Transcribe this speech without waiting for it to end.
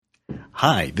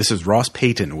Hi, this is Ross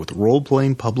Payton with Role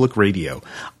Playing Public Radio.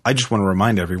 I just want to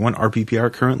remind everyone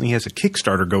RPPR currently has a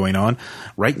Kickstarter going on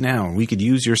right now, and we could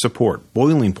use your support.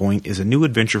 Boiling Point is a new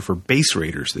adventure for base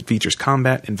raiders that features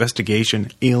combat,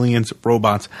 investigation, aliens,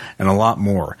 robots, and a lot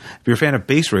more. If you're a fan of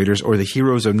base raiders or the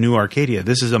heroes of New Arcadia,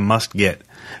 this is a must-get.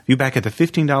 If you back at the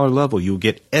 $15 level, you'll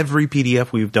get every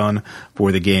PDF we've done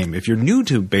for the game. If you're new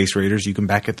to Base Raiders, you can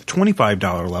back at the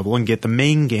 $25 level and get the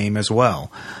main game as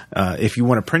well. If you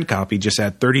want a print copy, just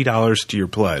add $30 to your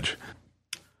pledge.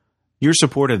 Your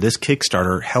support of this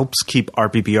Kickstarter helps keep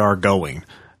RPPR going.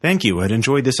 Thank you, and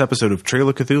enjoy this episode of Trail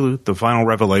of Cthulhu, The Final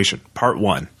Revelation, Part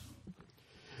 1.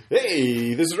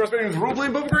 Hey, this is Russ Payton's Role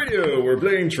Playing Public Radio. We're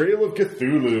playing Trail of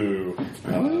Cthulhu.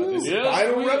 This is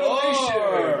Final Revelation.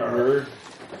 We're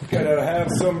gonna have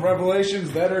some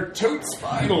revelations that are totes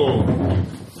final.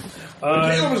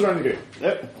 Caleb was running the game.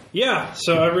 Yep. Yeah,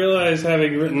 so I realized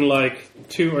having written like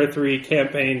 2 or 3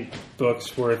 campaign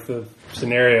books worth of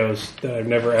scenarios that I've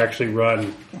never actually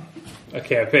run a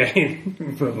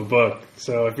campaign from a book.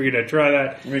 So I figured I'd try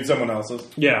that. You mean someone else's?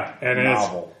 Yeah, and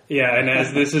novel.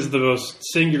 As this is the most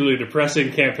singularly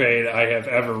depressing campaign I have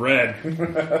ever read. You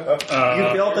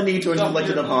felt the need to inflict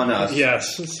it upon us.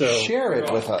 Yes, so share it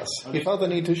with us. Okay. You felt the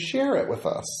need to share it with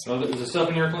us. Oh, is the stuff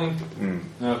in here clean?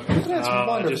 Okay. That's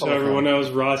wonderful. Just so everyone knows,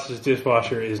 Ross's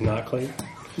dishwasher is not clean.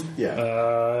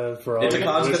 Yeah. For all it's a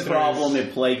constant problem.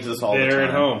 It plagues us all the time. They're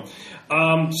at home.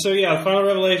 The Final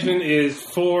Revelation is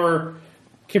 4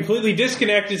 completely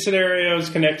disconnected scenarios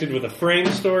connected with a frame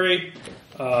story.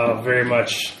 Very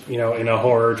much, in a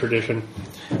horror tradition.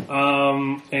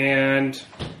 And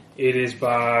it is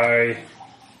by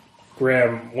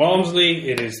Graham Walmsley.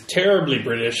 It is terribly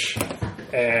British.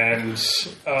 And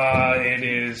it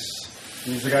is...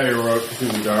 He's the guy who wrote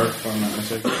Cthulhu Dark, if I'm not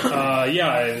mistaken.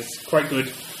 It's quite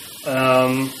good.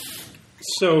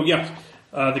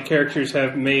 The characters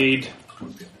have made...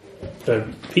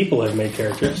 The people have made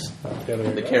characters.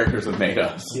 The characters have made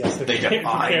us. Yes, the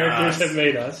characters us. have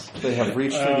made us. They have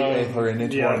reached through the aether and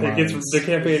into our minds. The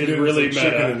campaign is really meta.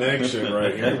 Chicken and egg shit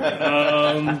right here.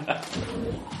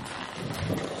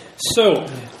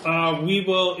 We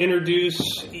will introduce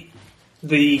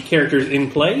the characters in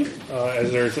play,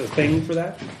 as there's a thing for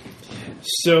that.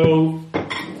 So,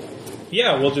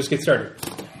 we'll just get started.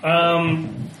 All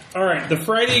right, the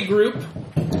Friday group,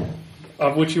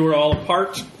 of which you are all a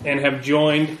part and have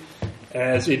joined,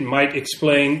 as it might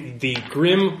explain, the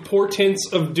grim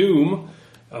portents of doom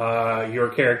your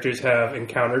characters have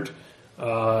encountered.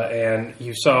 And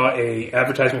you saw a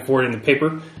advertisement for it in the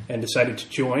paper and decided to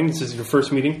join. This is your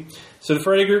first meeting. So the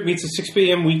Friday group meets at 6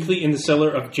 p.m. weekly in the cellar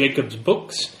of Jacob's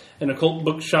Books, an occult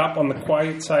bookshop on the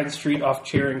quiet side street off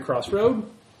Charing Cross Road.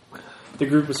 The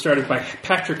group was started by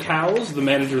Patrick Howells, the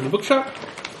manager of the bookshop,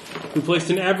 who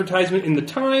placed an advertisement in the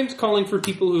Times calling for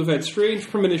people who have had strange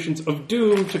premonitions of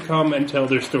doom to come and tell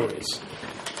their stories.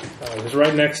 It was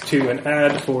right next to an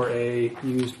ad for a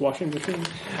used washing machine.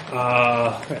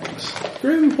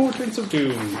 Grim Portraits of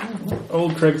Doom.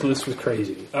 Old Craigslist was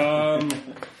crazy.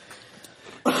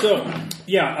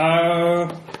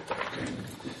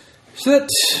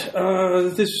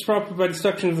 This was prompted by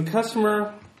destruction of the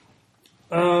customer.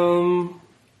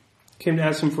 Came to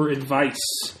ask him for advice.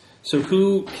 So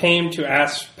who came to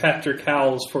ask Patrick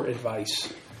Howells for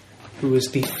advice? Who is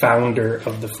the founder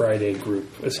of the Friday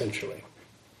group, essentially?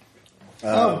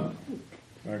 Actually,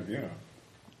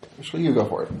 you go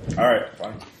for it. All right,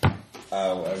 fine.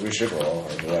 We should roll or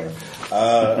whatever.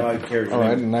 My character. All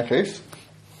right, in that case.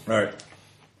 All right.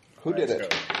 Who did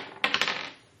it?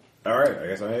 All right, I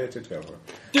guess I had to go for it.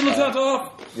 Dilettante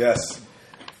off! Yes.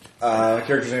 My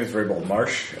character's name is Raybold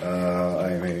Marsh.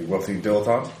 I am a wealthy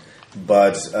dilettante.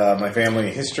 But my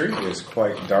family history is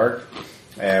quite dark.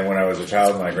 And when I was a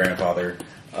child, my grandfather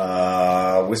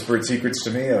whispered secrets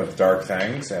to me of dark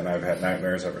things, and I've had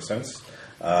nightmares ever since.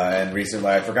 And recently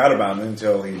I forgot about him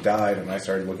until he died, and I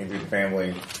started looking through the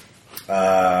family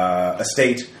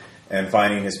estate and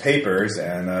finding his papers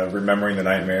and remembering the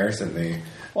nightmares and the...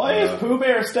 Why is Pooh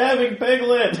Bear stabbing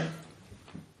Piglet?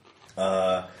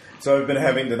 So I've been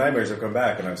having... The nightmares have come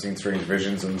back, and I've seen strange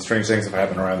visions, and strange things have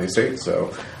happened around the estate,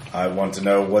 so I want to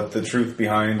know what the truth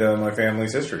behind my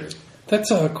family's history is.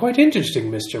 That's quite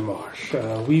interesting, Mr. Marsh.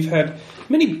 We've had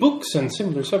many books on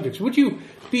similar subjects. Would you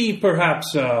be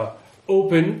perhaps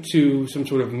open to some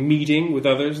sort of meeting with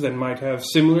others that might have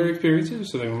similar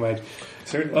experiences so that we might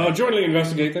jointly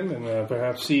investigate them and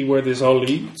perhaps see where this all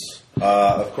leads?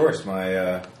 Of course.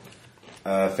 My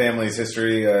family's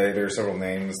history, there are several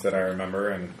names that I remember,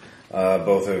 and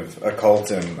both of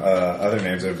occult and other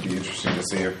names. It would be interesting to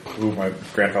see who my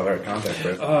grandfather had contact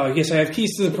with. Yes, I have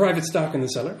keys to the private stock in the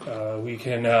cellar. We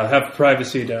can have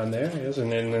privacy down there, yes,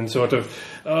 and then sort of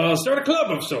start a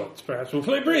club of sorts. Perhaps we'll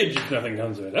play bridge if nothing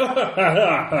comes of it.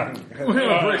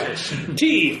 We're British.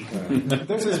 Tea.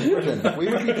 This is Britain. We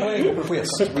would be playing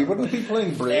whist. We wouldn't be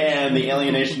playing bridge. And the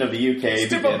alienation of the UK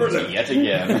begins yet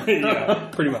again. Yeah,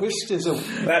 pretty much. Whist is a...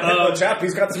 That little chap,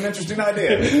 he's got some interesting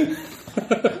ideas.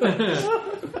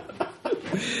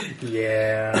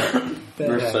 Yeah.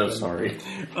 We're so sorry.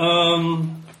 All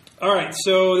right,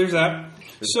 so there's that.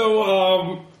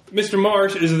 So Mr.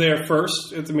 Marsh is there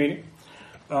first at the meeting.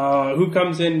 Who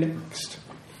comes in next?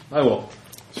 I will.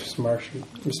 Mr. Marsh,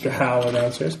 Mr. Howell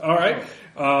downstairs. All right.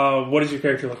 What does your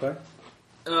character look like?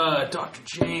 Dr.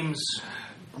 James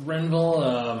Grenville,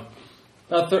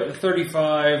 about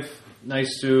 35,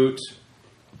 nice suit,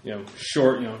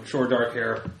 short dark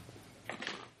hair.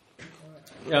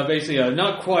 Yeah, basically,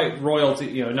 not quite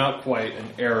royalty, not quite an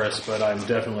heiress, but I'm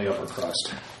definitely upper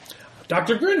crust.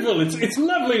 Dr. Grenville, it's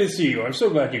lovely to see you. I'm so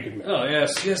glad you could make it. Oh,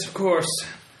 yes, of course.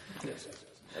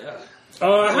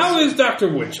 How is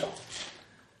Dr. Winchell?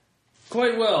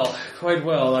 Quite well.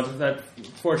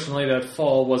 Fortunately, that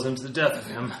fall wasn't the death of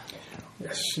him.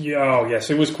 Yes. Oh, yes,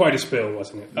 it was quite a spill,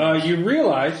 wasn't it? You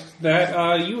realized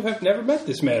that you have never met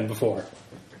this man before.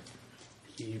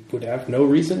 You would have no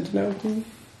reason to know who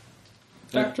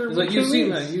Dr. Like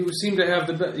Winchell is. you seem to have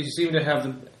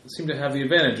the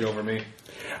advantage over me.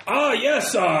 Ah,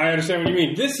 yes, I understand what you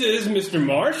mean. This is Mr.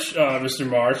 Marsh. Mr.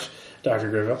 Marsh, Dr.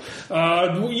 Grenville.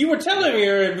 You were telling me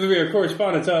via your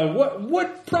correspondence,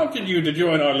 what prompted you to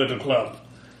join our little club?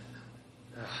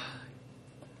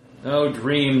 Oh,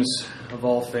 dreams, of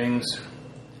all things.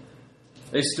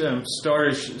 They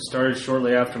started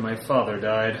shortly after my father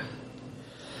died.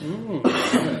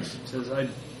 Yes, it says, I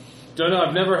don't know,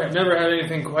 I've never had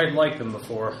anything quite like them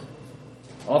before.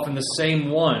 Often the same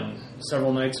one,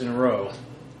 several nights in a row.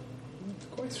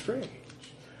 Quite strange.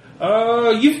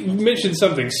 You mentioned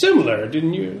something similar,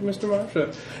 didn't you, Mr. Marsh?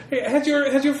 Hey, has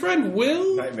your friend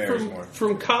Will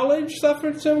from college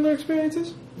suffered similar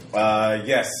experiences?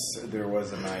 Yes, there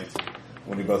was a night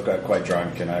when we both got quite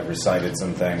drunk, and I recited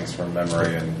some things from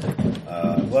memory,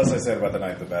 and less I said about the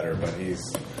night, the better. But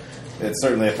it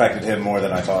certainly affected him more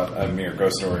than I thought a mere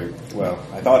ghost story. Well,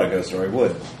 I thought a ghost story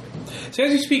would. So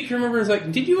as you speak, you remember,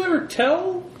 did you ever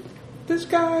tell this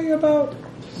guy about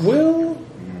Will?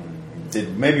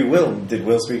 Did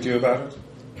Will speak to you about it?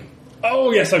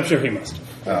 Oh, yes, I'm sure he must have.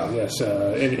 Oh. Yes,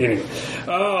 anyway.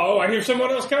 Oh, I hear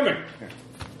someone else coming.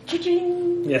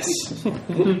 Cha-ching. Yes.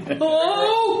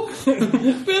 Oh!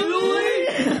 Billy!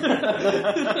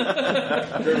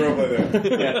 Good roleplay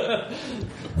there.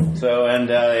 Yeah. So, and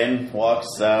in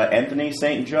walks Anthony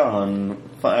St. John,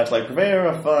 purveyor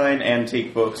of fine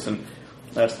antique books and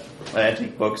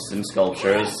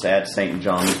sculptures at St.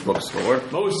 John's bookstore.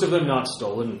 Most of them not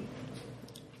stolen.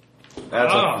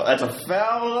 That's a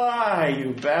foul lie,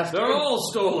 you bastard. They're all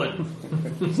stolen.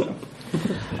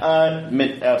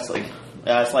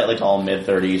 Slightly tall,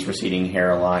 mid-30s, receding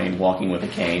hairline, walking with a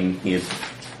cane. He is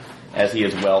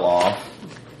well off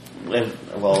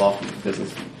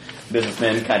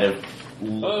businessman, kind of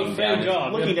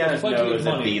looking down his nose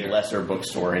at the lesser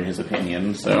bookstore, in his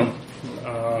opinion. So,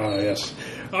 yes.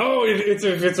 Oh,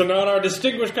 it's not our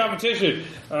distinguished competition.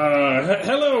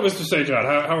 Hello, Mr. St. John.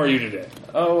 How are you today?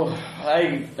 Oh,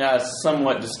 I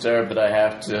somewhat disturbed that I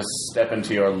have to step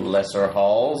into your lesser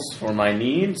halls for my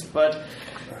needs, but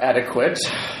adequate.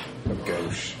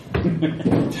 Gauche.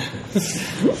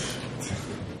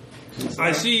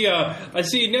 I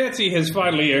see. Nancy has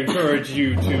finally encouraged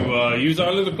you to use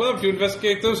our little club to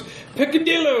investigate those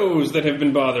peccadillos that have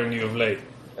been bothering you of late.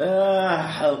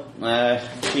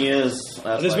 She is.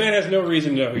 This man has no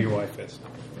reason to know who your wife is.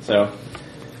 So,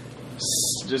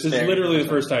 this is literally the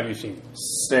first time you've seen her.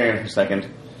 Staring for a second.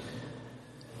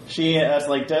 She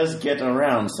does get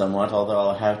around somewhat, although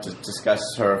I'll have to discuss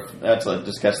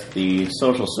the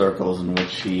social circles in which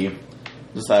she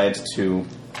decides to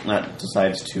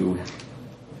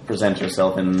present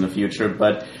herself in the future.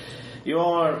 But you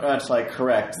are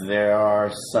correct. There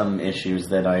are some issues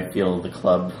that I feel the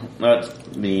club,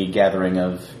 the gathering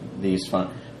of these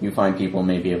you find people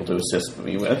may be able to assist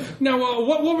me with. Now,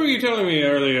 what were you telling me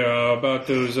earlier about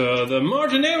those the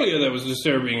marginalia that was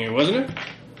disturbing you, wasn't it?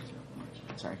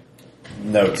 Sorry.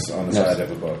 Notes on the side of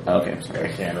the book. Okay, sorry.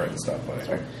 Like handwritten stuff.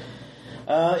 Sorry.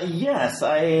 Yes,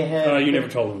 I have. You never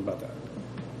told him about that.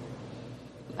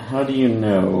 How do you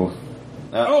know?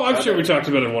 I'm sure we talked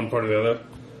about it one part or the other.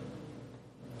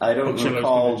 I don't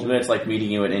recall it's like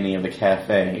meeting you at any of the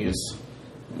cafes.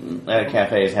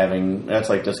 cafes having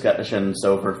discussions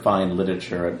over fine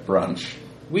literature at brunch.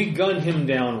 We gun him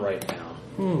down right now.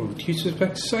 Do you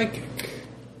suspect psychic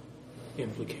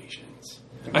implications?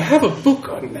 I have a book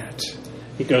on that.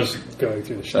 He goes going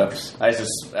through the So shelves. I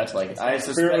suspect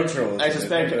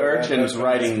Urchin's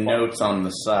writing notes on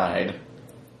the side.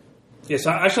 Yes,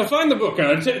 I shall find the book.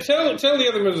 Tell the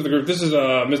other members of the group. This is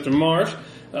Mr. Marsh,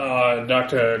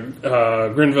 Dr.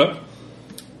 Grinva.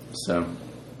 So,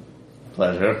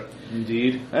 pleasure.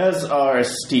 Indeed. As our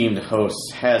esteemed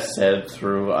host has said,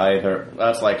 through either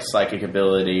psychic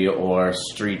ability or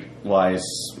streetwise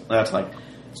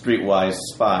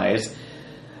spies,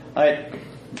 I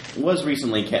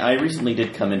recently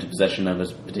did come into possession of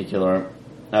this particular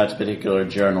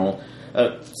journal.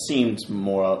 Seemed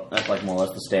more or less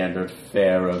the standard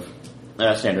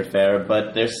fare,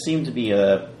 but there seemed to be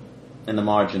in the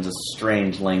margins a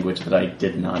strange language that I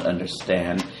did not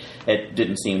understand. It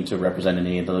didn't seem to represent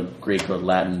any of the Greek or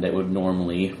Latin that would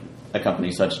normally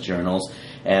accompany such journals.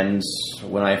 And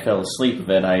when I fell asleep of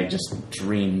it, I just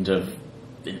dreamed of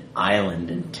an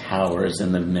island and towers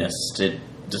in the mist. It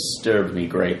disturbed me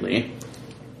greatly.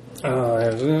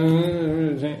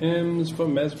 M's for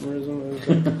mesmerism.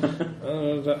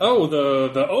 The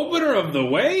opener of the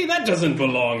way? That doesn't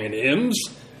belong in M's.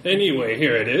 Anyway,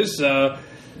 here it is.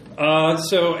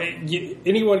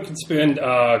 Anyone can spend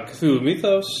Cthulhu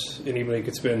Mythos. Anybody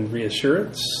could spend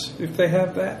Reassurance if they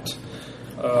have that.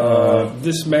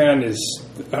 This man is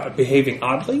behaving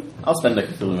oddly. I'll spend a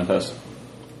Cthulhu Mythos.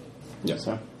 Yes.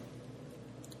 So.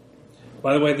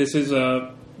 By the way, this is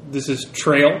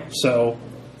Trail, so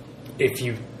if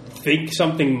you think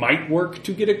something might work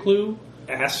to get a clue,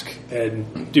 ask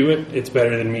and do it. It's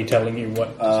better than me telling you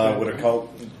what. Would a cult?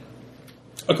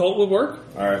 Occult would work.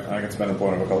 All right, I can spend a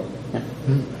point of occult.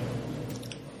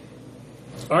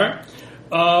 All right.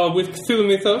 With Cthulhu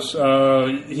Mythos,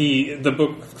 the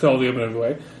book called The Opening of the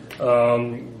Way.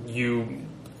 You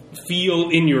feel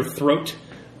in your throat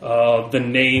the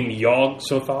name Yog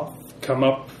Sothoth come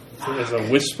up as a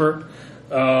whisper.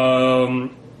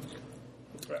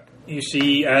 You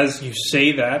see, as you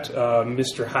say that,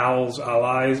 Mr. Howell's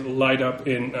eyes light up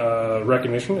in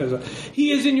recognition.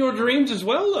 He is in your dreams as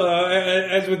well,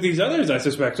 as with these others, I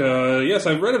suspect. Yes,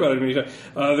 I've read about it many times.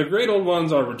 The great old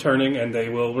ones are returning, and they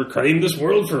will reclaim this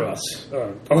world for us.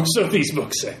 So these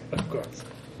books say, of course.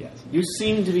 Yes. You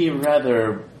seem to be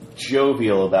rather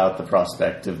jovial about the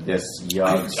prospect of this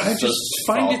young. I just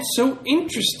find it so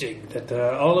interesting that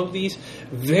all of these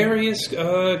various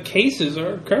cases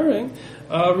are occurring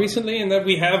recently, and that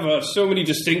we have so many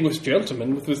distinguished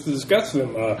gentlemen with us to discuss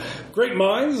them. Great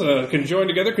minds can join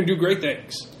together, can do great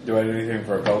things. Do I do anything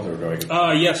for occult, or do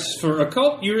I? Yes, for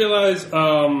occult, you realize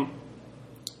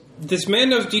this man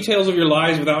knows details of your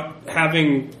lives without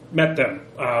having met them,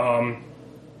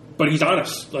 but he's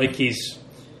honest.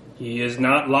 He is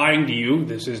not lying to you.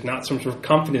 This is not some sort of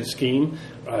confidence scheme.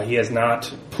 He has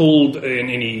not pulled in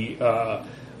any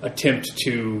attempt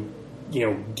to,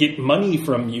 get money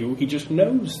from you. He just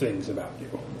knows things about you.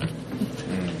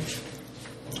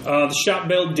 The shop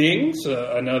bell dings.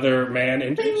 Another man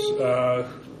enters.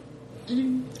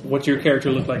 What's your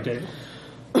character look like, David?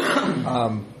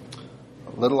 A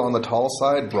little on the tall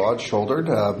side, broad-shouldered.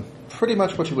 Pretty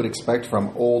much what you would expect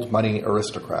from old money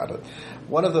aristocrat.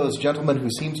 One of those gentlemen who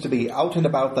seems to be out and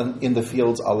about in the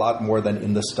fields a lot more than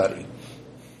in the study.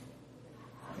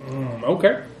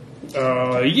 Okay.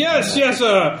 Yes.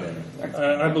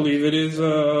 I believe it is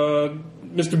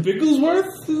Mr.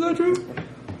 Bigglesworth. Is that true?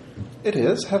 It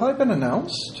is. Have I been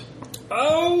announced?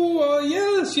 Oh,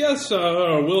 yes.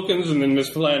 Wilkins and then Miss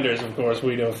Flanders, of course,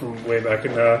 we know from way back.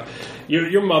 And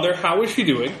your mother, how is she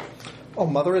doing? Oh,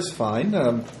 Mother is fine.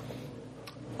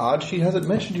 Odd she hasn't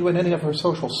mentioned you in any of her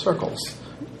social circles.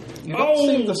 You don't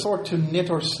seem the sort to knit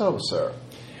or sew, sir.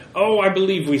 Oh, I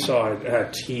believe we saw it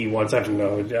at tea once. I don't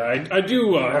know. I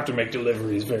do have to make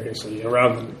deliveries variously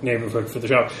around the neighborhood for the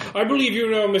shop. I believe you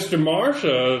know Mr. Marsh,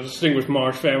 distinguished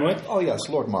Marsh family. Oh, yes,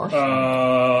 Lord Marsh.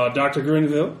 Dr.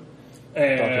 Grinville.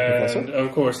 And, Professor.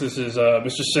 of course, this is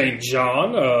Mr. St.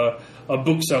 John, a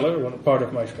bookseller, part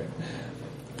of my trade.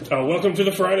 Welcome to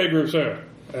the Friday group, sir,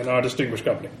 and our distinguished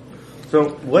company. So,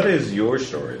 what is your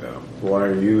story, though? Why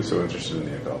are you so interested in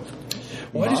the occult?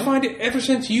 Well, I just find it, ever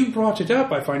since you brought it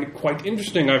up, I find it quite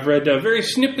interesting. I've read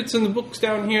various snippets in the books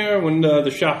down here when the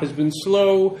shop has been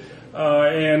slow,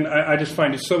 and I just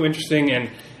find it so interesting.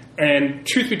 And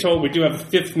truth be told, we do have a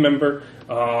fifth member.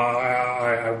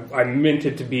 I meant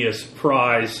it to be a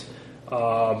surprise,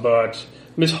 but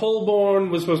Miss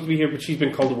Holborn was supposed to be here, but she's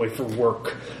been called away for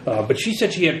work. But she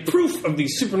said she had proof of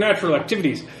these supernatural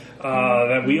activities.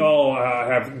 that we all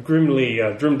have grimly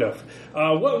dreamed of.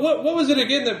 What was it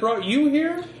again that brought you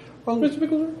here, Mr.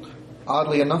 Bigglesworth?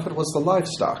 Oddly enough, it was the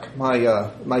livestock.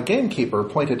 My gamekeeper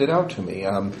pointed it out to me.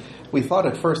 We thought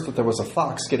at first that there was a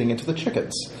fox getting into the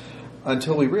chickens,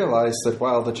 until we realized that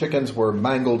while the chickens were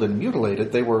mangled and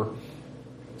mutilated, they were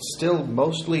still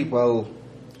mostly,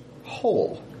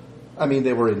 whole. I mean,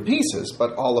 they were in pieces,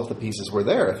 but all of the pieces were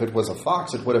there. If it was a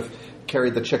fox, it would have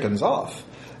carried the chickens off.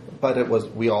 But it was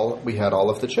we had all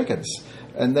of the chickens.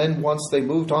 And then once they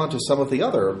moved on to some of the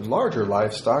other larger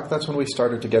livestock, that's when we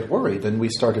started to get worried, and we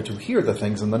started to hear the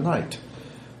things in the night.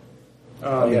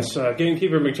 Yes,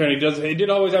 Gamekeeper McCherney did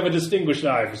always have a distinguished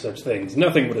eye for such things.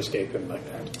 Nothing would escape him like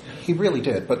that. He really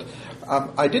did, but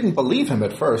I didn't believe him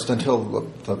at first until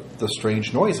the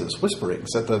strange noises,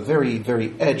 whisperings, at the very,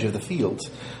 very edge of the fields.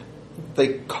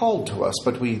 They called to us,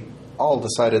 but we all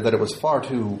decided that it was far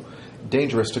too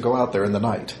dangerous to go out there in the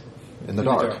night, in the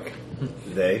dark.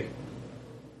 They?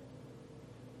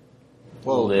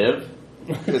 Well, Live?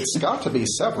 it's got to be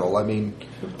several. I mean,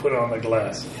 Put on the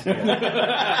glass.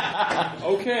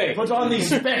 Okay. Put on these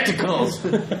spectacles.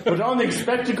 Put on these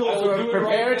spectacles will or do it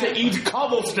prepare right to now. eat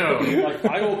cobblestone.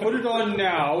 I will put it on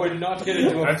now and not get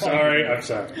into a I'm fight.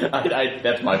 sorry.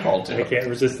 That's my fault, I too. can't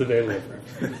resist the day labor.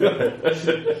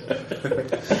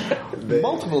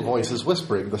 multiple voices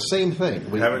whispering the same thing.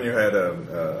 Haven't you had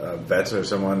a vet or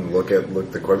someone look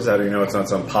the corpse? How do you know it's not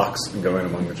some pox going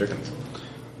among the chickens?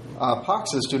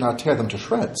 Poxes do not tear them to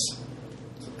shreds.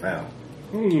 Wow.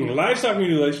 Livestock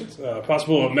mutilations,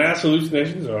 possible mass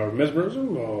hallucinations or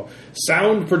mesmerism or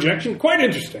sound projection. Quite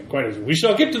interesting. We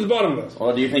shall get to the bottom of this.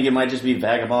 Or do you think it might just be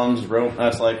vagabonds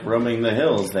roaming the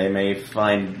hills? They may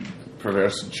find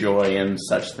perverse joy in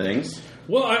such things.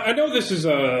 Well, I know this is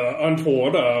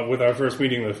untoward with our first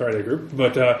meeting with the Friday group,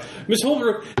 but Miss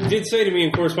Holbrook did say to me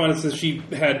in correspondence that she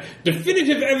had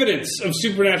definitive evidence of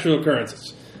supernatural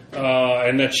occurrences.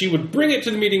 And that she would bring it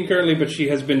to the meeting currently, but she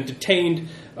has been detained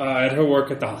at her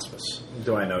work at the hospice.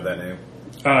 Do I know that name?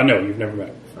 No, you've never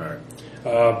met All her.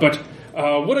 right. But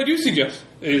what I do suggest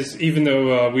is, even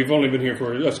though we've only been here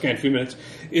for a scant few minutes,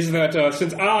 is that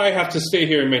since I have to stay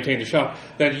here and maintain the shop,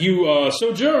 that you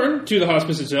sojourn to the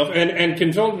hospice itself and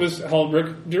consult Miss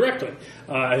Holbrook directly,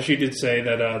 as she did say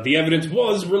that the evidence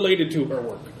was related to her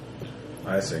work.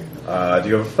 I see. Do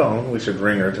you have a phone? We should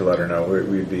ring her to let her know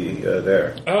we'd be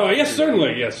there. Yes,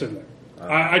 certainly.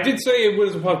 I did say it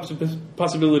was a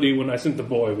possibility when I sent the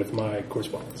boy with my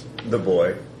correspondence. The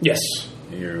boy? Yes.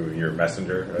 Your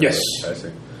messenger? Yes. I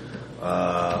see.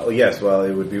 Yes, well,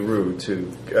 it would be rude to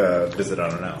visit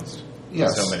unannounced.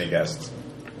 Yes. So many guests.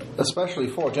 Especially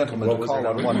 4 gentlemen What to was call her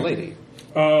on number? one lady.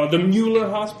 The Mueller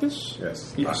Hospice?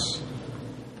 Yes. Yes.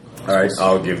 All right,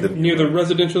 I'll give the... Near the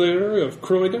residential area of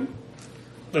Croydon?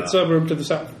 That suburb to the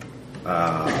south.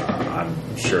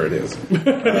 I'm sure it is.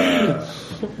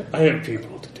 I have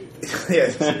people to do this.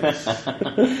 Yes.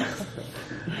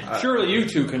 Surely you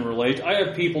two can relate. I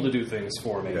have people to do things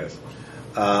for me. Yes.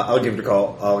 I'll give it a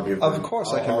call. Of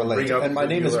course I can relate. bring up And my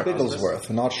the name is Mueller Bigglesworth,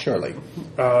 not Shirley.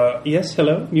 Yes,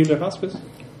 hello, Mueller Hospice.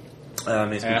 May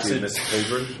I speak to Acid. Miss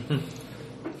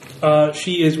Holbrook?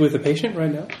 She is with a patient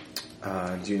right now.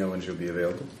 Do you know when she'll be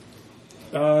available?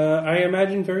 I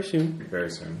imagine very soon. Very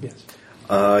soon. Yes.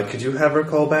 Could you have her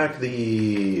call back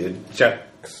the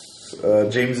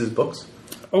James's books?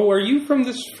 Oh, are you from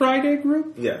this Friday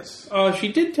group? Yes.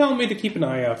 She did tell me to keep an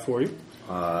eye out for you.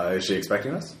 Is she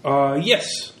expecting us?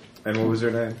 Yes. And what was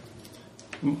her name?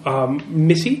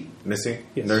 Missy? Missy?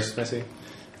 Yes. Nurse Missy?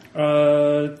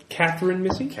 Catherine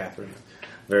Missy? Catherine.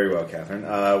 Very well, Catherine.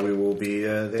 We will be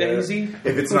there. Daisy?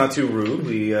 If it's not too rude,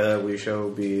 we shall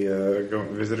be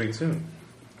visiting soon.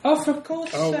 Oh, for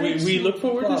God's sake. We look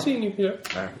forward to seeing you, Peter.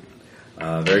 All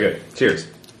right. Very good. Cheers.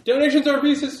 Donations are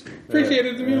pieces.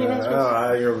 Appreciated the Mueller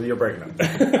Hospice. You're breaking up.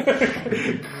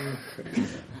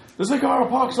 There's like our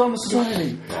pox on the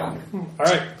society. All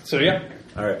right. So, yeah.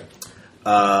 All right.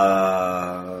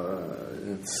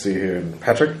 Let's see here.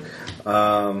 Patrick,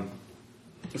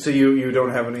 so you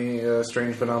don't have any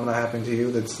strange phenomena happening to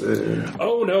you? That's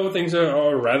Oh, no, things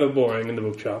are rather boring in the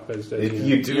bookshop. As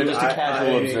you do. You're just a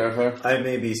casual observer. I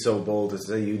may be so bold to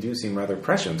say you do seem rather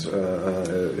prescient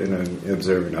in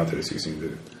observing others. You seem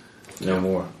to know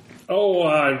more. Oh,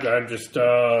 I'm just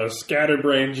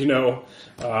scatterbrained,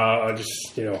 I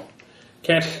just,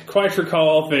 can't quite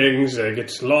recall things. I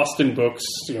get lost in books,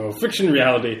 fiction,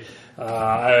 reality.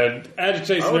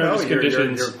 Agitation, nervous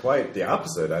conditions. You're quite the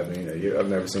opposite. I mean, I've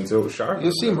never seen so sharp.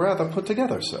 You seem rather put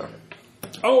together, sir.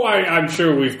 Oh, I'm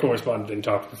sure we've corresponded and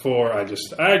talked before. I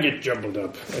get jumbled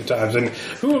up at times. And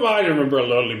who am I to remember a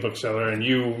lowly bookseller? And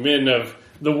you men of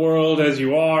the world as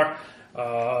you are,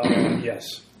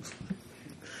 Yes.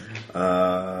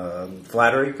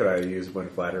 Flattery? Could I use a point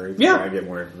of flattery to Yeah. try and get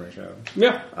more information out of him?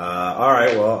 Yeah. All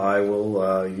right, well, I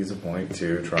will use a point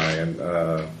to try and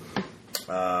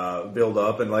build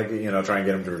up and, try and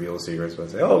get him to reveal the secrets.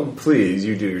 But say, oh, please,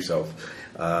 you do yourself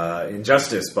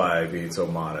injustice by being so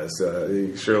modest.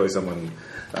 Surely someone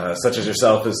such as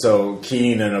yourself is so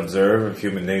keen and observant of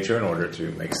human nature in order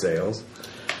to make sales.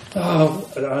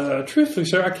 Truthfully,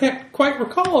 sir, I can't quite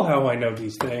recall how I know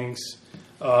these things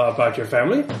about your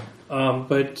family.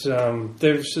 But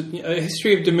there's a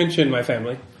history of dementia in my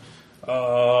family.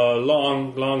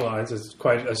 Long lines. It's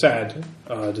quite a sad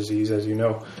disease, as you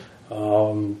know.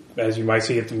 As you might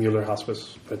see at the Mueller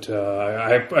Hospice. But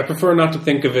I prefer not to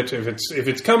think of it. If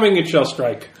it's coming, it shall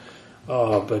strike.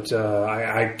 But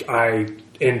I,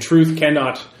 in truth,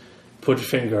 cannot put a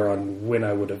finger on when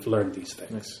I would have learned these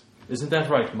things. Isn't that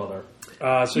right, Mother?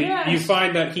 So Yes. you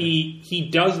find that he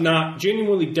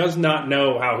genuinely does not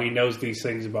know how he knows these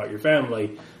things about your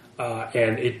family,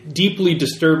 and it deeply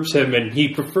disturbs him, and he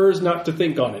prefers not to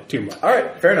think on it too much. All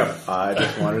right, fair enough. I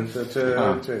just wanted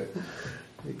to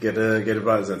get a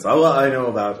buzz sense. I know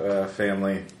about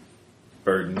family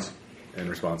burdens and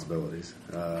responsibilities,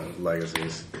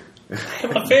 legacies.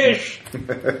 A fish.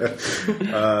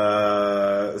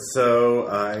 So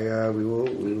we will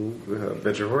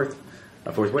venture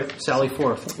forthwith. Sally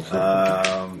forth.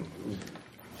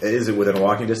 Is it within a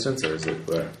walking distance, or is it?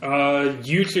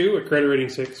 You two at credit rating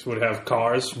 6 would have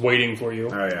cars waiting for you.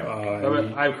 Oh,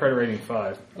 yeah. I have credit rating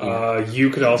 5. You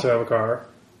could also have a car.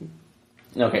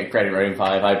 Okay, credit rating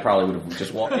 5. I probably would have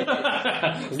just walked.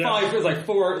 5 is like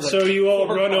 4. So you all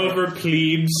run over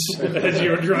plebes as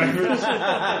your drivers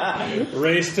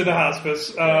race to the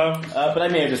hospice. But I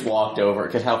may have just walked over,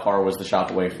 because how far was the shop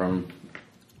away from...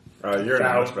 You're in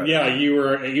house, but yeah, you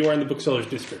were in the booksellers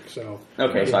district, so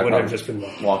Okay, so I would probably have just been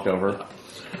walked over.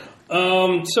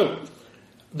 So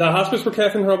the hospice where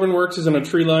Catherine Robin works is on a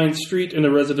tree-lined street in the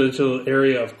residential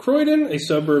area of Croydon, a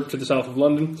suburb to the south of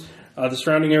London. The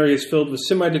surrounding area is filled with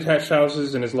semi-detached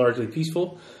houses and is largely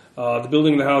peaceful. The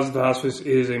building that houses the hospice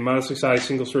is a modestly-sized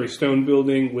single-story stone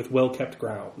building with well-kept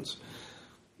grounds.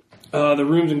 The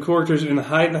rooms and corridors in the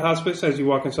height of the hospice, as you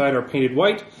walk inside, are painted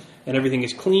white, and everything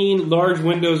is clean. Large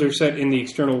windows are set in the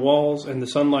external walls, and the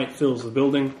sunlight fills the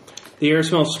building. The air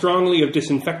smells strongly of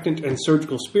disinfectant and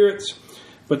surgical spirits,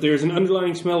 but there is an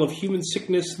underlying smell of human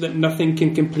sickness that nothing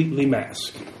can completely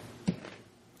mask.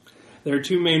 There are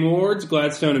 2 main wards,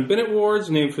 Gladstone and Bennett wards,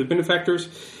 named for the benefactors,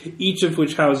 each of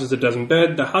which houses a dozen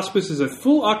beds. The hospice is at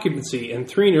full occupancy, and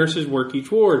 3 nurses work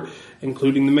each ward,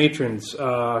 including the matrons.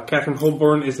 Catherine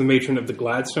Holborn is the matron of the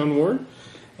Gladstone ward,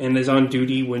 and is on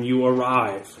duty when you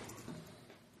arrive.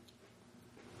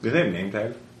 do they have name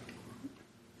tag?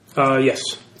 Yes.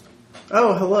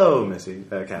 Oh, hello, Missy,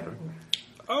 Catherine.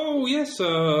 Oh, yes.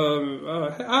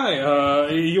 Hi.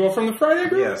 You are from the Friday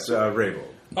group? Yes, Rabel.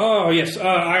 Oh, yes.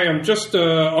 I am just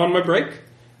on my break.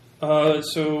 I'm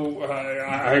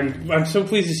so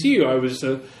pleased to see you. I was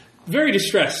very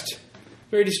distressed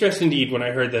indeed when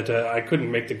I heard that I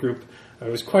couldn't make the group. I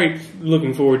was quite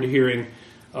looking forward to hearing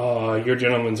your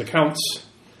gentlemen's accounts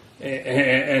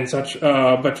and such.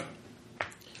 But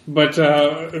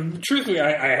truthfully,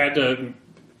 I had to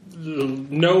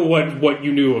know what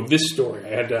you knew of this story. I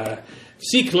had to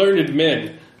seek learned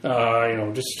men.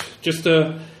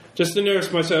 Just a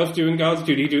nurse myself, doing God's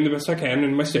duty, doing the best I can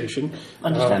in my station.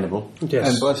 Understandable. Yes.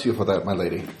 And bless you for that, my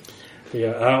lady.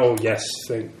 Yeah. Oh, yes.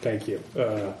 Thank you.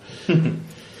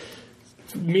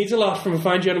 Means a lot from a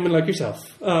fine gentleman like yourself.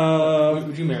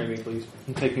 Would you marry me, please?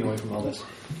 And take me away from all this.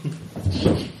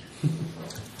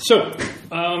 So,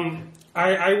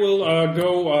 I will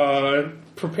go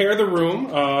prepare the room.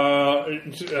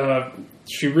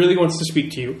 She really wants to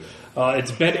speak to you.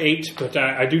 It's bed 8, but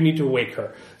I do need to wake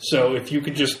her. So if you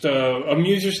could just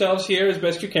amuse yourselves here as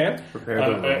best you can. Prepare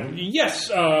the room? Yes,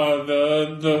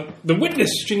 the witness,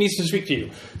 she needs to speak to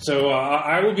you. So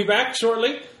I will be back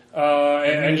shortly,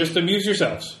 and just amuse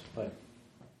yourselves.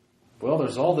 Well,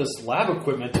 there's all this lab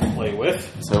equipment to play with.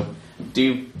 So, do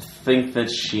you think that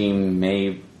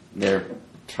they're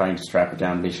trying to strap her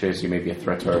down because she may be a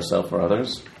threat to herself or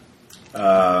others?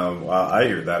 Well, I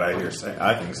hear that. I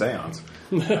think seance.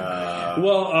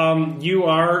 Well, you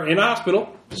are in a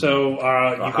hospital, so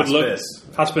you could look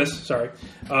hospice. Sorry,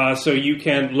 so you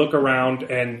can look around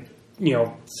and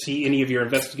see any of your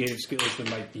investigative skills that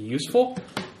might be useful.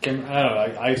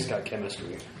 I just got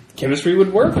chemistry. Chemistry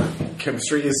would work.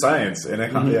 Chemistry is science, and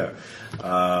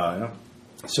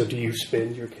So, do you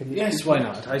spend your chemistry? Yes, why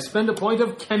not? I spend a point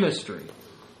of chemistry.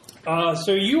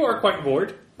 So you are quite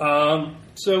bored.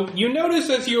 So you notice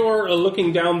as you're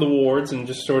looking down the wards and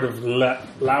just sort of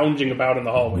lounging about in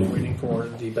the hallway waiting for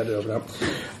the bed to open up,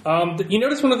 that you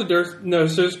notice one of the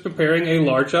nurses preparing a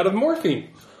large shot of morphine.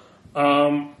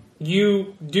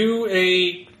 You do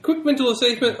a quick mental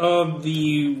assessment of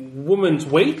the woman's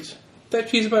weight that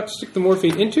she's about to stick the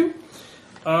morphine into.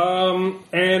 And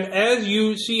as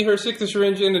you see her stick the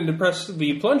syringe in and depress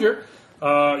the plunger,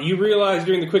 you realize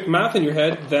during the quick math in your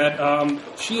head that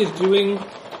she is doing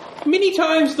many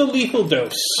times the lethal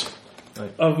dose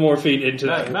of morphine into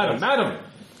that. Madam,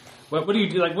 what do you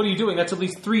do? What are you doing? That's at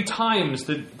least 3 times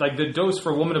the dose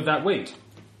for a woman of that weight.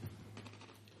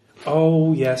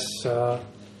 Oh yes,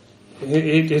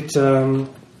 it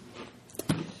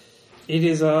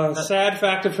is a sad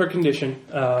fact of her condition,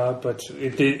 but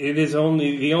it is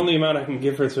only the only amount I can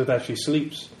give her so that she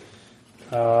sleeps.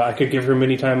 I could give her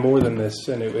many times more than this,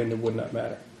 and it would not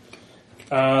matter.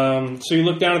 So you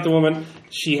look down at the woman.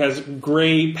 She has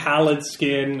gray, pallid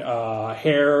skin,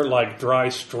 hair like dry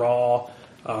straw.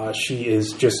 She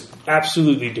is just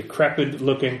absolutely decrepit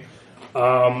looking.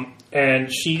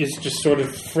 And she is just sort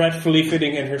of fretfully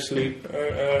fitting in her sleep.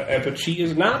 But she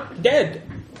is not dead.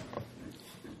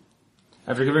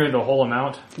 After giving her the whole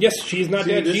amount? Yes, she is not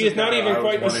dead. She is not even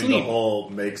quite asleep. The whole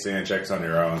make sand checks on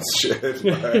your own shit.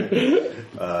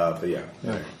 But yeah.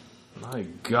 My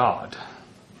God.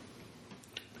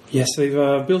 Yes, they've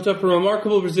built up a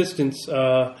remarkable resistance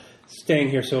staying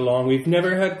here so long. We've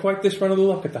never had quite this run of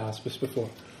luck at the hospice before.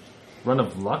 Run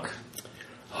of luck?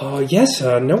 Yes,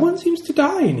 no one seems to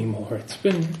die anymore. It's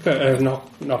been,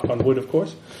 knock on wood, of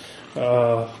course.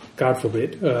 God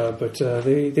forbid. But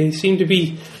they seem to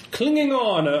be clinging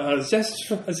on, a zest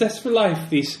for life,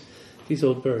 these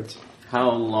old birds. How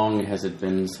long has it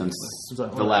been since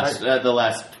the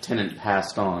last tenant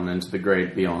passed on into the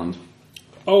great beyond?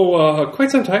 Oh, quite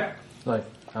some time. Like,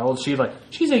 how old is she? Like,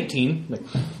 she's 18. Like,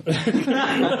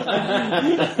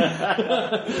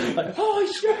 holy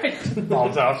shit!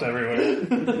 Bomb tops everywhere.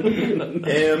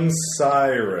 M.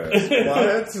 Cyrus.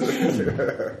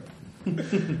 What?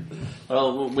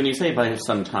 Well, when you say by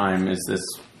some time, is this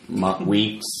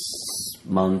weeks,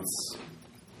 months?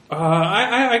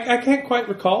 I can't quite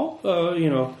recall.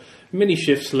 Many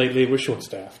shifts lately. We're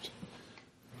short-staffed.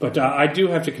 But I do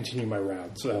have to continue my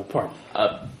rounds. Pardon.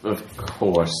 Of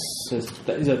course. Does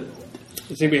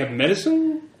anybody have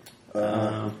medicine?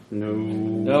 No.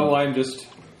 No, I'm just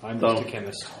a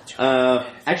chemist.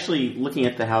 Actually, looking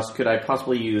at the house, could I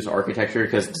possibly use architecture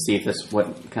to see if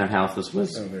what kind of house this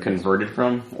was converted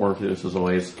from, or if this was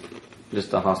always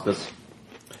just a hospice?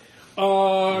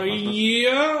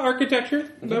 Yeah, architecture.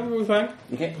 That would be fine.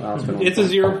 Okay. It's a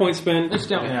 0-point spend. It's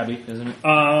Downton Abbey, isn't it?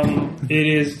 It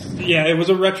is. Yeah, it was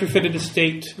a retrofitted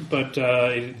estate, but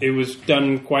it was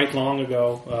done quite long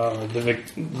ago.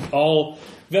 All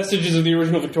vestiges of the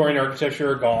original Victorian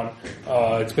architecture are gone.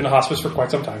 It's been a hospice for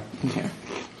quite some time. Okay.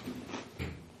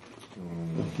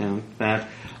 That.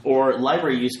 Or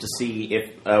library used to see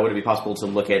if would it be possible to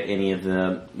look at any of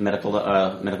the medical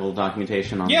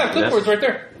documentation on. Yeah, clipboard's right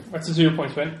there. That's a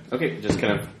 0-point spend. Okay, just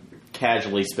kind of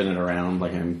casually spin it around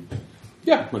like I'm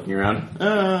looking around.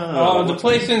 The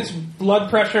place since blood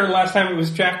pressure last time it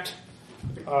was checked,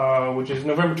 which is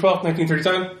November 12th,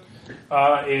 1937,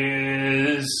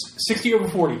 is 60 over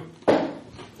 40.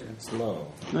 It's low.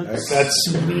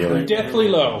 That's really deathly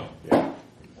low. Yeah.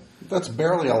 That's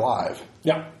barely alive.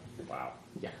 Yeah. Wow.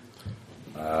 Yeah.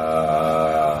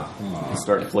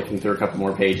 Start flicking through a couple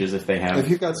more pages if they have. If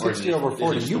you've got 60 over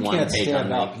 40, you can't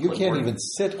stand up. You can't even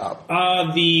sit up.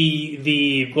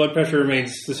 The blood pressure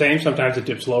remains the same. Sometimes it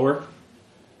dips lower.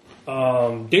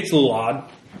 Date's a little odd.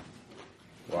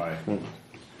 Why?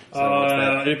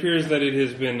 It appears that it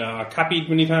has been copied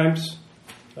many times.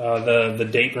 The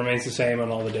date remains the same on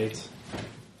all the dates.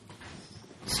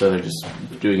 So they're just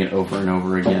doing it over and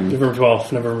over again. November 12th.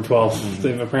 Mm-hmm.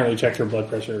 They've apparently checked her blood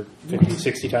pressure 50,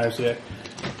 60 times today.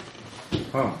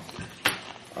 Huh.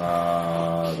 That's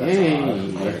odd.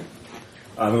 Right.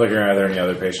 I'm looking around. Are there any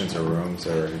other patients or rooms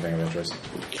or anything of interest?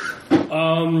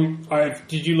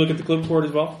 Did you look at the clipboard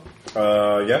as well?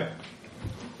 Yeah.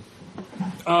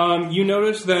 You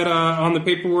notice that on the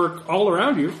paperwork all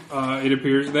around you, it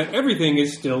appears that everything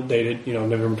is still dated,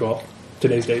 November 12th,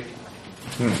 today's date.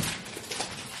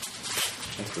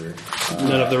 That's weird.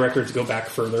 None of the records go back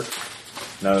further.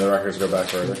 None of the records go back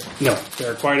further? No.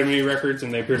 There are quite a many records,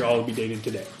 and they appear to all be dated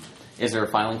today. Is there a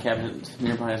filing cabinet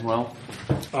nearby as well?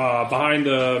 Behind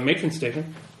the matron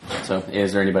station. So,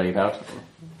 is there anybody about?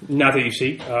 Not that you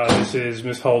see. This is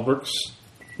Miss Holbrook's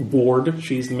ward.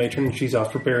 She's the matron. She's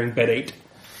off preparing bed 8.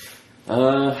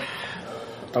 I'm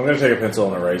going to take a pencil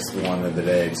and erase one of the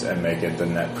dates and make it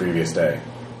the previous day.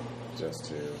 just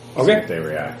to see Okay. if they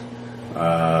react.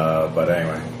 But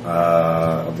anyway,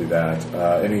 I'll do that.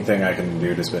 Anything I can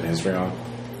do to spin history on?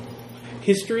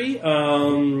 History,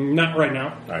 not right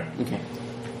now. All right. Okay.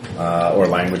 Or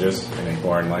languages, any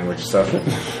foreign language stuff.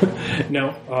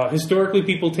 No. Historically,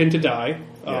 people tend to die,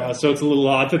 Yeah. so it's a little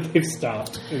odd that they've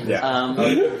stopped. Yeah.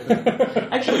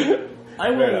 Actually,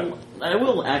 I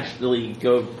will actually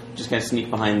go just kind of sneak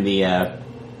behind the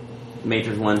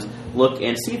major ones, look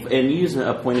and see if, and use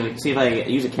a point of see if I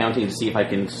use accounting to see if I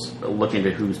can look into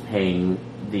who's paying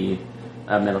the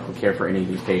medical care for any of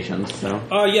these patients. So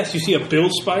Yes, you see a bill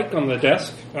spike on the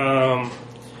desk.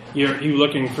 You're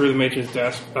looking through the matron's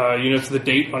desk. You notice the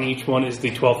date on each one is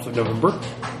the 12th of November.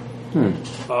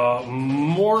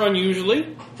 More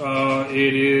unusually,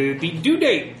 it is the due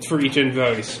date for each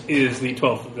invoice is the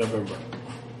 12th of November.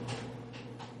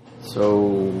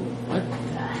 so what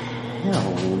the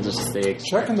hell? We'll just say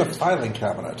Check in the filing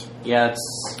cabinet. yeah,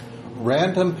 it's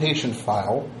Random patient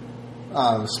file.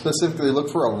 Specifically, look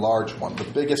for a large one, the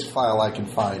biggest file I can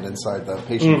find inside the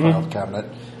patient file cabinet,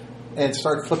 and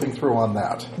start flipping through on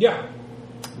that. Yeah.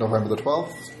 November the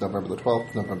 12th, November the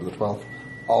 12th, November the 12th,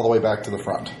 all the way back to the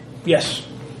front. Yes.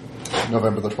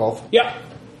 November the 12th. Yeah.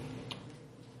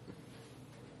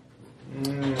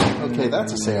 Okay,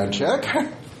 that's a sand check.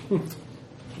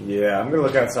 Yeah, I'm gonna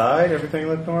look outside. Everything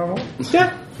look normal.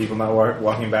 Yeah. People not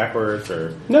walking backwards,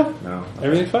 or No. no?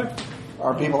 Everything's fine.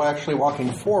 Are people actually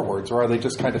walking forwards, or are they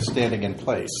just kind of standing in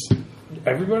place?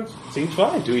 Everyone seems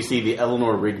fine. do we see the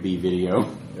Eleanor Rigby video?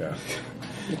 Yeah.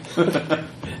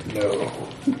 No.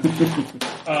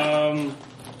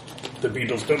 The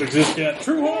Beatles don't exist yet.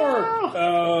 True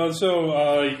horror!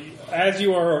 As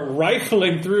you are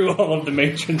rifling through all of the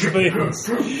matron's things,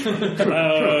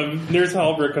 Nurse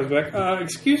Halbert comes back.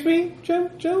 Excuse me,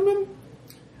 gentlemen?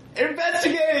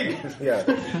 Investigating. Yeah.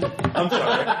 I'm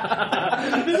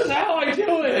sorry. This is how I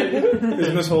do it!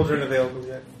 Is Miss Holdren available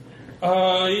yet?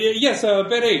 Yes,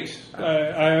 bed 8. I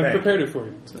have prepared it for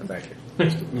you. Thank you.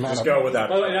 Just go without.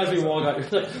 Well, and as we walk out,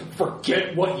 it's like,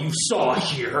 forget what you saw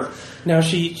here. Now,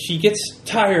 she gets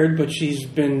tired, but she's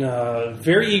been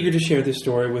very eager to share this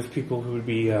story with people who would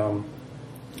be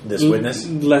This witness.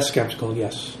 less skeptical,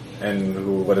 yes.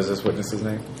 And what is this witness's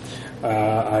name?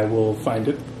 I will find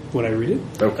it when I read it.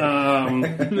 Okay.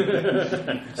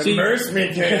 Immerse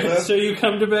me, Caleb. So you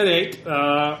come to bed 8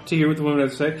 to hear what the woman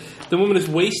has to say. The woman is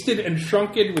wasted and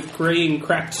shrunken with gray and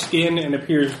cracked skin and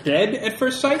appears dead at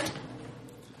first sight.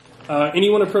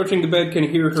 Anyone approaching the bed can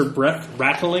hear her breath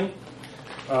rattling.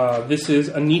 This is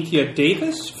Anithia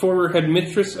Davis, former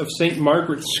headmistress of St.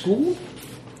 Margaret's School.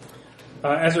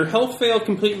 As her health failed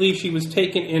completely, she was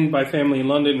taken in by family in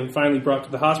London and finally brought to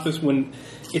the hospice when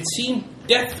it seemed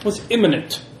death was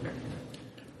imminent.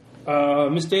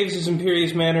 Miss Davis's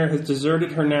imperious manner has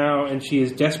deserted her now, and she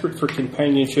is desperate for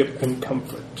companionship and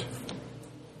comfort.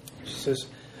 She says,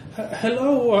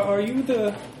 "Hello, are you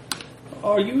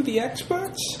the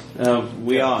experts?"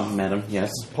 We are, madam.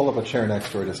 Yes. Pull up a chair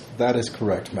next to her. That is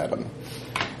correct, madam.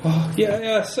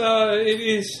 Yes,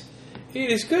 it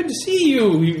is good to see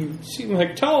you. You seem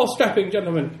like tall, strapping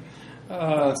gentlemen.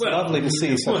 It's lovely to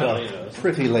see such a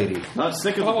pretty lady. Not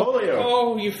sick of polio.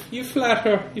 Oh, you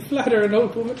flatter an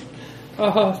old woman.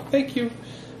 Thank you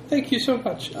so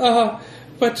much.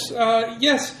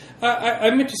 Yes, I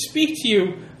meant to speak to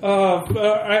you.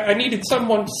 I needed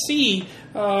someone to see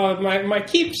my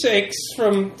keepsakes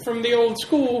from the old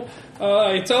school.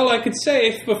 It's all I could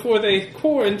say before they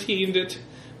quarantined it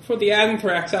for the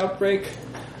anthrax outbreak.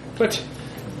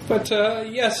 But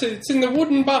yes, it's in the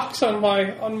wooden box on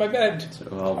my bed. So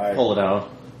I'll pull it out.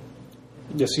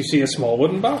 Yes, you see a small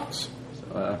wooden box.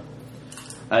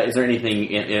 Is there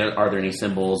anything? Are there any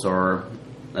symbols or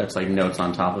that's like notes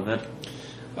on top of it?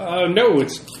 No,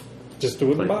 it's just a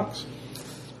wooden box.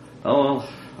 Oh, well,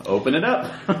 open it up.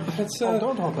 It's,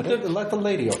 Don't open it. Let the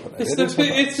lady open it.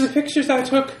 It's the pictures I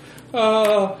took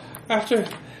after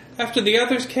the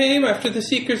others came, after the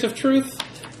Seekers of Truth,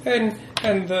 and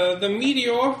the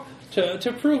meteor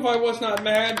to prove I was not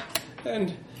mad,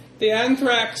 and the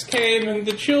anthrax came, and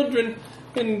the children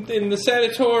in the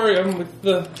sanatorium with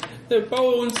the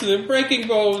bones, the breaking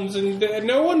bones, and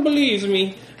no one believes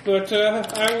me, but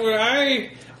I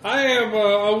am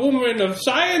a woman of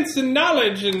science and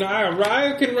knowledge, and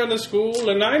I can run a school,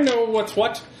 and I know what's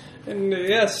what, and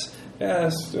yes,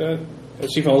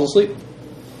 she falls asleep.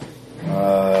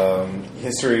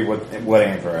 History. What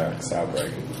anthrax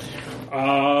outbreak?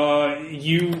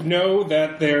 You know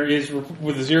that there is,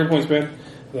 with the 0 points band,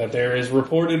 that there is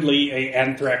reportedly a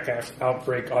anthrax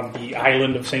outbreak on the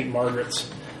island of St. Margaret's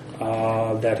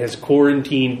that has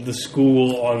quarantined the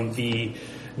school on the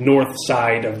north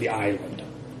side of the island.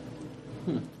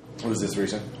 Was this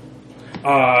recent?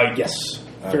 Yes.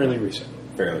 Fairly recent.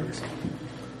 Fairly recent.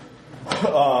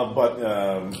 But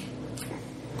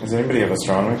does anybody have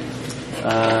astronomy?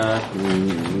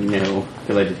 No,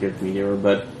 because I did get meteor,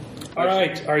 but All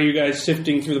right. Are you guys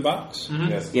sifting through the box?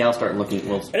 Yes. yeah, I'll start looking.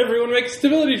 Well, Everyone make a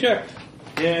stability check.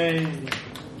 yay!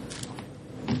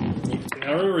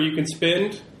 Now remember, you can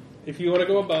spend if you want to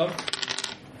go above,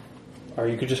 or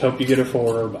you could just hope you get a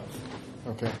 4 or above.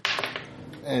 Okay.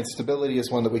 And stability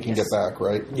is one that we can get back,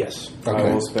 right? Yes. I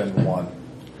Okay. will spend 1.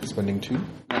 Spending 2.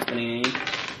 Not spending any.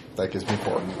 That gives me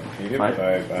 4. If Five.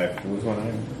 I lose 1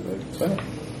 item, I spend it.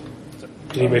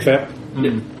 Did anybody fail?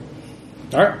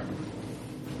 All right.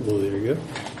 Well, there you go.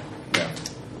 Yeah.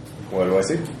 What do I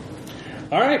see?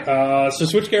 All right. So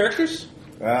switch characters.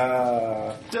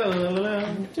 I'm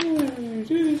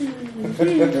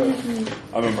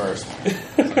immersed.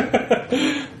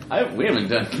 We haven't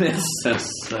done this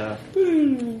since.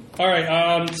 All right.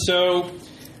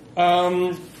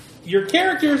 Your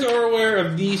characters are aware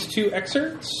of these 2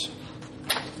 excerpts,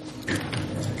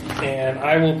 and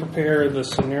I will prepare the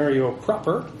scenario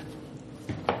proper.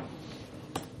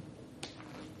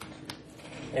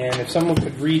 And if someone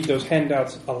could read those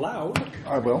handouts aloud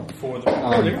I will. for the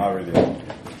recording. I'll read it.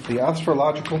 The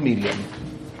astrological medium.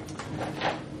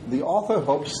 The author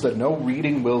hopes that no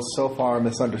reading will so far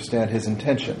misunderstand his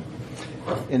intention,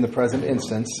 in the present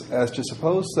instance, as to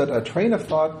suppose that a train of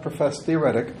thought professed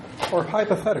theoretic or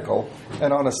hypothetical,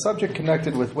 and on a subject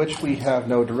connected with which we have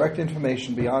no direct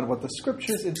information beyond what the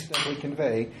scriptures incidentally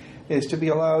convey, is to be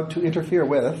allowed to interfere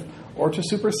with, or to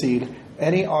supersede,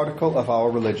 any article of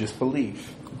our religious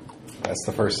belief. That's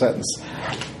the first sentence.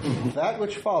 That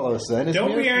which follows then is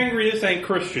Don't be angry, this ain't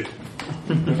Christian.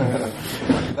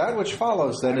 That which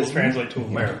follows then We'll translate to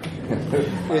American.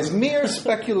 is mere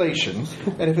speculation,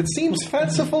 and if it seems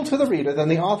fanciful to the reader, then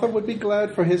the author would be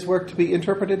glad for his work to be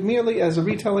interpreted merely as a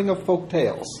retelling of folk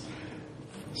tales.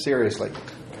 Seriously.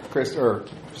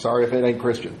 Sorry if it ain't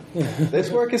Christian.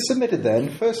 This work is submitted then,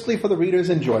 firstly for the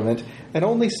reader's enjoyment, and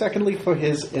only secondly for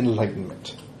his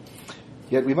enlightenment.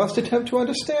 Yet we must attempt to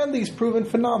understand these proven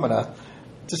phenomena,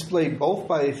 displayed both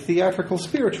by theatrical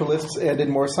spiritualists and in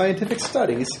more scientific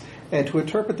studies, and to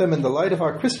interpret them in the light of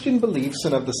our Christian beliefs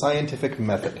and of the scientific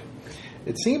method.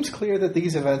 It seems clear that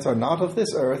these events are not of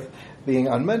this earth, being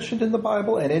unmentioned in the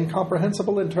Bible and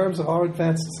incomprehensible in terms of our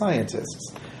advanced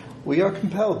scientists. We are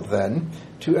compelled, then,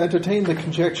 to entertain the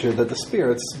conjecture that the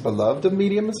spirits, beloved of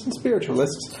mediums and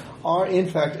spiritualists, are in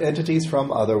fact entities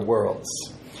from other worlds.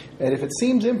 And if it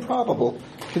seems improbable,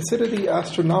 consider the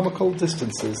astronomical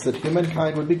distances that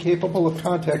humankind would be capable of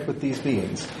contact with these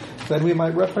beings. Then we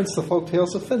might reference the folk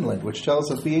tales of Finland, which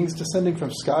tells of beings descending from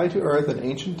sky to earth in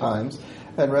ancient times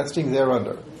and resting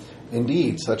thereunder.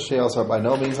 Indeed, such tales are by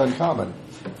no means uncommon,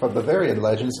 for Bavarian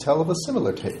legends tell of a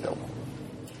similar tale.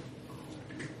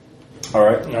 All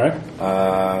right. All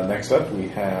right. Next up, we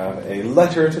have a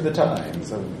letter to the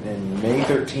Times in May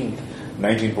 13th,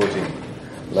 1914.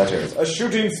 Letters. A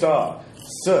shooting star.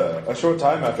 Sir, a short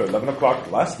time after 11 o'clock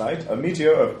last night, a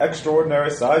meteor of extraordinary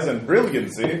size and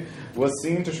brilliancy was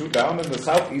seen to shoot down in the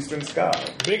southeastern sky.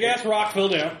 Big ass rock fell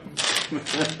down.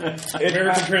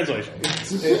 American translation.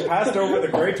 It passed over the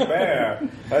Great Bear,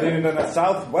 heading in a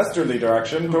southwesterly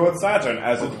direction towards Saturn,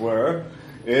 as it were.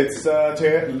 Its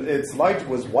light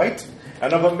was white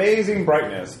and of amazing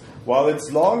brightness, while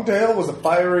its long tail was a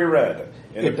fiery red.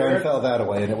 It darn fell that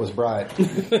way, and it was bright.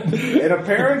 In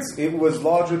appearance, it was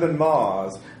larger than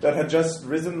Mars, that had just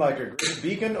risen like a great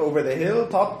beacon over the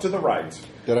hilltop to the right.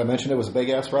 Did I mention it was a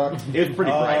big-ass rock? It was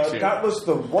pretty bright, too. Doubtless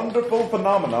the wonderful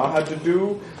phenomena had to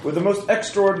do with the most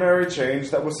extraordinary change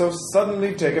that was so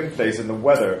suddenly taken place in the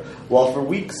weather. While for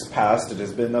weeks past it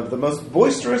has been of the most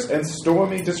boisterous and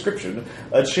stormy description,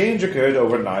 a change occurred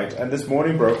overnight, and this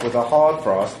morning broke with a hard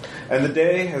frost, and the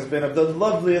day has been of the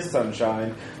loveliest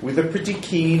sunshine, with a pretty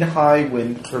keen high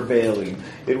wind prevailing.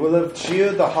 It will have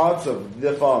cheered the hearts of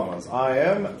the farmers. I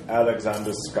am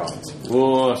Alexander Scott.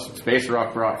 Oh, space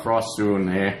rock frost soon,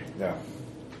 eh? Yeah.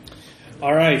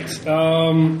 All right.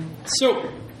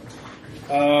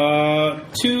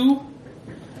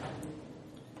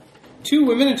 Two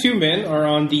women and 2 men are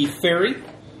on the ferry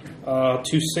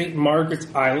to St. Margaret's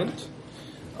Island.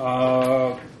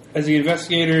 As the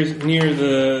investigators near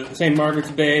the St.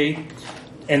 Margaret's Bay,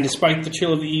 and despite the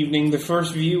chill of the evening, the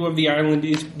first view of the island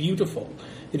is beautiful.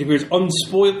 It appears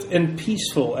unspoilt and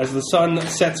peaceful as the sun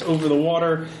sets over the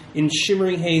water in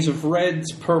shimmering haze of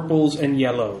reds, purples, and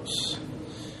yellows.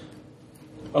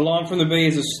 Along from the bay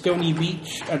is a stony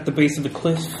beach at the base of the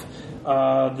cliff.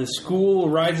 The school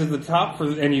rides at the top,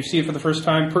 and you see it for the first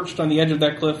time, perched on the edge of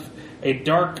that cliff, a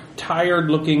dark,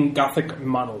 tired-looking Gothic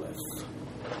monolith.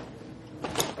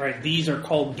 All right, these are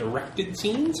called directed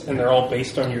scenes, and they're all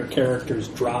based on your character's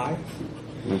drive.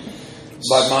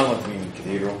 By monolith, you mean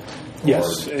cathedral?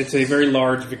 Yes, it's a very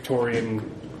large Victorian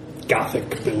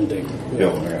Gothic building.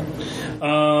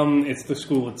 It's the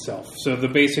school itself. So the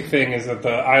basic thing is that the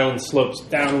island slopes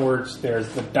downwards. There's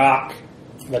the dock,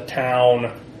 the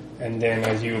town, and then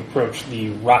as you approach the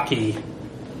rocky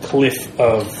cliff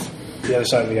of the other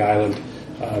side of the island,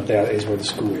 that is where the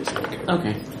school is located.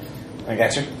 Okay. I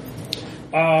got you.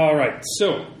 All right,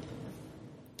 so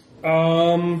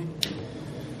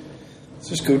let's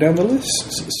just go down the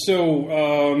list.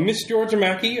 So Miss Georgia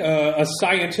Mackey, a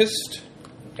scientist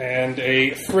and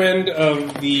a friend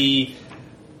of the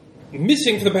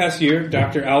missing for the past year,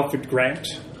 Dr. Alfred Grant.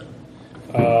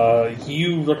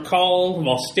 You recall,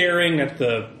 while staring at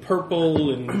the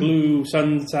purple and blue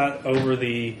sunset over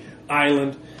the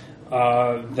island,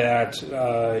 that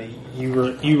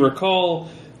you recall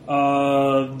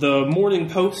the Morning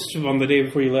Post on the day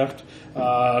before you left,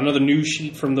 another news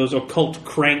sheet from those occult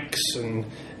cranks and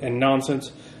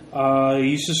nonsense.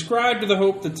 You subscribe to the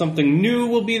hope that something new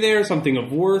will be there, something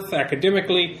of worth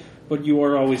academically, but you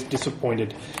are always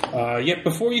disappointed. Yet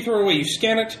before you throw it away, you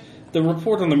scan it. The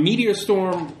report on the meteor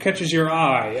storm catches your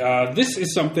eye. This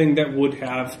is something that would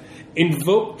have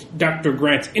invoked Dr.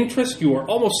 Grant's interest. You are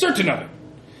almost certain of it.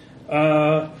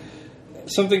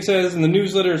 Something says in the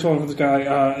newsletter, as well as this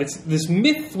guy, it's this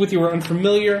myth with your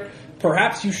unfamiliar.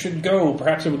 Perhaps you should go.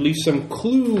 Perhaps it would leave some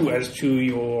clue as to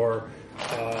your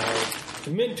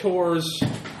mentor's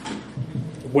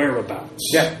whereabouts.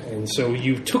 Yeah. And so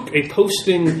you took a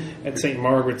posting at St.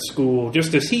 Margaret's School,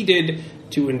 just as he did,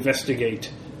 to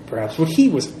investigate perhaps what he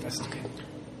was investigating.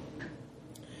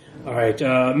 All right,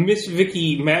 Miss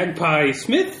Vicky Magpie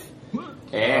Smith,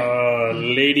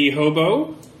 Lady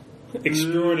Hobo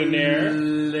extraordinaire.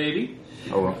 Lady.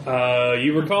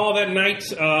 You recall that night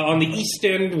on the East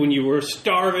End when you were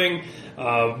starving,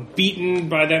 beaten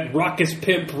by that raucous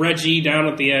pimp Reggie down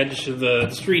at the edge of the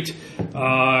street,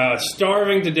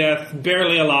 starving to death,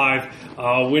 barely alive,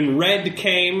 when Red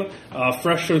came,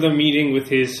 fresh from the meeting with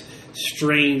his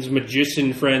strange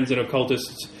magician friends and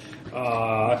occultists.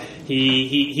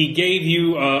 He gave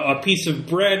you a piece of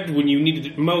bread when you needed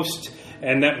it most,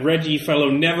 and that Reggie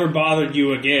fellow never bothered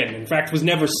you again. In fact, was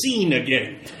never seen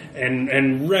again.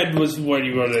 And Red was what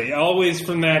you were. Always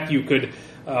from that, you could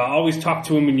always talk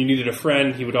to him when you needed a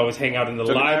friend. He would always hang out in the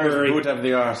library. Boot of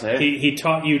the arse, eh? He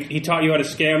taught you how to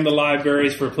scam the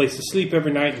libraries for a place to sleep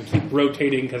every night and keep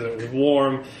rotating because it was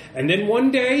warm. And then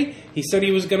one day, he said he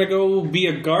was going to go be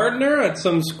a gardener at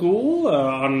some school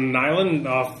on an island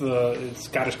off the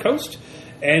Scottish coast.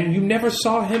 And you never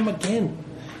saw him again.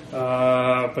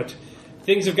 But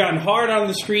things have gotten hard on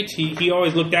the street. He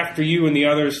always looked after you and the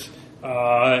others.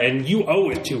 And you owe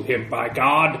it to him, by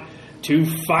God, to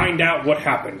find out what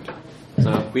happened.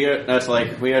 So that's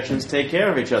like we urchins take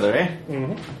care of each other, eh?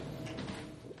 Mm-hmm.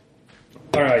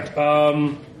 All right.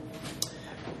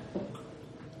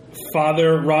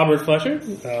 Father Robert Fletcher,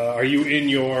 are you in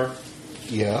your...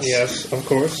 Yes. Yes, of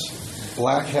course.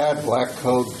 Black hat, black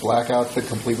coat, black outfit,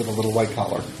 complete with a little white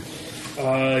collar.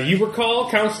 You recall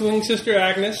counseling Sister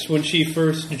Agnes when she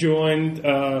first joined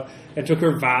and took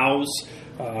her vows.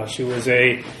 She was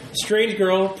a strange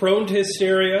girl, prone to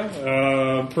hysteria,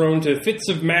 prone to fits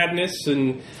of madness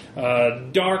and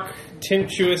dark,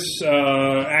 tempestuous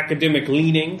academic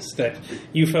leanings that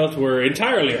you felt were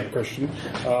entirely unchristian.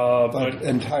 But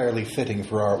entirely fitting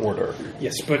for our order.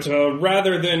 Yes, but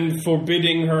rather than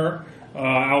forbidding her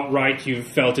outright, you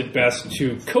felt it best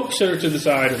to coax her to the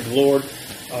side of the Lord.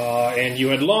 And you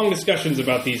had long discussions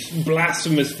about these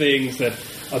blasphemous things that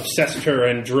obsessed her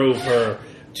and drove her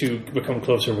to become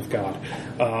closer with God.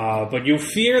 But you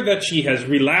fear that she has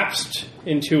relapsed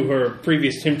into her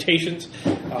previous temptations.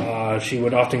 She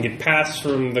would often get passed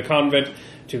from the convent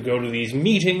to go to these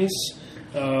meetings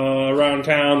around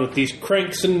town with these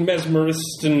cranks and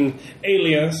mesmerists and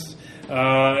alienists.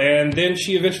 And then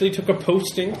she eventually took a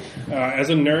posting as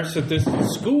a nurse at this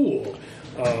school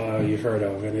you've heard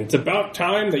of. And it's about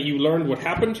time that you learned what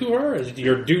happened to her. As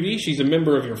your duty, she's a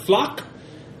member of your flock.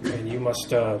 And you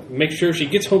must make sure she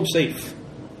gets home safe.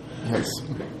 Yes.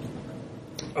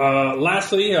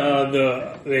 Lastly,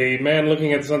 the man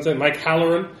looking at the sunset, Mike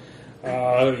Halloran.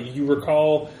 You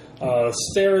recall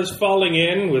Sarah's falling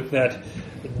in with that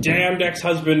damned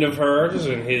ex-husband of hers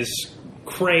and his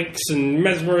cranks and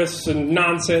mesmerists and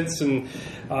nonsense and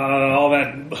all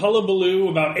that hullabaloo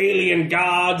about alien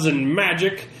gods and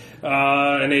magic.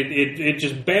 And it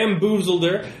just bamboozled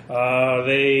her.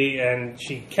 And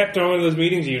she kept on with those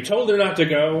meetings. You told her not to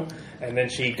go, And then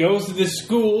she goes to this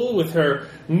school with her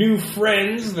new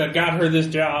friends that got her this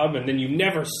job, and then you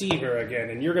never see her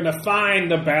again. And you're going to find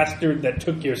the bastard that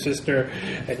took your sister,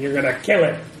 and you're going to kill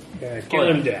him. You're going to kill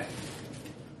him dead.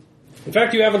 In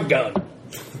fact, you have a gun.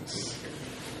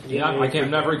 Yeah,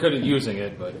 I'm never good at using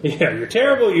it, but Yeah, you're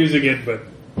terrible at using it, but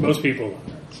most people are.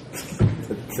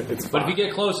 but if you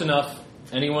get close enough,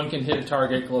 anyone can hit a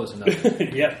target close enough.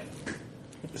 Yep.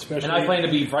 Especially And I plan to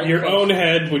be right your close. own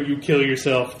head when you kill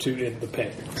yourself in the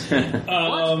pain.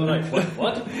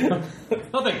 What?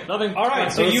 Nothing. All right,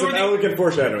 so So you were the elegant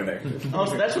foreshadowing there. Oh,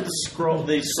 so that's what the scroll.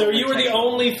 so you were the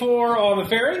only four on the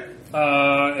ferry,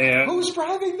 and Who's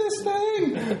driving this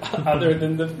thing? other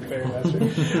than the ferry master,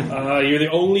 you're the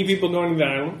only people going to the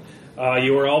island.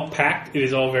 You are all packed. It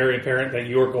is all very apparent that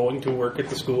you are going to work at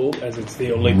the school, as it's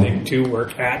the only thing to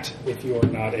work at if you are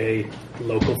not a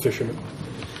local fisherman.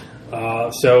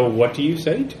 So what do you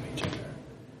say to each other?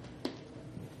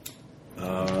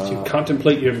 To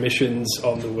contemplate your missions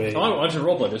on the way. Why don't you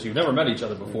roleplay this? You've never met each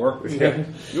other before. Yeah.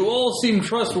 You all seem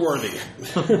trustworthy.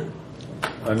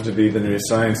 I'm to be the new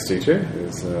science teacher.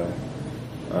 Who's so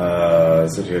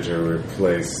here to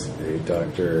replace a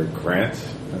Dr. Grant.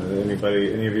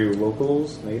 Any of you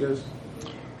locals, natives?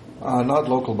 Not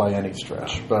local by any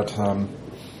stretch, but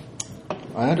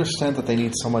I understand that they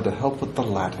need someone to help with the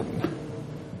Latin.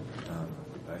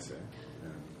 I see.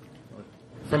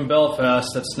 From Belfast,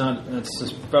 that's about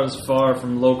as far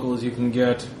from local as you can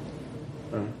get.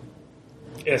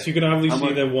 Yes, you can obviously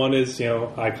see that one is,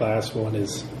 high class, one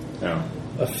is Yeah.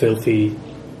 a filthy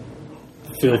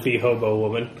hobo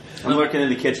woman. I'm working in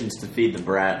the kitchens to feed the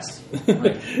brats. Yeah.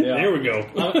 There we go.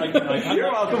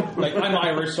 You're welcome. I'm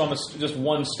Irish, so I'm just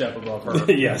one step above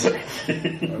her. Yes.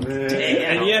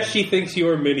 And yes, she thinks you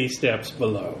are many steps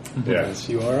below. Yeah. Yes,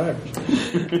 you are Irish.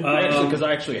 Because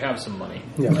I actually have some money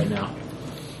right now.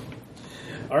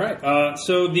 All right.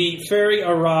 So the ferry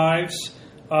arrives.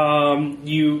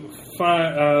 You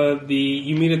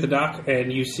meet at the dock,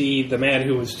 and you see the man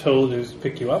who was told to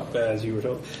pick you up, as you were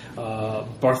told,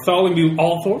 Bartholomew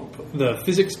Althorpe, the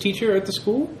physics teacher at the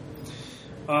school.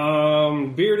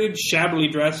 Bearded, shabbily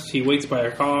dressed. He waits by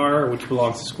a car, which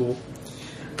belongs to school.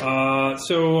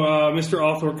 So Mr.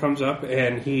 Althorpe comes up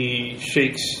and he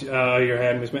shakes your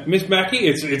hand, Miss Mackey.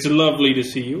 It's lovely to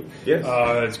see you. Yes.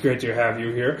 It's great to have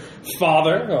you here,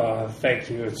 Father. Thank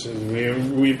you.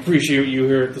 We appreciate you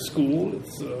here at the school.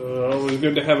 It's always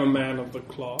good to have a man of the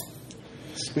cloth.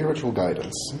 Spiritual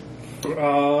guidance.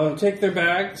 Take their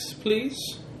bags, please.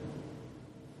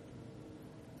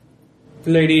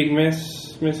 Lady and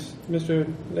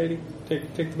Mr. Lady,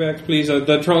 take the bags, please.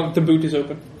 The boot is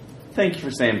open. Thank you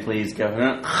for saying please,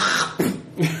 Governor.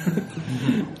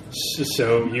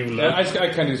 So you love. I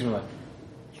kind of do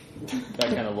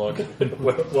that kind of look.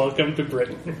 Welcome to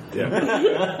Britain.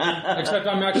 Yeah. Except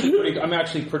I'm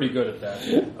actually pretty good at that.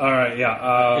 All right,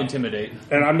 yeah. Intimidate.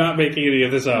 And I'm not making any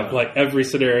of this up. Like every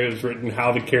scenario is written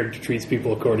how the character treats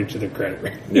people according to their credit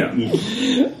rating.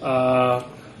 Yeah.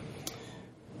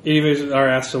 Individuals are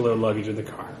asked to load luggage in the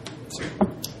car.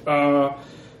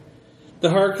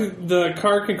 The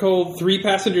car can hold 3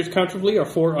 passengers comfortably or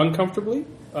 4 uncomfortably.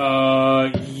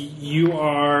 You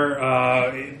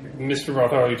are Mr.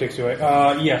 Bartholomew takes you away.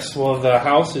 Yes, well, the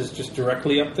house is just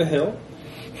directly up the hill.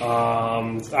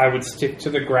 I would stick to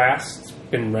the grass. It's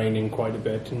been raining quite a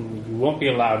bit, and you won't be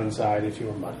allowed inside if you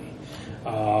are muddy.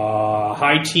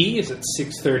 High tea is at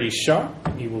 6:30 sharp.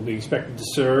 You will be expected to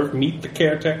serve. Meet the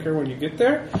caretaker when you get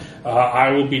there.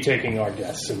 I will be taking our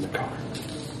guests in the car.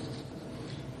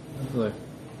 All right,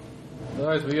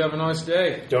 well, you have a nice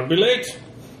day. Don't be late.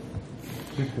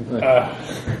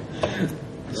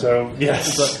 So,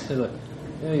 yes. He's like,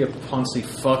 yeah, you poncy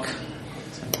fuck.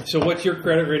 So what's your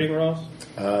credit rating, Ross?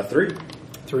 3.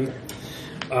 3.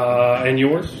 And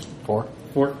yours? 4.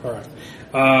 4? All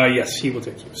right. Yes, he will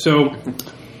take you. So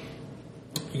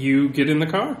you get in the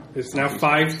car. It's now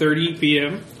 5:30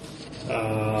 p.m.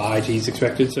 IT is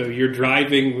expected. So you're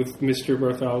driving with Mr.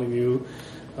 Bartholomew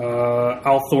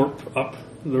Althorpe up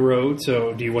the road.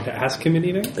 So do you want to ask him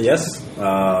anything? Yes.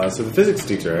 So the physics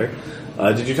teacher,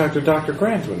 eh? Did you talk to Dr.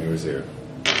 Grant when he was here?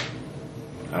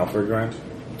 Alfred Grant?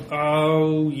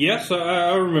 Oh, yes.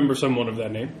 I remember someone of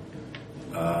that name.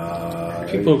 Uh,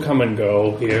 People come and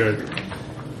go here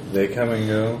They come and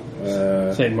go.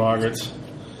 at St. Margaret's.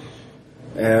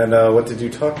 And what did you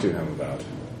talk to him about?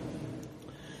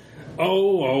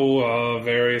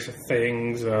 Various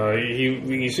things.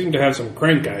 He seemed to have some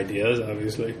crank ideas,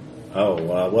 obviously. Oh,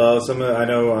 well, I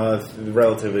know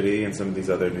relativity and some of these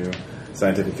other new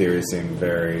scientific theories seem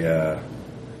very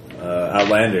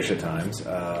outlandish at times.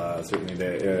 Certainly,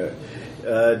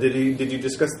 did you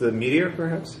discuss the meteor,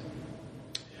 perhaps?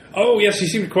 Oh yes, he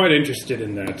seemed quite interested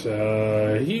in that.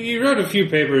 He wrote a few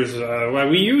papers. Well,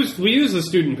 we use the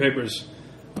student papers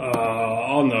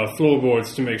on the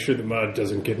floorboards to make sure the mud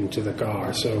doesn't get into the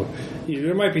car. So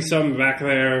there might be some back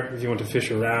there if you want to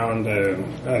fish around. I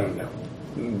don't know.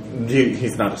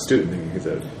 He's not a student. He's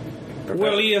a professor.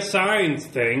 Well, he assigns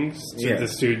things to Yeah. the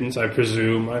students, I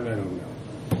presume. I don't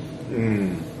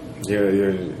know.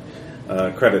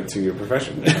 Your credit to your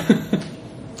profession.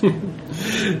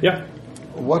 Yeah.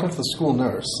 What of the school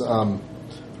nurse?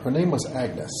 Her name was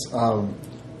Agnes.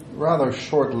 Rather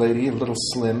short lady, a little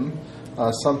slim,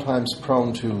 sometimes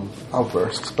prone to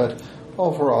outbursts, but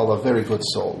overall a very good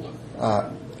soul.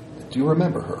 Do you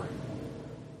remember her?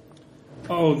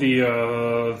 Oh,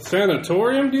 the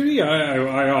sanatorium duty?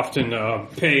 I often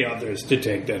pay others to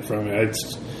take that from me.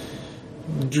 It's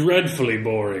dreadfully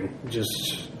boring,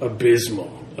 just abysmal.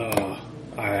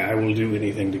 I will do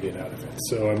anything to get out of it.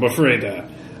 So I'm afraid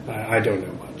I don't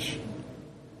know much.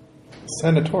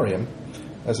 Sanatorium,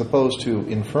 as opposed to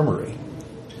infirmary.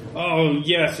 Oh,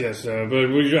 yes, but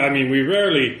we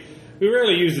rarely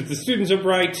use it. The students are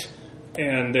bright,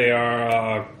 and they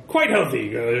are quite healthy.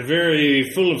 They're very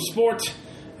full of sport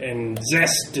and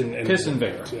zest and Piss and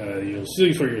vigor. You'll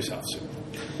see for yourself soon.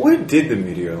 Where did the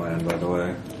meteor land, by the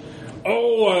way?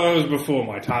 Oh, it was before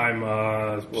my time.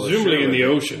 Presumably in the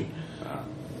ocean.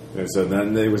 So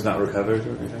then it was not recovered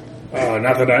or anything?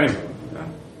 Not that I know. No.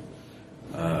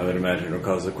 I would imagine it would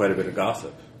cause quite a bit of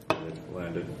gossip when it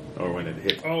landed, or when it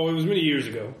hit. Oh, it was many years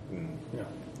ago.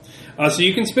 Yeah. So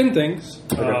you can spin things.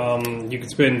 Okay. You can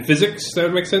spin physics. That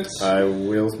would make sense. I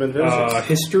will spend physics.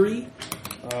 History.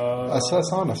 Assess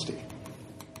honesty.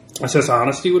 Assess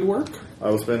honesty would work. I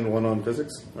will spend one on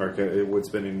physics, or would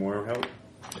spending more help?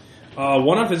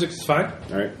 One on physics is fine.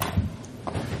 All right.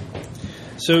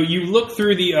 So you look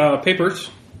through the papers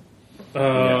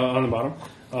on the bottom.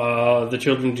 The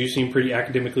children do seem pretty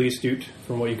academically astute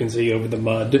from what you can see over the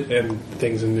mud and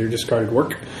things in their discarded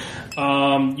work.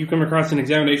 You come across an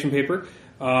examination paper,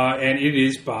 and it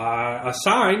is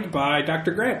assigned by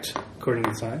Dr. Grant, according to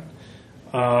the sign.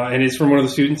 And it's from one of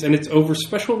the students, and it's over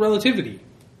special relativity.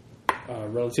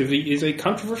 Relativity is a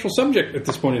controversial subject at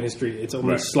this point in history. It's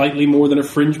only slightly more than a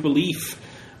fringe belief.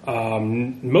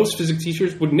 Most physics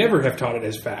teachers would never have taught it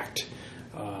as fact.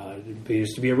 It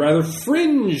appears to be a rather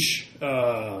fringe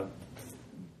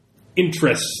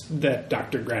interest that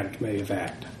Dr. Grant may have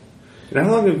had. And how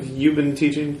long have you been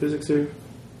teaching physics here?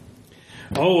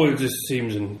 Oh, it just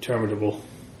seems interminable.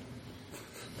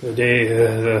 The day,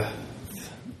 the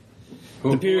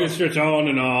period stretch on,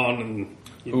 and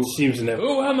it seems never.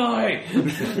 Who am I?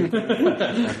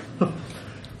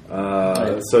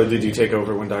 So did you take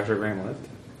over when Dr. Grant left?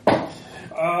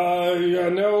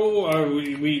 No.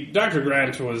 Dr.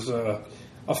 Grant was a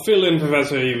fill-in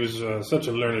professor. He was such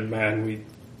a learned man. We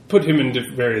put him in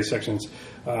various sections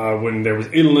when there was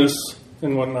illness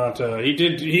and whatnot. He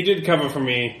did cover for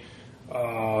me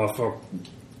for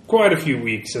quite a few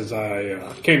weeks as I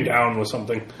came down with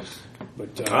something.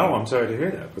 But I'm sorry to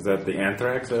hear that. Was that the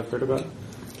anthrax I've heard about?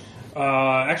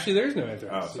 actually, there's no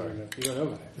anthrax. Oh, sorry. You don't know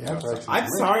that. Yeah, I'm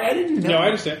sorry, I didn't know. No, I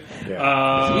understand.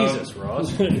 Yeah. Jesus, Ross.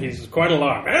 He's quite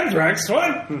alarmed. Anthrax? What?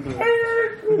 I'm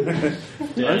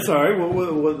sorry.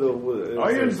 What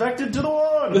Are you infected to the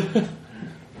one?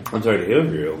 I'm sorry to hear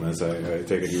of your illness. I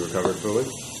take it you recovered fully.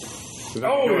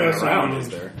 Oh, yes, around is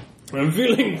there? I'm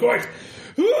feeling quite.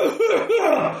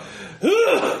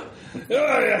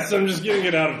 Yes, I'm just getting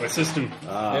it out of my system.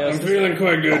 I'm feeling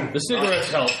quite good. The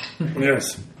cigarettes help.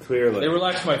 Yes, Clearly. They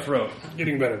relax my throat.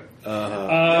 getting better.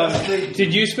 Yes,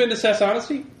 Did you spend assess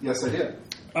honesty? Yes, I did.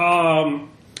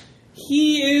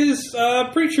 He is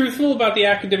pretty truthful about the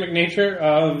academic nature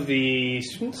of the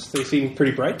students. They seem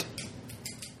pretty bright.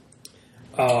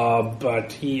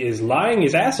 But he is lying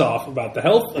his ass off about the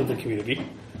health of the community.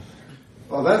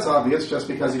 Well, that's obvious just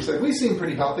because he said, we seem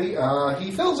pretty healthy.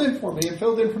 He fills in for me and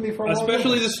filled in for me for a long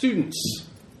Especially time. the students.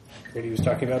 And he was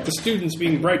talking about the students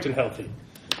being bright and healthy.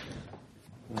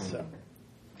 So.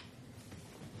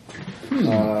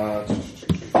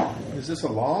 Is this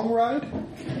a long ride?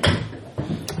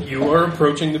 You are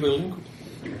approaching the building.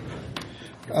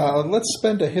 Let's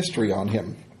spend a history on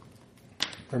him.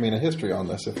 I mean, a history on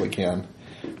this if we can.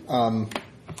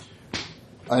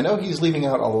 I know he's leaving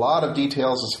out a lot of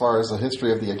details as far as the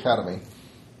history of the academy.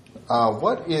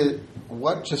 What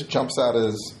just jumps out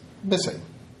as missing?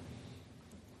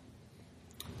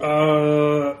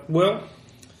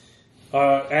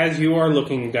 As you are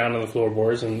looking down on the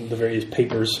floorboards and the various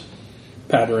papers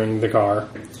pattering the car,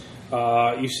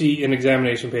 you see an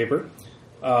examination paper.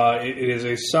 It is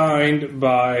assigned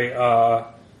by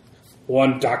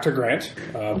one Dr. Grant,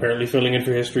 apparently filling in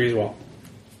for history as well.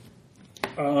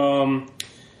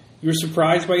 You're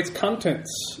surprised by its contents.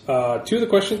 Two of the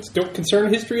questions don't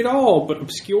concern history at all, but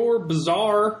obscure,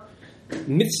 bizarre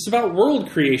myths about world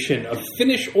creation of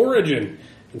Finnish origin.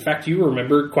 In fact, you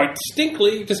remember quite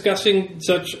distinctly discussing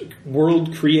such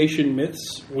world creation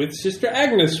myths with Sister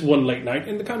Agnes one late night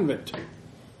in the convent.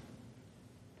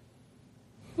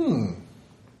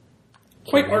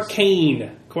 Quite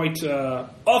arcane, quite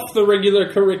off the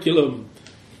regular curriculum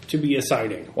to be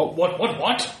assigning. What?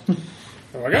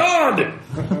 Oh my god!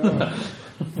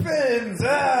 Fins!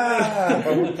 Ah!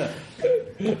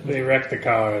 They wrecked the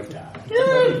car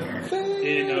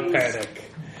in a panic.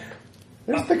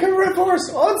 There's the Red Horse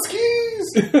on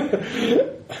skis!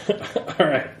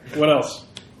 Alright, what else?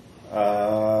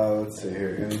 Let's see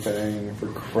here. Anything for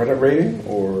credit rating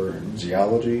or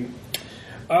geology?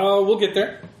 We'll get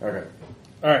there. Okay.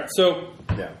 Alright, so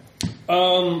Yeah.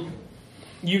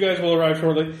 you guys will arrive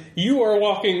shortly. You are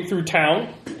walking through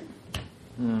town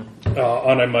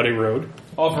on a muddy road.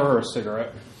 Offer her a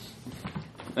cigarette.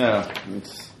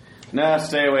 No,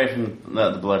 stay away from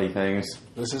the bloody things.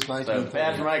 This is So 1930.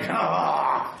 bad for my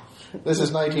This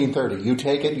is 1930. You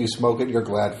take it, you smoke it, you're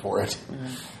glad for it.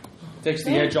 Takes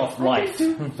the edge off life.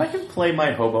 I can play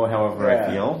my hobo however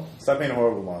I feel. Stop being a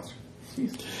horrible monster.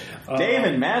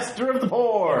 Damon, master of the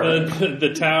poor.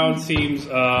 The town seems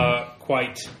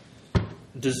quite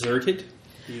deserted.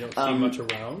 You don't see much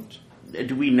around.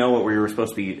 Do we know what we were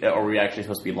supposed to be? Are we actually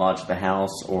supposed to be lodged at the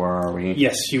house, or are we?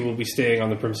 Yes, you will be staying on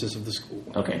the premises of the school.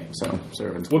 Okay, so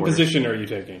servants. What quarters. position are you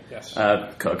taking? Yes.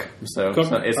 Cook. So, Cook, it's all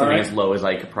something right. as low as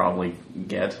I could probably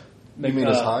get. You mean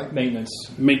as high? Maintenance.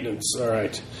 Maintenance. All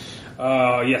right.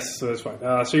 Yes, so that's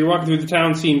fine. So you're walking through the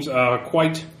town. Seems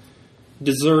quite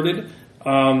deserted.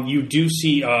 You do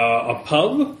see a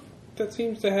pub that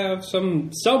seems to have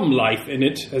some life in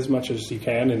it, as much as you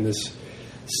can in this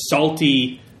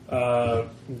salty,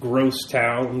 gross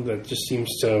town that just seems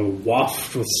to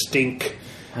waft with stink.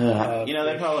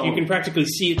 They probably You can practically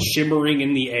see it shimmering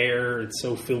in the air. It's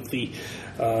so filthy.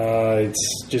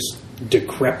 It's just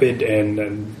decrepit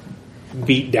and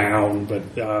beat down,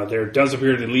 but there does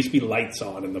appear to at least be lights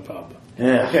on in the pub.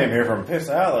 I came here from Piss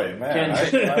Alley, man.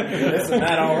 I'm this and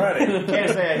that already. Can't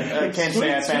say I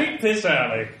Sweet piss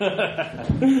alley.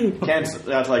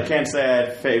 can't say I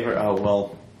favor. Oh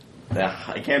well,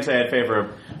 I can't say I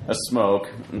favor a smoke,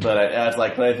 but I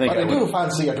think But I I do would.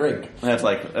 fancy a drink. That's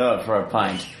like for a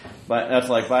pint, but that's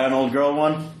like buy an old girl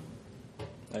one.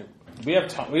 Like, we have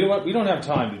time. We don't have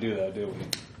time to do that, do we?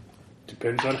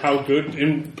 Depends on how good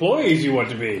employees you want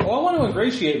to be. Well, I want to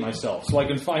ingratiate myself so I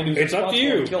can find who's It's up to responsible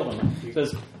you. and kill them. He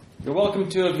says, "You're welcome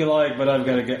to if you like, but I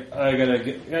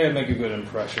gotta make a good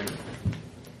impression."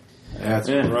 That's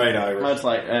Yeah. right, Irish. That's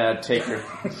like take your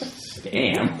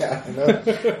damn. Yeah, I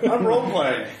know. I'm role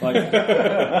playing.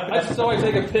 Like, so I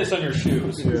take a piss on your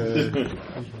shoes.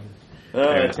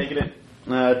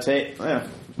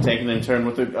 Taking in turn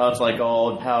with it's like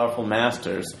all powerful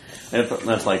masters. And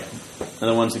that's like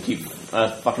the ones that keep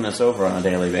fucking us over on a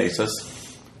daily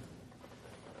basis.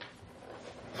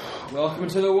 Welcome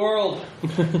to the world.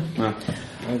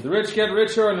 The rich get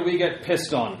richer and we get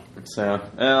pissed on. So,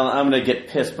 I'm gonna get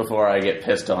pissed before I get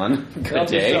pissed on. Good Help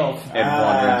day. yourself.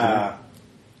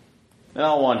 And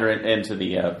I'll wander into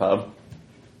the pub.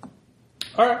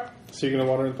 All right. So you're going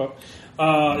to water in the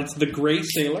pub. It's the Grey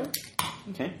Sailor.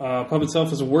 Okay. Pub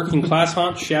itself is a working class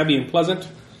haunt, shabby and pleasant.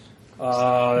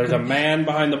 There's a man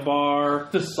behind the bar.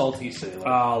 The salty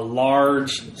sailor.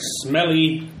 Large,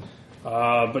 smelly,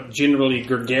 but generally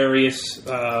gregarious.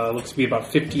 Looks to be about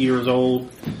 50 years old.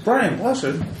 Brian, bless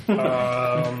it.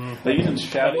 But he's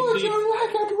shouting. Would you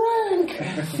like a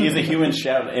drink? He's a human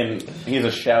shout, and he's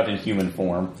a shout in human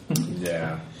form.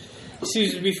 Yeah.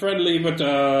 Seems to be friendly, but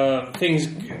things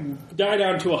die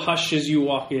down to a hush as you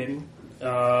walk in.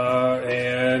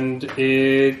 And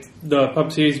the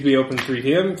pub seems to be open 3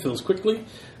 p.m. Fills quickly,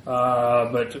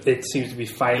 but it seems to be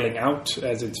filing out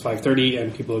as it's 5:30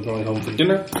 and people are going home for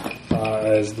dinner.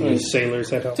 As the sailors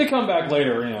head home. To come back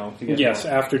later, to get Yes,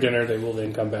 more. after dinner they will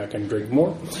then come back and drink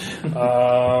more.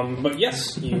 But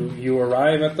yes, you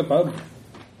arrive at the pub.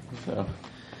 So,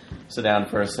 sit down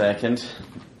for a second.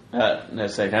 No,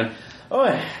 sit down. Oh,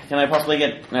 can I possibly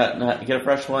get a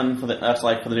fresh one for the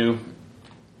new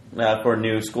for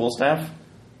new school staff?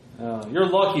 You're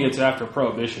lucky it's after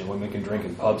Prohibition when we can drink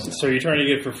in pubs. So you're trying to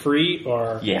get it for free,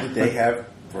 or Yeah. They have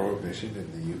prohibition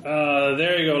in the U.S.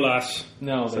 there you go, lass.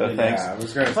 No, So they didn't. thanks. Yeah, I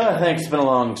was going to Well, say. thanks. It's been a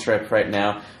long trip right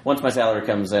now. Once my salary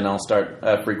comes in, I'll start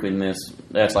frequenting this.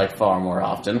 That's like far more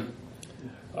often.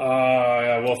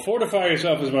 Well, fortify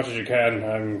yourself as much as you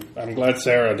can. I'm glad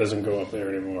Sarah doesn't go up there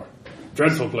anymore.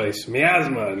 Dreadful place,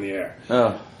 miasma in the air.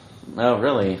 Oh,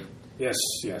 really? Yes,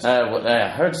 yes. I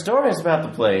heard stories about the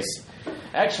place.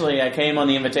 Actually, I came on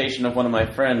the invitation of one of my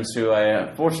friends who I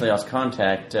unfortunately lost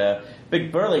contact.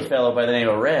 Big burly fellow by the name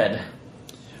of Red.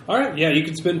 All right, yeah, you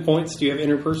can spend points. Do you have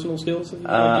interpersonal skills? That you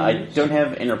I use? don't have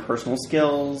interpersonal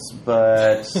skills,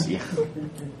 but yeah.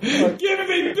 Give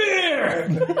me beer!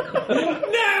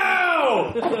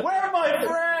 No! Where my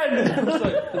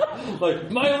friend?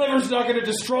 Like, my liver's not going to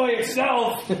destroy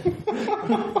itself.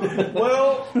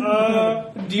 Well,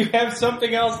 do you have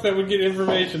something else that would get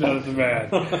information out of the man?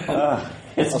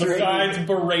 Besides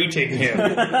berating him.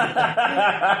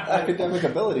 Academic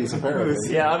abilities,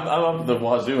 apparently. Yeah, I'm up the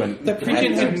wazoo. And The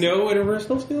Pigeon had no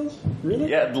interpersonal skills? Really?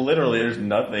 yeah, literally, there's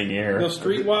nothing here. No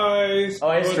streetwise? Oh,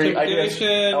 I had no street. I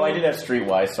intimidation? did have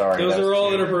streetwise. Sorry, Those that's are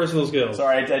all two. interpersonal skills.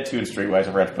 Sorry, I had 2 in streetwise.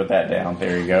 I forgot to put that down.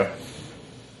 There you go.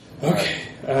 Okay.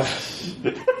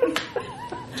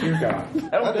 Dear God.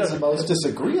 That is the most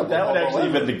disagreeable. That would of all actually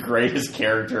have ever. been the greatest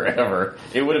character ever.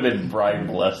 It would have been Brian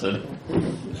Blessed.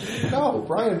 No,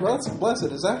 Brian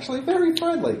Blessed is actually very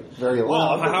friendly. Very Well,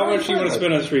 loud. but how very much do you want to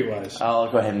friendly. spend on streetwise?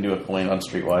 I'll go ahead and do a point on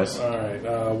streetwise. All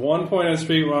right, 1 point on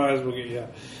Streetwise. We'll get you.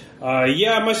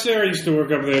 Yeah, my Sarah used to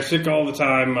work up there, sick all the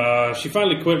time. She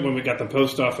finally quit when we got the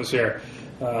post office here.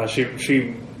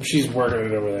 She's working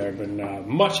it over there, but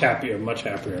much happier, much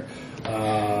happier.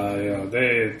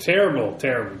 They terrible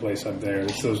place up there.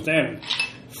 It's those damn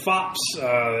fops.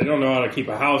 They don't know how to keep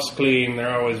a house clean.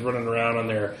 They're always running around on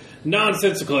their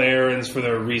nonsensical errands for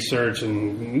their research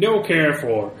and no care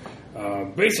for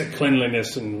basic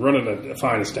cleanliness and running a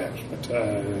fine establishment.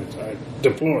 I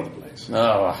deplore the place.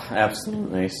 Oh,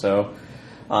 absolutely. So,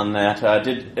 on that,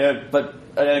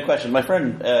 a question. My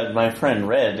friend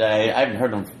Red. I haven't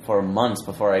heard him for months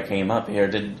before I came up here.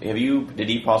 Did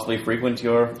he possibly frequent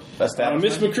your establishment?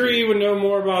 Miss McCree would know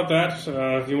more about that.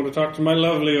 If you want to talk to my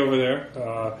lovely over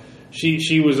there,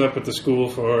 she was up at the school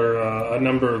for a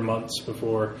number of months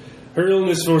before her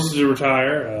illness forced her to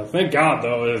retire. Thank God,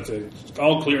 though, it's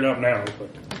all cleared up now. But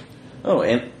Oh,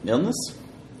 illness?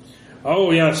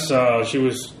 oh yes, she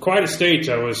was quite a state.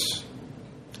 I was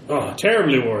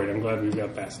terribly worried. I'm glad we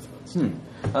got past it.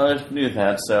 I knew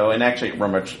that. So, and actually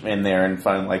rummage in there and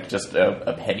find like just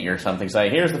a penny or something. Say,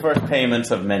 here's the first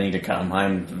payments of many to come.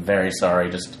 I'm very sorry.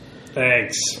 Just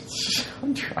Thanks.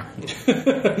 I'm trying.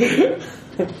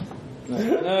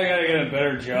 Now I gotta get a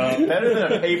better job. Better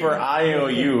than a paper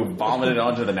IOU vomited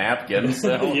onto the napkin.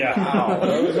 So Yeah. Wow,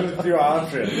 those are the 2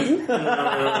 options.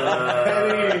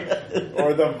 Penny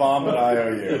or the vomit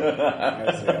IOU.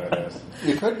 That's how it is.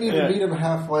 You couldn't even meet him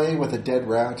halfway with a dead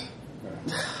rat.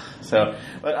 So,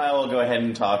 but I will go ahead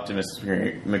and talk to Mrs.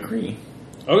 McCree.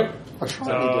 Okay. A trying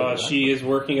dead rat. She is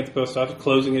working at the post office,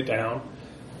 closing it down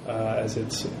as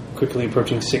it's quickly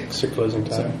approaching 6 at closing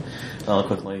time. I'll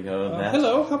quickly go with that.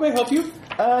 Hello, how may I help you?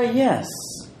 Yes.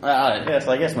 Yes,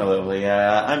 I guess, my lovely.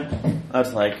 I'm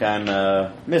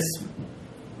Miss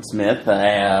Smith. I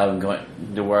am going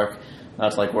to work.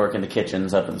 Work in the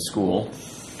kitchens up at the school.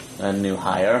 A new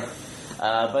hire.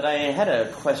 But I had a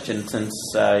question since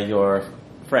your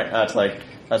friend,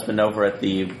 husband over at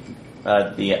the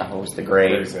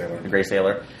Gray Sailor. The Gray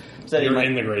Sailor. Said he You're might-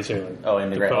 in the Gray Sailor. Oh,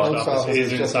 in the Gray. post Oh, office office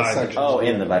is is just a inside. section. Oh,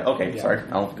 in the back. Okay, Yeah. sorry.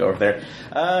 I'll go over there.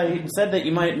 He said that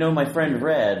you might know my friend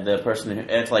Red, the person who...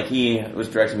 It's like he was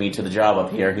directing me to the job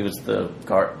up here. He was the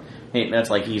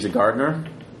he's a gardener?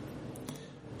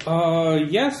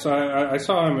 Yes, I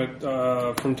saw him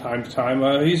from time to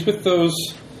time. He's with those...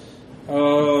 he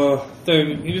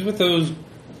was with those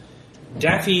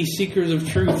daffy seekers of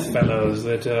truth fellows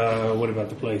that... what about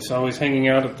the place? Always hanging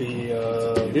out at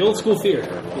the old school theater.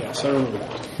 Yes, I remember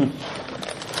that.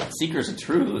 Seekers of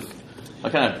Truth?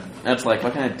 What kind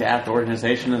of daft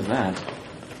organization is that?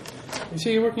 You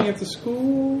say you're working at the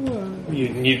school? You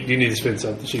need to spend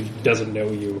something. She doesn't know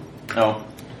you. Oh.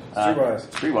 Streetwise.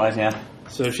 Streetwise, yeah.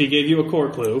 So she gave you a core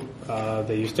clue.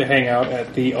 They used to hang out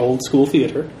at the old school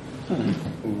theater.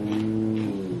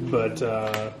 But,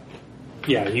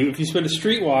 yeah, if you spend a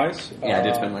streetwise... Yeah, I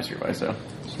did spend my Streetwise, so...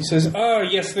 She says,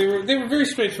 yes, they were very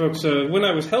strange folks. When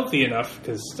I was healthy enough,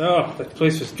 because, that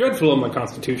place was dreadful on my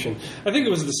constitution. I think it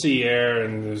was the sea air,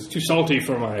 and it was too salty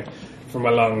for my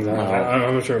lungs.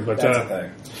 I'm not sure, but... That's a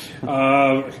thing.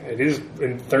 It is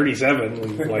in 37,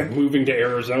 and, moving to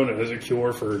Arizona is a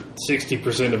cure for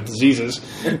 60% of diseases.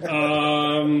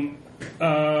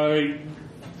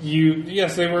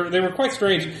 Yes, they were quite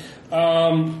strange.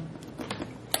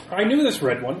 I knew this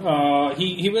Red one.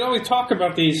 He would always talk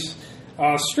about these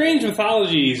strange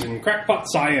mythologies and crackpot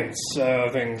science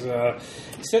things.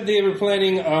 He said they were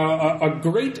planning a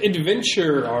great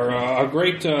adventure or a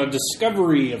great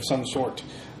discovery of some sort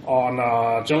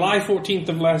on July 14th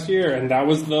of last year, and that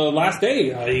was the last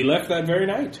day. He left that very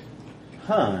night.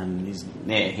 Huh, and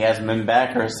he hasn't been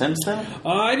back or since then?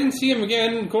 I didn't see him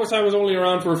again. Of course, I was only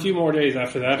around for a few more days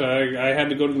after that. I had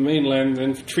to go to the mainland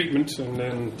then for treatment, and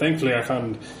then thankfully I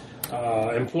found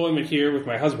employment here with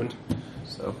my husband.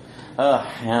 So,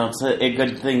 it's a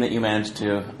good thing that you managed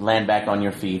to land back on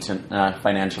your feet, and,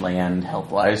 financially and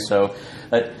health-wise. So,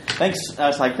 thanks.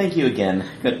 Thank you again.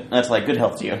 Good. Good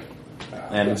health to you.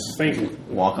 And Yes, thank you.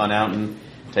 walk on out and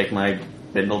take my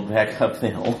bindle back up the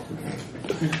hill.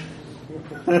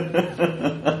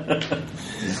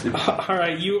 All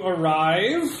right, you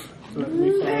arrive. Let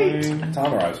me find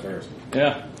Tom arrives first.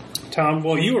 Yeah. Tom.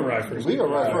 Well, you arrive first. We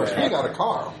arrived first. We got a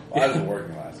car. Well, I was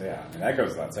working last. Yeah, I mean, that goes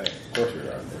without saying. Of course, we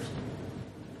arrived first.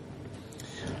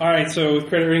 All right, so with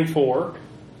credit rating 4,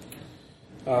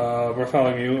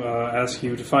 Bartholomew asks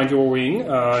you to find your wing. You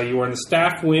are in the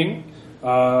staff wing.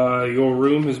 Your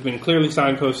room has been clearly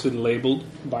signposted and labeled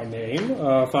by name,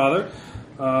 Father.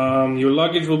 Your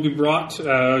luggage will be brought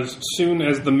as soon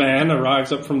as the man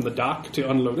arrives up from the dock to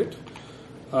unload it.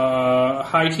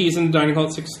 High tea's in the dining hall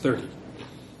at 6:30.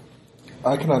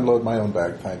 I can unload my own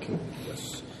bag, thank you.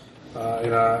 Yes.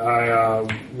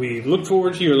 We look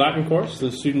forward to your Latin course.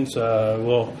 The students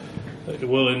will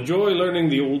enjoy learning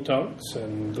the old tongues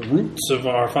and the roots of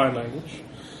our fine language.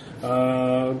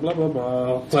 Blah, blah,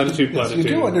 blah. Platitude, Yes, platitude.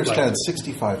 you do understand blah.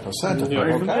 65% of Yeah, my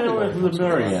you're vocabulary. the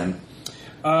very end.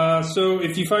 So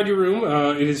if you find your room,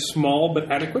 it is small but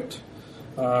adequate.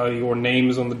 Your name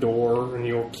is on the door and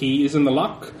your key is in the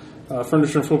lock.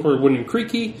 Furniture and floor are wooden and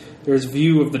creaky. There's a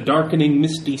view of the darkening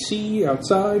misty sea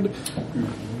outside.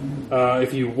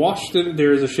 If you washed it,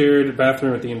 there is a shared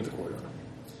bathroom at the end of the corridor.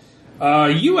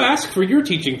 You ask for your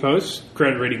teaching post,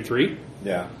 credit rating 3.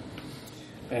 Yeah.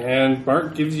 And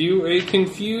Bart gives you a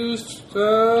confused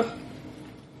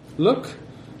look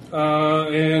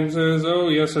and says, "Oh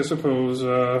yes, I suppose.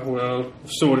 Well,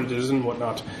 so it is and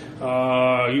whatnot.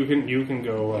 You can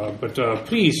go, but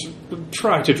please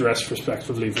try to dress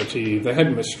respectfully for tea. The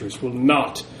headmistress will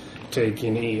not take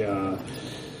any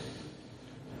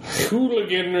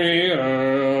hooliganry,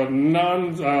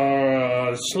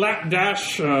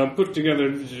 slapdash put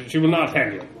together. She will not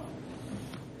handle it."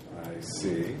 I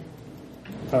see.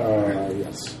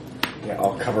 Yes. Yeah,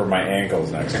 I'll cover my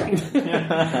ankles next time.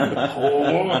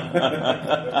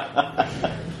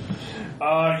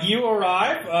 You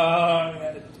arrive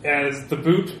as the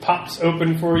boot pops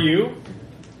open for you,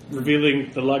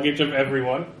 revealing the luggage of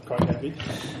everyone. Quite heavy.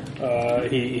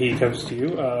 He comes to you.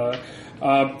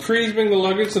 Please bring the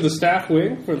luggage to the staff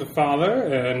wing for the father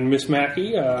and Miss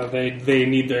Mackey. They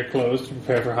need their clothes to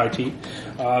prepare for high tea.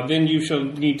 Then you shall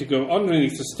need to go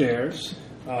underneath the stairs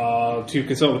to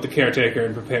consult with the caretaker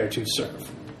and prepare to serve.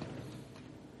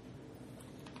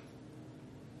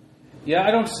 Yeah,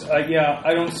 I don't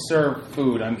serve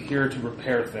food. I'm here to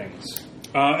repair things.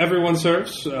 Everyone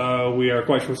serves. We are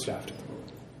quite short-staffed.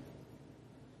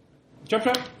 Chop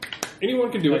chop.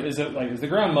 Anyone can do it. Is the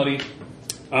ground muddy?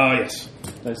 Yes.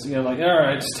 That's, all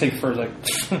right, just take first.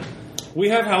 We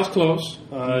have house clothes.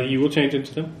 You will change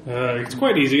into them. It's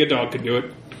quite easy. A dog could do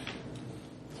it.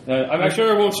 I'm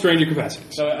sure it won't strain your capacity.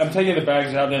 So I'm taking the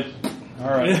bags out. All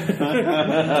right.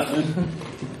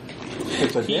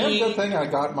 It's a damn good thing I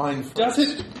got mine first.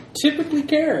 Doesn't typically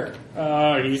care.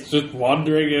 He's just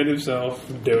wandering in himself,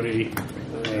 doty.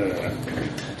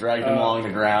 Dragged him along the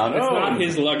ground. It's not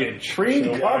his luggage. Free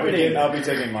So- property. I'll be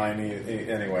taking mine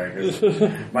anyway. 'Cause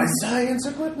my science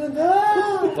equipment.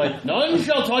 Ah! None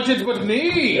shall touch it but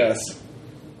me. Yes.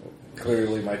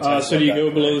 Clearly, my. Test so do you left go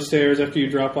that below way. the stairs after you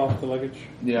drop off the luggage?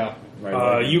 Yeah. My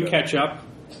leg You goes. catch up.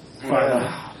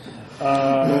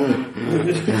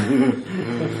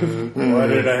 Why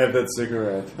did I have that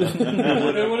cigarette?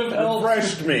 It would have helped.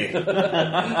 Refreshed me.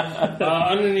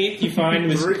 Underneath, you find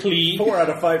Miss Clee. 4 out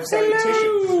of 5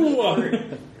 citations. Hello!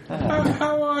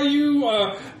 How are you?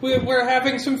 We're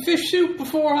having some fish soup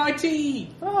before high tea.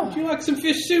 Would you like some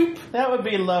fish soup? That would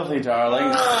be lovely,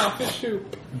 darling. Fish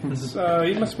soup.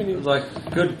 You must be new.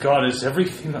 Good God, is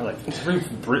everything is every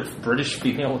British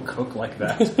female cook like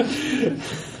that?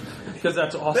 Because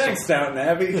that's awesome. Thanks, Downton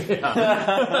Abbey.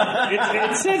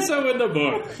 It said so in the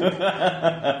book.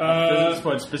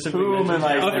 Specifically Whom am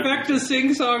I? Affect a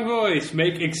sing-song voice.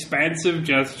 Make expansive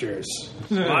gestures.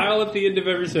 Smile at the end of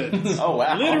every sentence. Oh,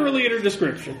 wow. Literally in her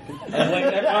description.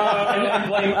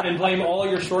 and blame all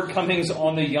your shortcomings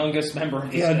on the youngest member of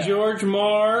the staff. George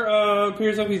Marr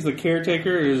appears up. He's the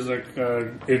caretaker. He's like,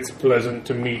 it's pleasant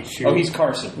to meet you. Oh, he's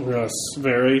Carson. Yes,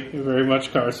 very, very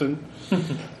much Carson.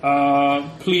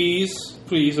 Please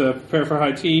please prepare for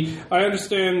high tea. I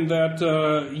understand that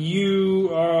you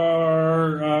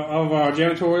are of our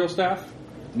janitorial staff.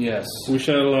 Yes. We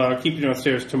shall keep you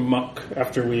downstairs to muck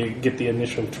after we get the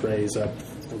initial trays up.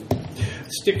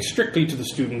 Stick strictly to the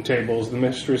student tables. The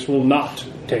mistress will not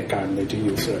take kindly to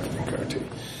you serving her tea.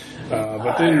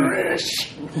 But then,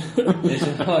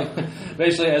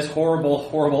 Basically, has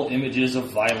horrible images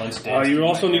of violence. you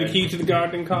also need a key to the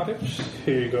gardening cottage.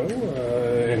 Here you go,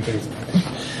 and things like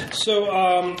that. So,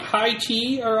 high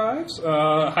tea arrives.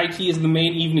 High tea is the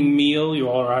main evening meal. You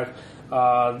all arrive.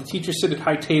 The teachers sit at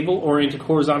high table, oriented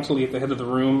horizontally at the head of the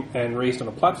room and raised on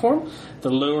a platform.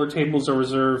 The lower tables are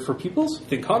reserved for pupils.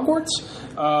 Think Hogwarts.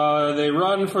 They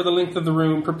run for the length of the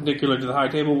room, perpendicular to the high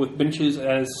table, with benches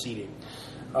as seating.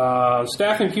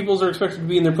 Staff and pupils are expected to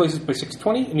be in their places by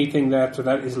 6:20. Anything after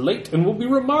that is late and will be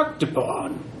remarked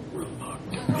upon.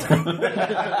 The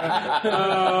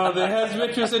head's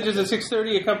mistress enters at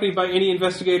 6:30, accompanied by any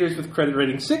investigators with credit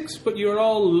rating 6, but you're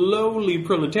all lowly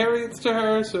proletariats to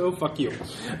her, so fuck you.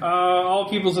 All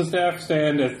pupils and staff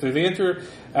stand as they enter.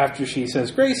 After she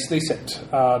says grace, they sit.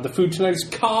 The food tonight is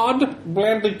cod,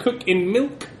 blandly cooked in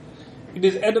milk. It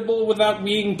is edible without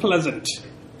being pleasant.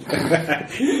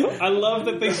 I love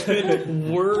that they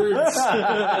spend words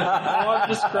on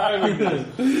describing this.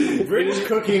 British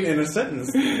cooking in a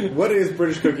sentence. What is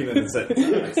British cooking in a sentence?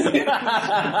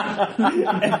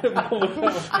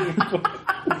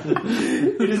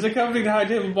 It is accompanied at high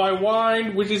table by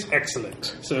wine, which is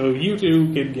excellent. So you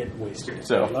two can get wasted.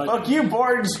 So, fuck you,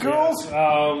 boarding schools!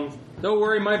 Don't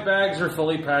worry, my bags are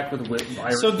fully packed with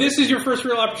Irish. So this is your first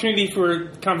real opportunity for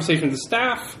conversation with the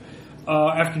staff.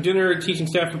 After dinner, teaching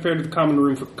staff prepared to the common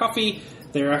room for coffee.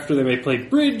 Thereafter, they may play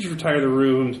bridge, retire the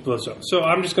rooms, blah, blah. So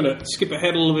I'm just going to skip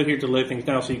ahead a little bit here to lay things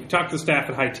down so you can talk to the staff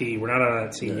at high tea. We're not on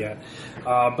that scene yet.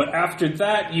 But after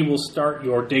that, you will start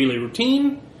your daily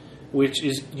routine, which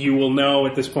is you will know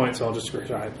at this point, so I'll just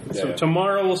describe. So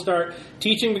tomorrow we'll start.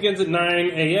 Teaching begins at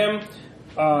 9 a.m.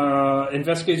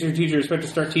 Investigators and teachers are expected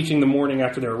to start teaching the morning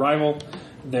after their arrival.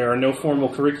 There are no formal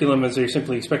curriculum, as they're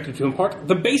simply expected to impart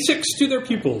the basics to their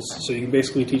pupils. So you can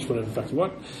basically teach whatever the fuck you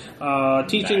want.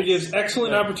 Teaching gives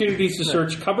excellent opportunities to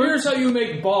search cupboards. Here's how you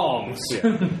make bombs.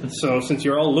 So since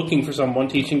you're all looking for someone,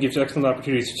 teaching gives excellent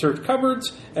opportunities to search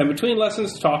cupboards. And between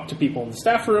lessons, talk to people in the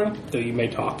staff room, though you may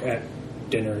talk at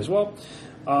dinner as well.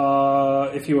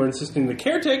 If you are insisting the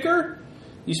caretaker,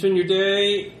 you spend your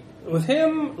day with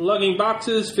him, lugging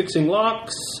boxes, fixing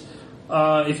locks.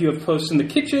 If you have posts in the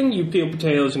kitchen, you peel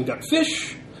potatoes and gut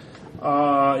fish.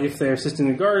 If they're assisting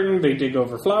in the garden, they dig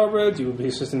over flower beds. You will be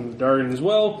assisting in the garden as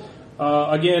well.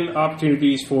 Again,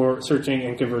 opportunities for searching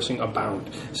and conversing abound.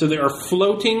 So there are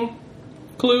floating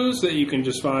clues that you can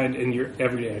just find in your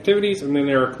everyday activities, and then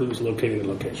there are clues located in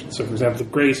locations. So, for example, the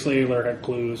Grey Sailor had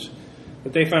clues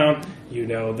that they found. You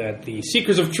know that the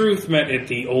Seekers of Truth met at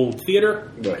the old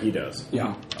theater. Well, he does.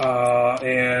 Yeah.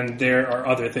 And there are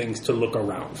other things to look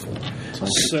around for.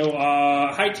 So,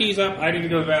 high tea's up. I need to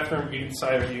go to the bathroom. You can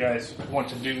decide what you guys want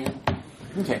to do.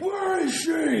 Okay. Where is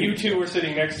she? You two are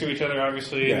sitting next to each other,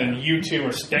 obviously, Yeah. and then you two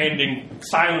are standing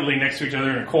silently next to each other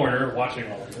in a corner watching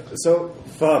all of this. So,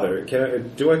 Father,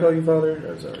 do I call you Father?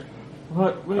 I'm sorry.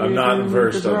 I'm not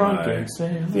versed on my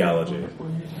theology.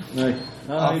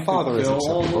 Father is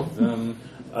acceptable.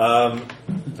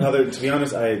 Father, to be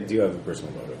honest, I do have a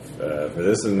personal motive for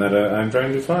this, and that I'm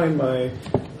trying to find my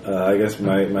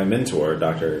mentor,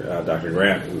 Dr.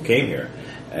 Grant, who came here.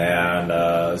 And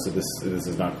so this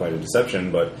is not quite a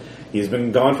deception, but he's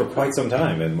been gone for quite some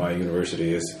time, and my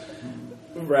university is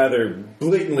rather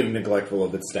blatantly neglectful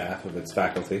of its staff, of its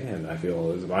faculty, and I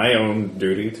feel it is my own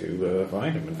duty to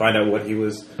find him and find out what he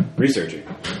was researching.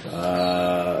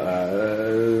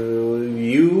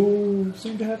 You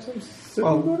seem to have some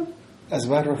similar motive? As a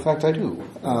matter of fact, I do.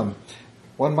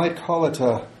 One might call it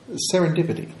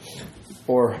serendipity,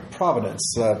 or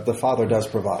providence. The Father does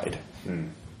provide.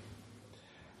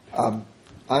 I'm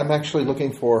actually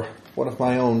looking for one of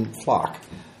my own flock.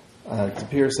 It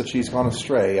appears that she's gone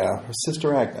astray. Her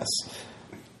sister Agnes.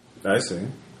 I see.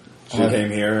 She came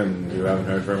here, and you haven't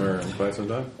heard from her in quite some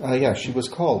time? Yeah, she was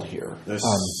called here. This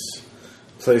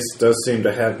place does seem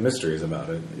to have mysteries about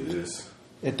it.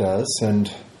 It does,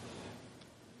 and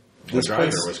The this driver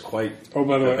place was quite... Oh,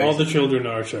 by the way, all the children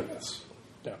are Shepherds.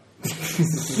 Yeah.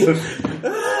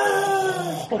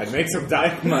 I'd make some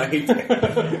dynamite.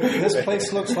 This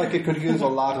place looks like it could use a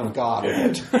lot of God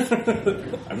in it.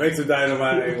 I'd make some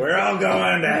dynamite. We're all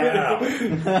going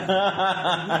down.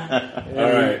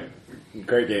 All right.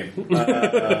 Great game. 5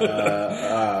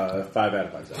 out of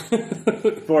 5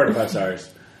 stars. 4 out of 5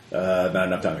 stars. Not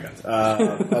enough Tommy guns.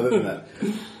 Other than that.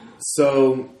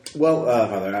 So, well,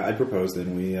 Father, I propose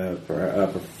then we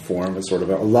perform a sort of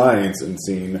alliance and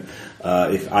seeing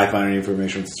if I find any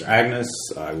information with Sister Agnes,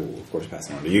 I will, of course, pass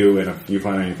it on to you. And if you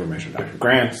find any information with Dr.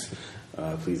 Grant,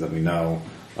 please let me know.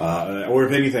 Or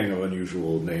if anything of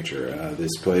unusual nature.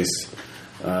 This place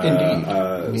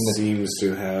seems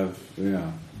to have,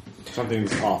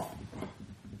 something's off.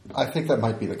 I think that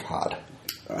might be the cod.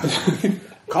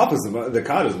 Cod is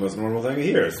the most normal thing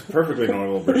here. It's perfectly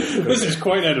normal. This is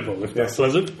quite edible, if that's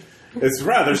pleasant. It's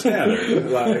rather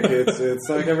standard. Like it's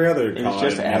like every other cod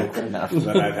just adequate enough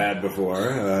that I've had before.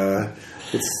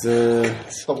 The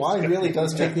wine really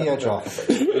does take the edge off.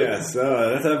 Yes,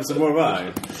 let's have some more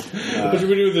wine. What should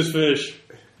we do with this fish?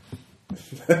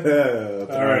 All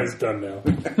right, it's done now.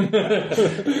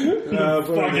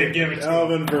 Fuck it, give it to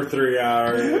oven for 3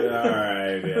 hours. All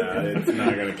right, yeah, it's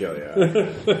not gonna kill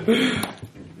you.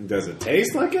 Does it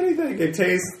taste like anything? It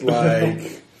tastes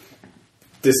like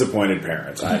disappointed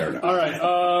parents. I don't know. All right.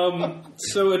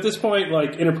 So at this point,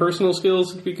 like interpersonal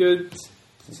skills would be good.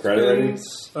 Credit rating?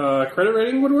 Credit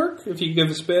rating would work if you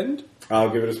give a spend. I'll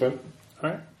give it a spin.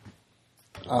 All right.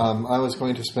 I was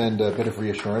going to spend a bit of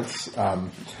reassurance.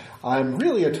 I'm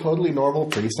really a totally normal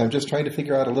priest. I'm just trying to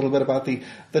figure out a little bit about the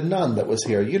nun that was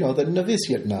here. The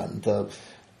novitiate nun.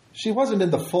 She wasn't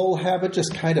in the full habit,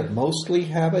 just kind of mostly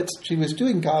habits. She was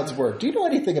doing God's work. Do you know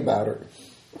anything about her?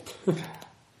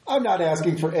 I'm not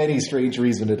asking for any strange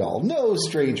reason at all. No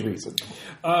strange reason.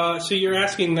 So you're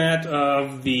asking that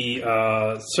of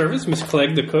the servants, Miss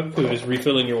Clegg, the cook, who is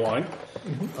refilling your wine.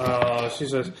 Mm-hmm. She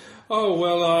says, "Oh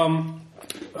well,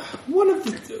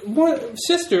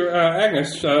 Sister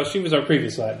Agnes, she was our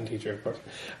previous Latin teacher, of course.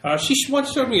 She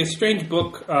once showed me a strange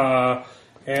book,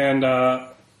 and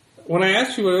when I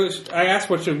asked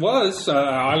what it was.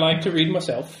 I like to read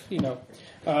myself,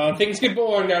 Things get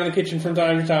boring down in the kitchen from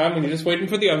time to time when you're just waiting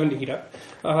for the oven to heat up.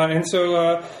 And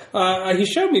so he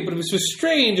showed me, but it was just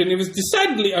strange, and it was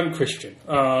decidedly unchristian.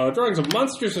 Drawings of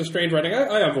monsters and strange writing.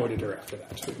 I avoided her after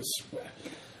that. It was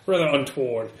rather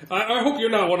untoward. I hope you're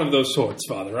not one of those sorts,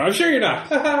 Father. I'm sure you're not.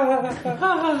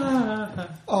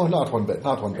 Oh, not one bit.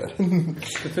 Not one bit.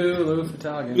 Cthulhu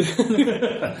Fatagan.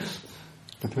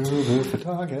 Cthulhu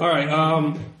Fatagan. All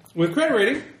right. With credit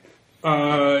rating,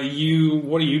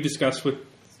 what do you discuss with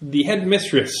the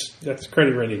headmistress? That's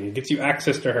credit rating. It gets you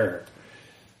access to her.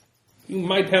 You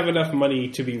might have enough money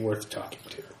to be worth talking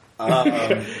to. Well,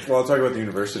 I'll talk about the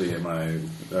university and my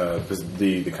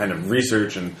the kind of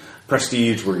research and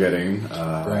prestige we're getting.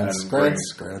 Grants.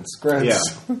 Yeah.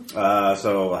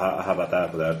 So how about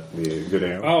that? Would that be a good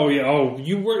answer? Oh yeah. Oh,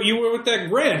 you were with that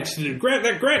Grant.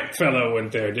 That Grant fellow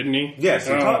went there, didn't he? Yes,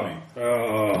 he taught me.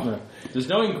 Does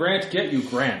knowing Grant get you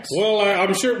grants? Well,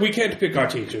 I'm sure we can't pick our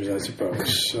teachers, I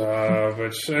suppose.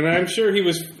 And I'm sure he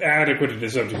was adequate at the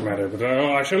subject matter. But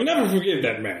I shall never forgive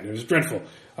that man. It was dreadful.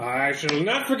 I shall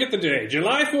not forget the day,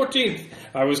 July 14th.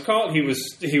 I was called. He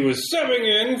was subbing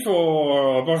in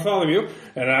for Bartholomew,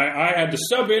 and I had to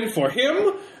sub in for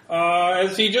him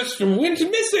as he just went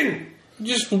missing.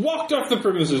 Just walked off the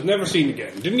premises, never seen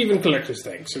again. Didn't even collect his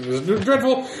things. It was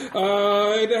dreadful.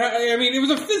 It was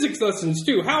a physics lessons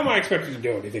too. How am I expected to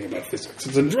know anything about physics?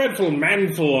 It's a dreadful,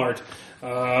 manful art.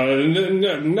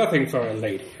 Nothing for a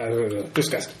lady.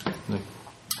 Disgusting.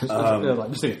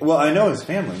 Well, I know his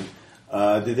family.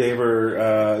 Did they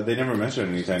ever? They never mentioned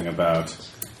anything about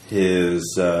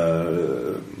his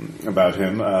about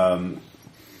him.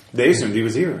 They assumed he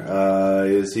was here.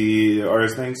 Is he? Are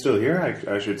his things still here?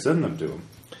 I should send them to him.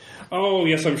 Oh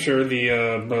yes, I'm sure. We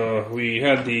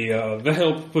had the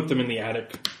help put them in the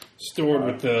attic, stored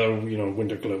with the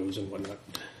winter clothes and whatnot.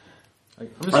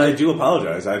 I do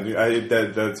apologize.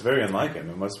 That's very unlike him.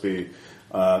 It must be.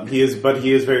 He is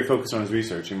very focused on his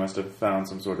research. He must have found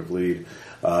some sort of lead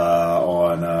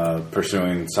on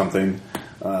pursuing something.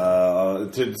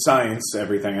 To science,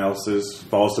 everything else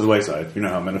falls to the wayside. You know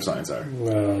how men of science are.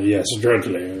 Yes,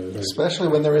 dreadfully. Especially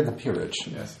when they're in the peerage.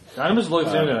 Yes. I'm just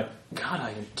looking at like, God,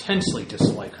 I intensely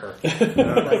dislike her.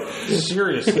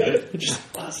 Seriously.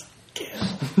 Just bust.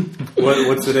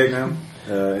 What's the date now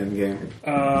in game?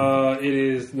 It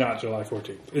is not July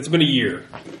 14th. It's been a year.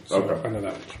 So Okay. I know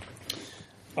that much.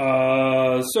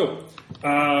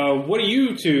 What are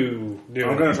you two doing?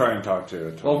 I'm going to try and talk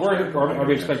to. Well, are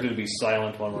we expected to be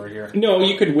silent when we're here? No,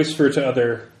 you could whisper to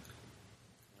other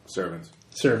servants.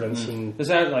 And Is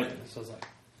that like?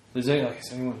 Is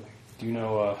anyone? Do you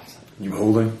know? You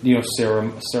holding? You know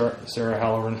Sarah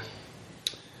Halloran?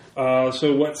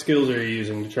 so what skills are you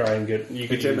using to try and get? You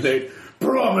could Intimidate.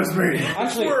 Promise me.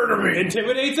 Actually, Swear to me.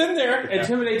 Intimidate's in there.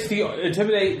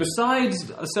 Intimidate.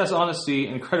 Besides assess honesty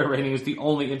and credit rating, is the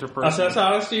only interpersonal. Assess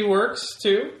honesty works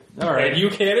too. All right. And you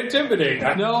can't intimidate.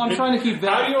 No, I'm trying to keep that.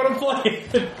 How do you want to play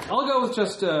it? I'll go with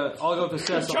just. I'll go with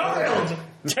assess. Child,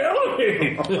 tell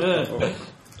me.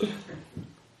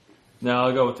 No,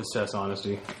 I'll go with assess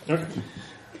honesty. Okay.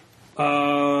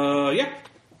 Yeah.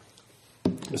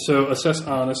 So assess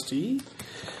honesty.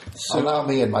 Allow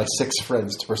me and my 6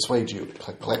 friends to persuade you.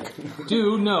 Click, click.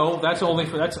 Dude, no, that's only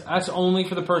for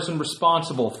the person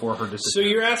responsible for her decision. So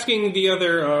you're asking the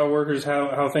other workers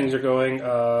how things are going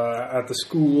at the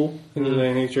school, things of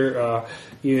that nature.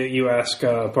 You ask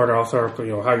Barter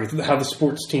Althorpe, how the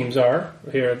sports teams are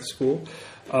here at the school.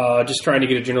 Just trying to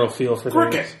get a general feel for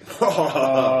things.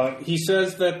 He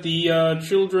says that the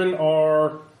children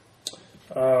are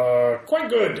quite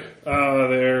good.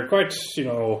 They're quite,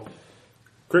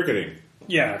 Cricketing.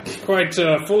 yeah, quite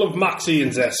full of moxie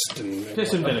and zest. And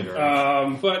Piss and vinegar.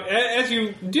 but as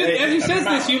he says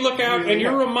this, you look out and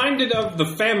you're reminded of the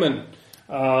famine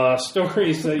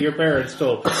stories that your parents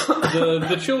told.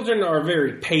 The children are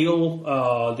very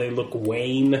pale. They look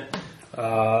wan.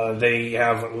 They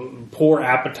have poor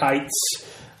appetites.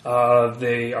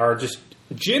 They are just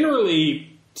generally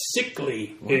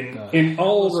sickly in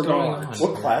all regards.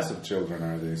 What class of children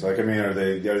are these?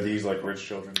 Are these like rich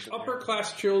children? Upper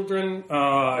class children.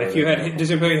 If you had,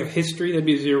 does anybody have history? That'd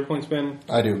be a 0 point spin.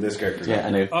 I do. This character. Yeah,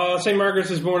 I know. St.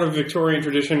 Margaret's is born of a Victorian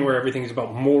tradition where everything's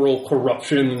about moral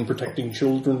corruption and protecting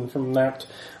children from that.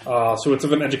 So it's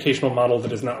of an educational model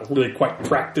that is not really quite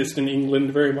practiced in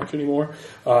England very much anymore.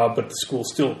 But the school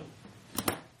still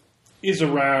is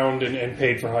around and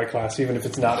paid for high class, even if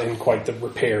it's not in quite the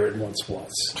repair it once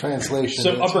was. Translation.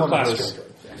 So it's upper one of class those- children.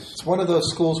 It's one of those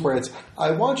schools where it's,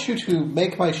 I want you to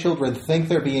make my children think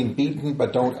they're being beaten,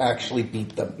 but don't actually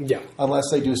beat them. Yeah. Unless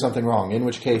they do something wrong, in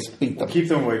which case, beat them. Keep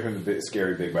them away from the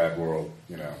scary big bad world,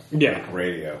 Yeah.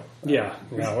 radio. Yeah.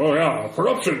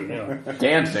 Corruption. Yeah.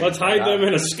 Dancing. Let's hide them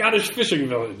in a Scottish fishing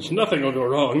village. Nothing will go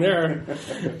wrong there.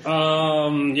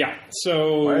 Yeah.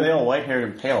 So Why are they all white-haired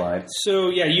and pale-eyed? So,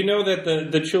 yeah, you know that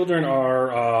the children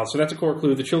are, so that's a core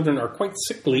clue, the children are quite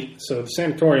sickly, so the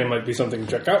sanatorium might be something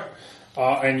to check out.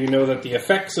 And you know that the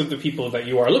effects of the people that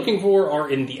you are looking for are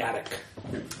in the attic.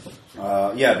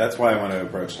 Yeah, that's why I want to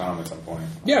approach Tom at some point.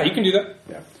 Yeah, you can do that.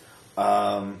 Yeah.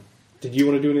 Did you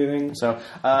want to do anything? So,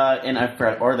 and I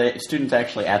forgot, are the students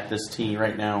actually at this tea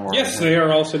right now? Or Yes, they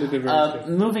are all seated at various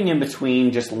tables. moving in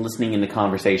between, just listening into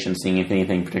conversation, seeing if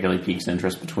anything particularly piques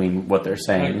interest between what they're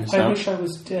saying. I wish I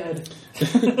was dead.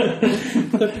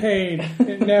 The pain,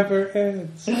 it never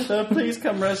ends. So please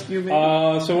come rescue me.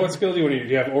 So what skill do you want to do?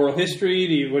 Do you have oral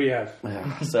history? What do you have?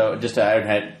 So just I would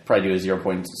have probably do a 0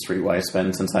 point streetwise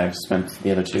spend since I've spent the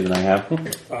other 2 that I have.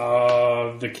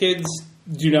 The kids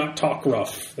do not talk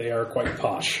rough. They are quite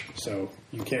posh, so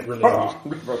you can't really...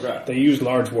 They use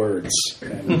large words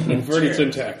and inverted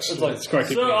syntax. It's quite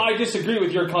So I disagree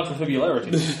with your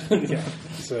contrafibularities. yeah.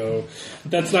 So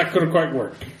that's not going to quite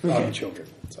work on the children.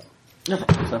 So.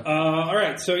 All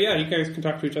right. So yeah, you guys can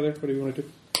talk to each other. What do you want to do?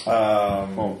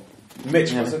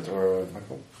 Mitch, was it? Or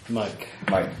Michael? Mike.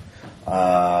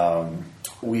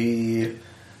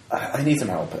 I need some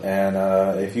help, and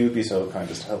if you would be so kind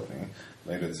as to help me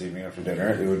later this evening after dinner,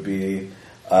 it would be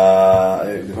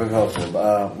quite helpful.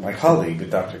 My colleague,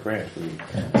 Dr. Grant, who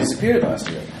disappeared last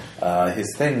year,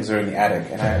 his things are in the attic,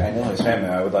 and I know his family.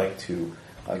 I would like to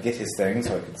get his things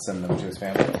so I could send them to his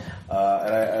family, and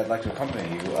I'd like to accompany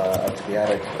you up to the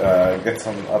attic, get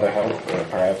some other help,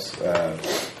 perhaps.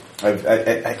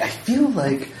 I feel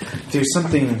like there's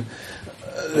something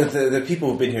that the people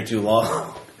who've been here too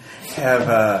long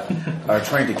are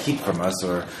trying to keep from us,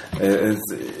 or do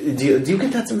you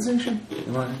get that sensation?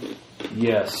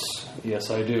 Yes,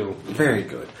 I do. Very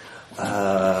good. So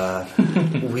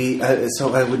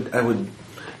I would.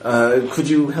 Could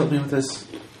you help me with this?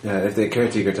 If the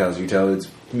caretaker tells you, it's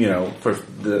for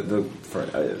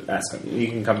ask him. You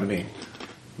can come to me.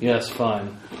 Yes, fine.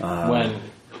 When?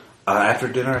 After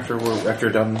dinner, after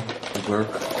you're done with work.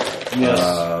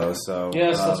 Yes.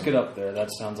 Let's get up there. That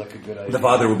sounds like a good idea. The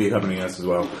father will be accompanying us as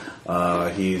well.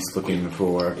 He's looking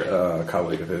for a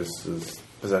colleague of his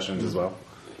possessions as well.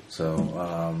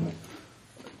 So,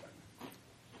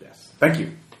 yes. Thank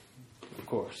you. Of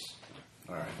course.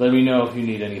 All right. Let me know if you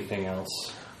need anything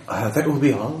else. That will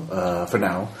be all for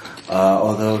now.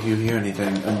 Although if you hear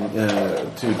anything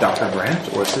to Dr.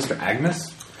 Grant or Sister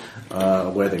Agnes,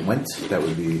 where they went, that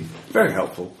would be very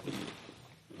helpful.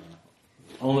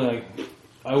 Only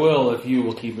I will if you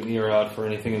will keep an ear out for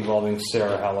anything involving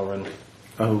Sarah Halloran.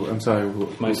 Oh, I'm sorry.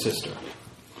 My sister.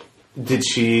 Did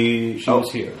she... She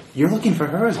was here. You're looking for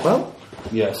her as well?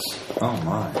 Yes. Oh,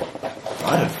 my. A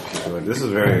lot of people. This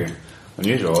is very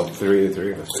unusual. Three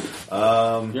of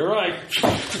us. You're right.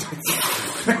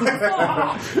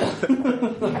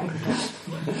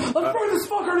 Let's burn this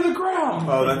fucker to the ground!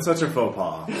 Oh, that's such a faux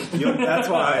pas. That's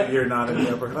why you're not in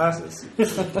the upper classes.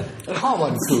 How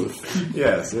uncouth.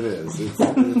 Yes, it is.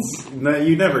 No,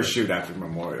 you never shoot after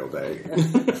Memorial Day.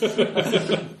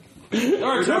 There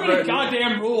are too many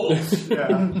goddamn rules! Yeah.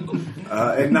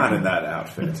 And not in that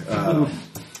outfit.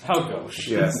 How gauche.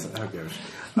 Yes, how gauche.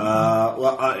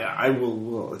 Well, I will.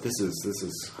 Well, this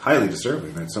is highly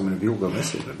disturbing that so many people go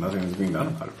missing and nothing is being done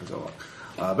about it for so long.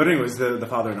 But anyways, the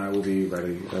father and I will be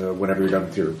ready whenever you're done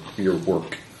with your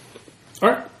work. All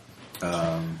right.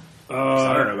 I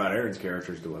don't know about Aaron's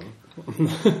character's dilemma.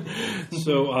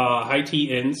 So high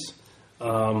tea ends.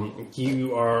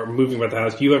 You are moving about the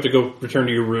house. You have to go return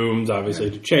to your rooms,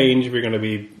 obviously, to change if you're going to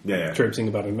be traipsing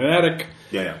about in an attic.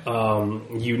 Yeah.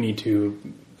 You need to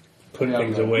put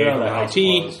things away from the high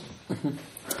tea.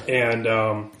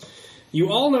 And you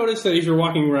all notice that as you're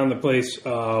walking around the place,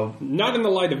 not in the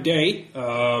light of day,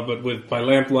 but by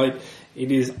lamplight,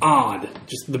 it is odd.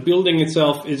 Just the building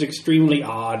itself is extremely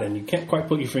odd, and you can't quite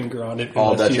put your finger on it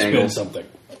All unless Dutch you spin angles. something.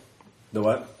 The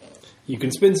what? You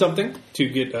can spin something to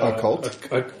get Occult?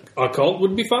 Occult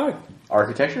would be fine.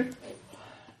 Architecture?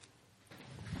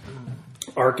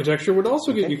 Architecture would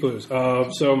also give you clues.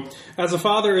 So, as the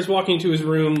father is walking to his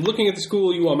room, looking at the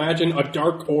school, you imagine a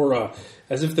dark aura,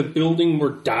 as if the building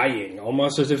were dying,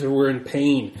 almost as if it were in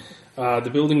pain. The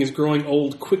building is growing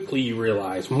old quickly, you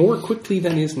realize, more quickly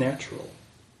than is natural.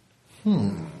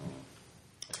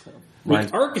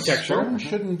 With architecture, Some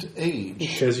shouldn't age.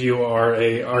 because you are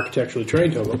a architecturally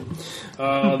trained hobo,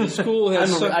 the school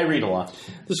has I read a lot.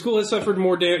 the school has suffered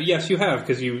more damage. Yes, you have,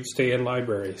 because you stay in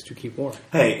libraries to keep warm.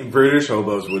 Hey, British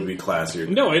hobos would be classier.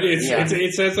 No, it is. Yeah.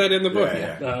 It says that in the book.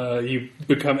 Yeah, You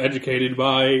become educated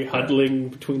by huddling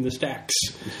between the stacks.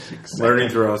 Learning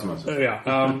through osmosis.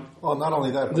 Well, not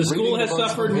only that, but The school reading has books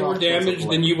suffered on the more off chance damage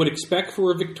of than you would expect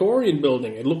for a Victorian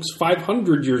building. It looks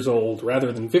 500 years old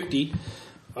rather than 50.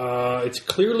 It's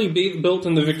clearly built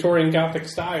in the Victorian Gothic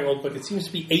style, but it seems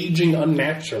to be aging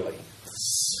unnaturally.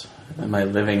 Am I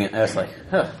living? It's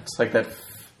like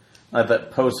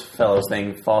that Post Fellows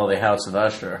thing. Follow the House of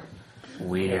Usher.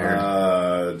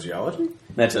 Weird. Geology?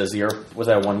 That's a 0. Was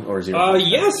that 1 or 0?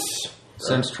 Yes!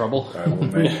 Sense trouble. I will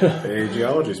make a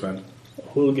geology spend.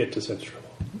 We'll get to such trouble.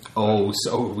 Oh,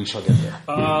 so we shall get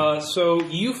there. So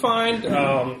you find,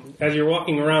 as you're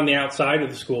walking around the outside of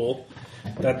the school,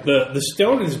 that the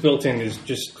stone it's built in is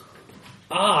just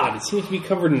odd. It seems to be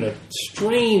covered in a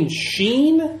strange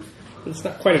sheen. It's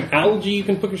not quite an algae you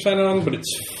can put your sign on, but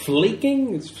it's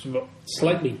flaking. It's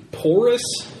slightly porous.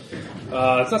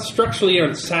 It's not structurally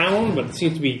unsound, but it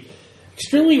seems to be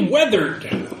extremely weathered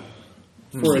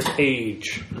for its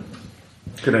age.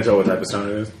 Can I tell what type of stone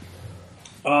it is?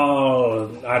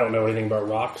 Oh, I don't know anything about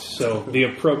rocks, so the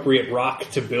appropriate rock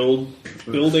to build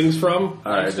buildings from.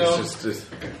 All right, limestone.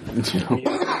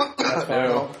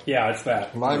 Yeah, it's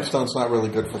that. Limestone's not really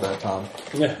good for that, Tom.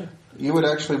 You would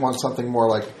actually want something more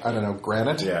like, I don't know,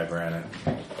 granite? Yeah, granite.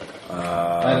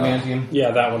 Adamantium.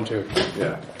 Yeah, that one too.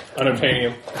 Yeah.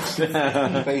 Unobtainium.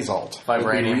 Basalt. Vibranium.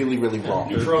 Would be really, really wrong.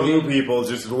 Blue people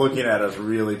just looking at us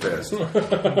really pissed.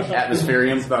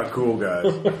 Atmospherium. It's not cool, guys.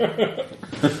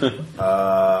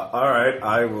 All right,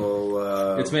 I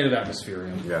will... It's made of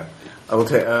atmospherium. Yeah. I will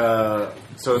take...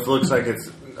 so it looks like it's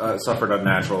suffered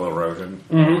unnatural erosion.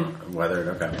 Weathered,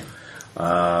 okay.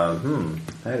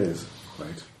 That is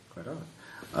quite odd.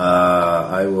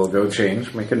 I will go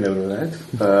change, make a note of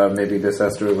that. Maybe this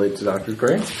has to relate to Dr.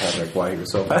 Grant's project, why he was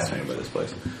so fascinated by this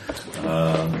place.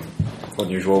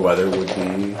 Unusual weather would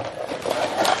be...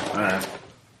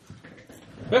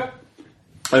 Yeah.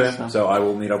 Okay, so I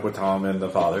will meet up with Tom and the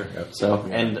father. Yep. So,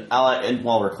 and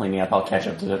while we're cleaning up, I'll catch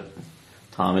up to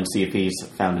Tom and see if he's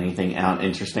found anything out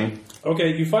interesting.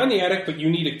 Okay, you find the attic, but you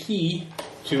need a key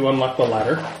to unlock the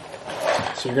ladder.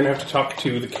 So you're going to have to talk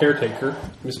to the caretaker,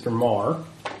 Mr. Marr.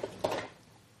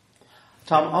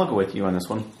 Tom, I'll go with you on this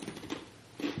one.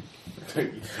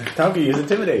 Tom can use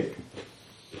Intimidate.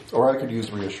 Or I could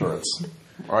use Reassurance.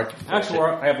 Or I can Actually,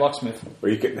 I have locksmith. Or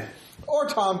you could... Or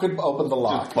Tom could open the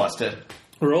lock. bust it.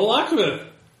 Roll locksmith.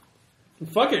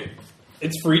 Fuck it.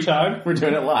 It's free time. We're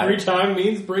doing it live. Free time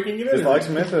means breaking it Is in.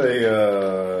 Locksmith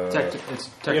a... It's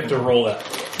You have to roll that.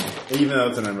 even though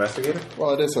it's an investigator?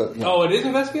 Well, it is a... You know, Oh, it is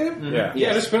investigative? Yeah.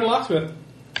 Yeah, just spin a locksmith.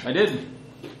 I did.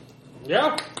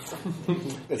 Yeah.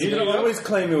 it's You always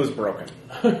claim it was broken.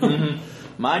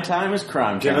 My time is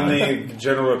crime Given time. the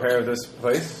general repair of this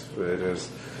place, it is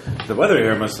The weather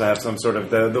here must have some sort of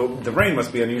the rain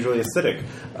must be unusually acidic.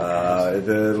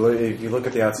 If you look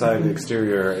at the outside, the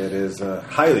exterior, it is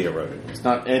highly eroded. It's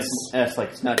not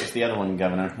just the other one,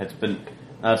 Governor.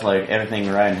 It's like everything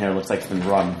around here looks like it's been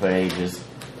rotten for ages.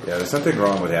 Yeah, there's something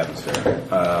wrong with the atmosphere,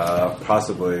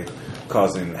 possibly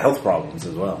causing health problems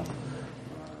as well.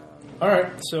 All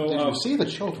right, so Did you see the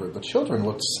children? The children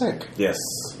looked sick. Yes,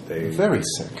 they Very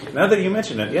sick. Now that you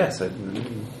mention it, yes.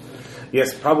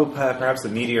 Yes, probably perhaps the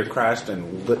meteor crashed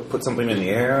and put something in the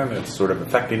air and it's sort of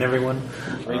affecting everyone.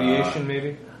 Radiation,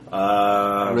 maybe?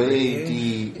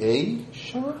 Radiation?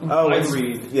 Oh,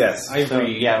 Ivory. yes.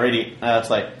 It's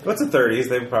like What's the 30s?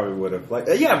 They probably would have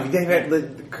they had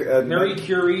Mary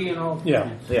Curie and all.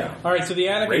 yeah. Yeah. All right, so the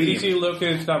attic is Radium. easily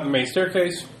located at the top of the main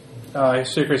staircase.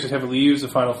 Staircase is heavily used. The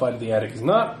final flight of the attic is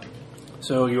not,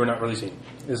 so you are not really seen.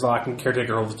 Is locked and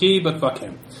caretaker holds the key, but fuck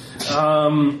him.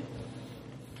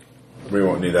 We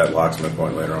won't need that locksmith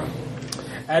point later on.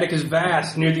 Attic is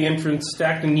vast. Near the entrance,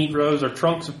 stacked in neat rows, are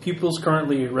trunks of pupils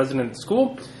currently resident at the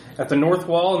school. At the north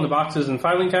wall, in the boxes and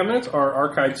filing cabinets, are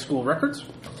archived school records.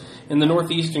 In the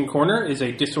northeastern corner is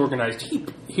a disorganized heap.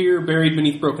 Here, buried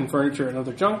beneath broken furniture and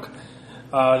other junk,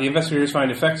 the investigators find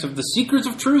effects of the Seekers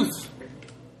of Truth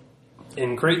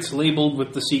in crates labeled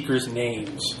with the seekers'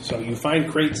 names. So you find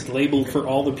crates labeled for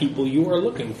all the people you are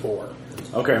looking for.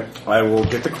 Okay, I will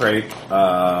get the crate,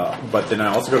 but then I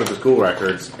also go to the school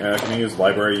records, and I can use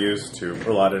library use to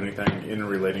pull out anything in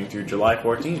relating to July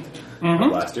 14th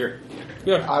of last year.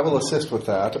 Yeah. I will assist with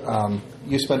that.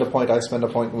 You spend a point, I spend a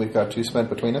point, and we've got 2 spent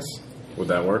between us. Would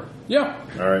that work? Yeah.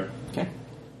 All right. okay.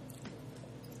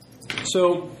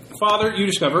 So, Father, you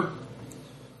discover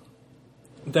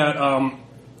that,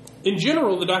 in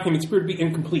general, the documents appear to be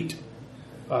incomplete.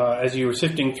 As you were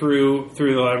sifting through the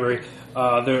library,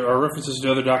 there are references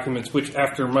to other documents which,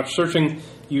 after much searching,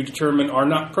 you determine are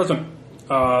not present.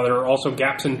 There are also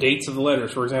gaps in dates of the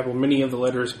letters. For example, many of the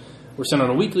letters were sent on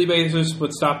a weekly basis,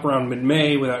 but stopped around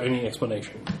mid-May without any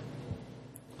explanation.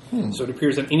 So it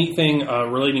appears that anything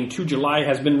relating to July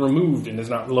has been removed and is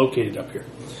not located up here.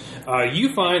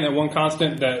 You find that one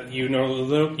constant that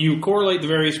you correlate the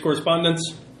various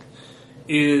correspondence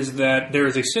is that there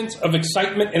is a sense of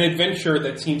excitement and adventure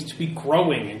that seems to be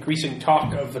growing, increasing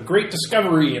talk of a great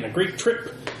discovery and a great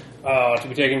trip to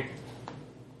be taken.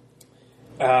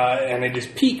 And it is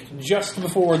peaked just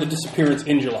before the disappearance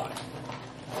in July.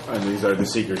 And these are the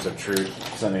Seekers of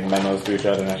Truth sending memos to each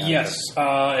other. Yes.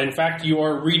 In fact, you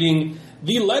are reading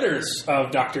the letters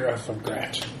of Dr. Elfman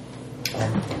Grant.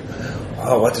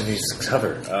 Oh, what did he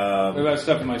discover? I've got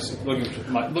stuff in my looking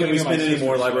Can at we my spend any sister's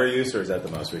more stuff. library use, or is that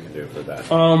the most we can do for that?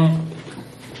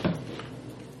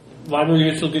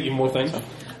 Library will still get you more things.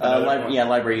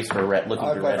 Library use for looking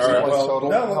I've through got red 2 stuff. points well, total.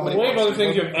 no, How many We have points other do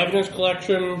things. you You have evidence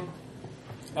collection,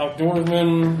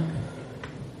 outdoorsman,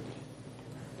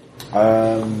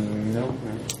 No.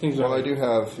 things Well, I like do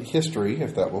have history,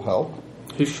 if that will help.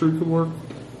 history could work.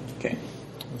 Okay.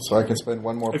 So I can spend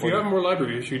 1 more If point. you have more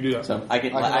library use, you can do that. So I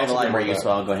have also a do library that. use, so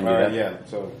I'll go ahead and All do right, that. yeah.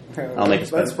 So I'll make a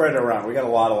spend. let's spread it around. We got a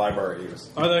lot of library use.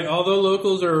 Although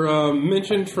locals are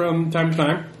mentioned from time to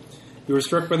time, you were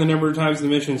struck by the number of times they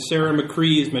mentioned Sarah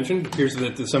McCree is mentioned. It appears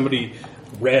that somebody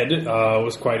read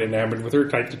was quite enamored with her,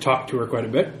 tried to talk to her quite a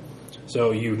bit. So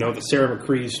you know that Sarah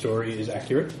McCree's story is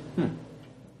accurate.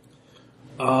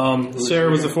 Sarah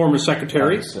was a former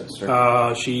secretary.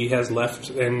 She has left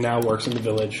and now works in the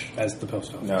village as the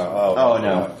post office. No. Oh,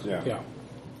 no. Yeah. Yeah.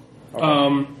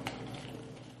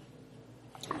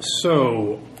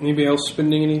 So, anybody else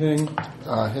spending anything?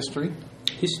 History.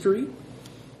 History?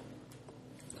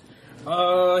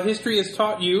 History has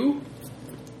taught you.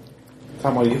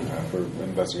 Tom, what do you have for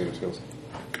investigative skills?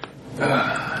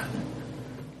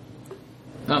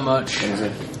 Not much.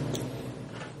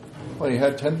 Well, you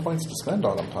had 10 points to spend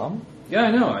on them, Tom. Yeah,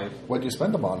 I know. What did you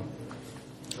spend them on?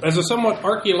 As a somewhat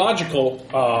archaeological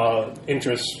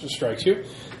interest strikes you,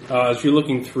 as you're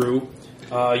looking through,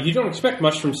 you don't expect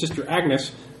much from Sister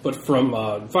Agnes, but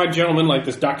from fine gentlemen like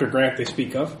this Dr. Grant they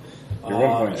speak of. You're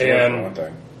 1 point short for one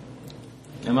thing.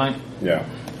 Am I? Yeah.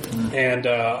 And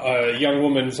a young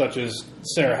woman such as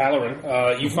Sarah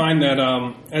Halloran, you find that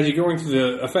as you're going through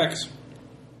the effects,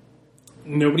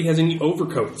 nobody has any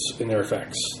overcoats in their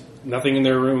effects. Nothing in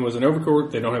their room was an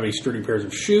overcoat. They don't have any sturdy pairs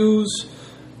of shoes.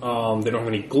 They don't have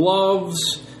any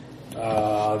gloves.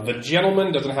 The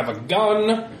gentleman doesn't have a gun.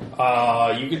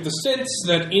 You get the sense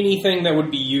that anything that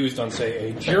would be used on, say,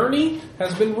 a journey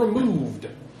has been removed.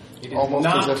 It is Almost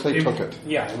not, as if they took it.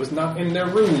 Yeah, it was not in their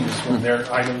rooms when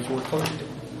their items were collected.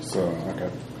 So, okay.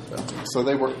 So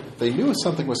they knew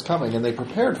something was coming and they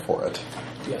prepared for it.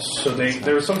 Yes. So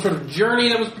there was some sort of journey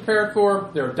that was prepared for.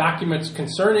 There are documents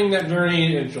concerning that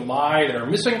journey in July that are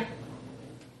missing.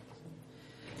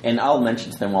 And I'll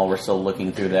mention to them while we're still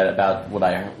looking through that about what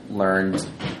I learned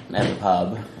at the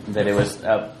pub. That it was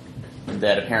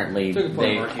that apparently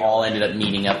they all ended up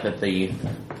meeting up at the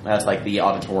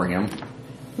auditorium.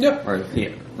 Yep.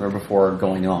 Or before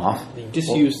going off. The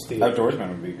disused theater. Outdoorsman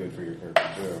would be good for your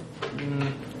character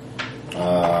too.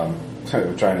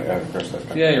 Trying to first.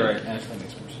 Yeah, you're right. Ashland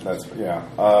makes more sense. That's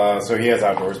yeah. So he has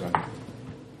outdoorsman.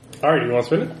 All right, you want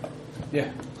to spin it?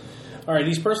 Yeah. All right,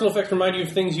 these personal effects remind you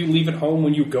of things you leave at home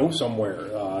when you go somewhere.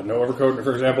 No overcoat,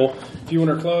 for example. Few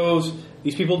winter clothes.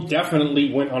 These people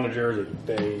definitely went on a journey.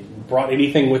 They brought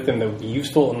anything with them that would be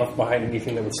useful and left behind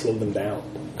anything that would slow them down.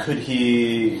 Could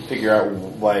he figure out,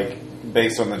 like,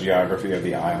 based on the geography of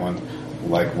the island,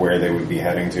 like where they would be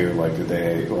heading to? Like, did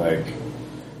they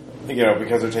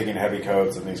because they're taking heavy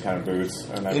coats and these kind of boots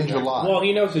and In everything? July. Well,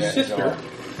 he knows his Yeah, sister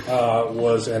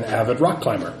was an avid rock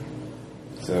climber.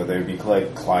 So they'd be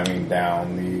like climbing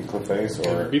down the cliff face,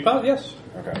 or Yes.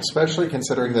 okay. Especially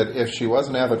considering that if she was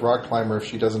an avid rock climber, if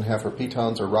she doesn't have her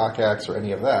pitons or rock axe or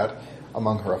any of that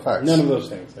among her effects. None of those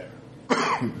things there.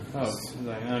 Oh,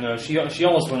 I don't know. She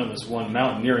almost went on this one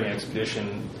mountaineering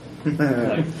expedition.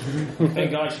 Like,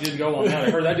 thank God she didn't go on that. I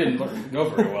heard that didn't go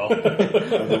very well.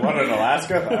 The one in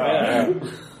Alaska.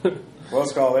 Oh, yeah.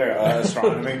 What's called there?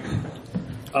 Astronomy.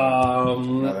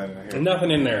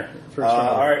 Nothing in there. For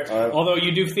All right. Although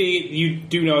you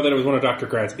do know that it was one of Dr.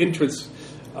 Grant's interests.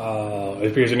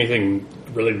 It appears anything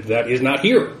related to that is not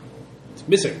here. It's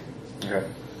missing. Okay.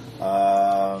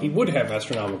 He would have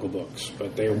astronomical books,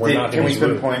 but they were not Can in we his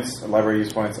spend room. points, library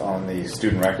use points on the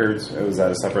student records? Was that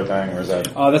a separate thing, or is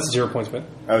that? That's a 0 point spin.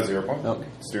 Oh, 0 point? Okay.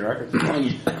 Student records?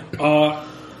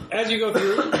 As you go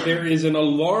through, there is an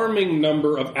alarming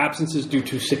number of absences due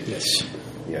to sickness.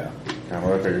 Yeah. Kind of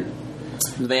what I figured.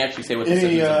 Did they actually say what the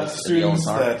Any symptoms of the students illness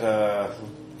are? that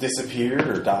disappeared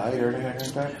or died or anything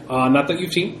like that? Not that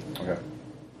you've seen. Okay.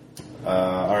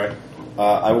 All right.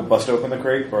 I will bust open the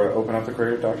crate, or open up the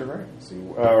crate of Dr. Gray. See,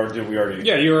 or did we already?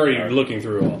 Yeah, you're already looking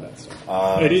through all that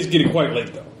stuff. It is getting quite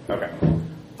late, though. Okay.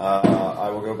 I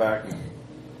will go back.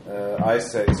 I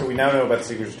say, so we now know about the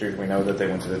Secret Truth. We know that they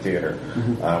went to the theater.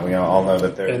 We all know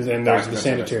that there's And then there's the documents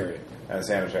sanitarium. And the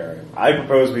sanitarium. I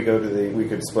propose we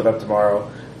could split up tomorrow.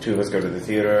 2 of us go to the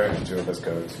theater, and 2 of us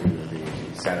go to the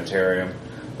sanitarium.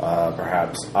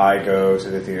 Perhaps I go to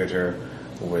the theater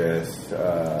with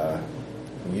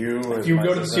you. If you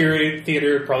go to the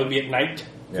theater, it'd probably be at night.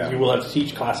 Yeah. You will have to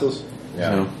teach classes.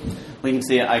 Yeah. So, we can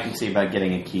see. I can see about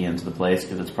getting a key into the place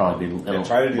because it's probably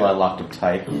try to do that. locked up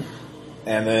tight.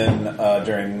 And then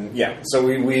so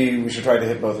we should try to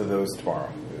hit both of those tomorrow.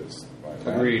 Is my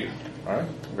plan. Agreed. All right,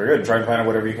 very good. Try and plan out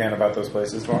whatever you can about those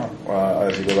places tomorrow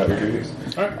as you go about your duties.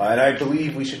 All right. And I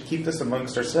believe we should keep this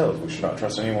amongst ourselves. We should not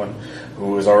trust anyone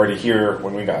who was already here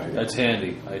when we got here. That's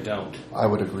handy. I don't. I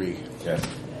would agree. Yes.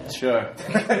 Sure.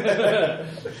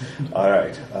 All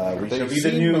right. We They shall be the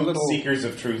seem new a little- seekers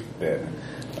of truth then,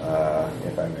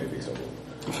 if I may be so bold.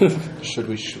 Should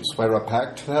we swear a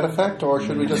pact to that effect, or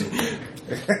should we just...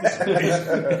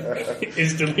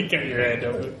 Instantly cut your hand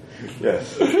open.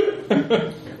 Yes.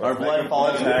 Our blood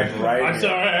falls. Attack right I'm here.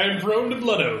 sorry, I'm prone to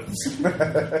blood oaths.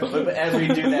 But as we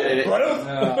do that,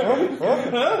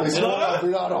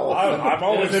 I'm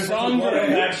always in Sangre.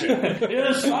 action.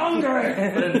 You're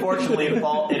sangre. But unfortunately,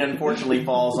 it unfortunately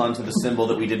falls onto the symbol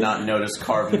that we did not notice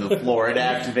carved into the floor. It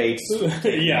activates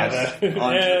Yeah, us that-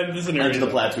 and this is an onto the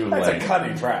area. plateau of That's a light.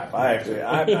 cunning trap.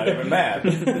 I'm not even mad.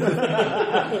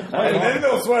 And then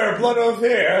they'll swear a blood oath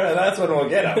here, and that's when we'll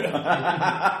get them.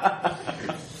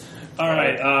 All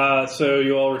right, so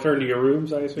you all return to your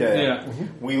rooms, I assume? Yeah.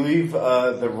 We leave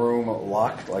the room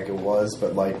locked like it was,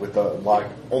 but like with the lock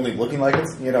only looking like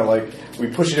it's, like we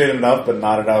push it in enough, but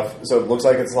not enough, so it looks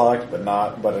like it's locked, but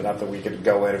enough that we could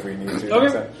go in if we need to.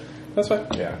 Okay, that's fine.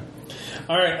 Yeah.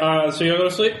 All right, so you'll go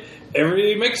to sleep.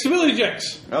 Everybody make stability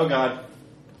checks. Oh God!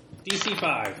 DC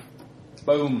 5.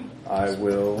 Boom. I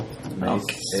will make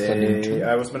spend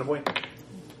I will spend a point.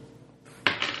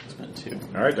 Spent 2.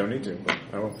 All right, don't need to, but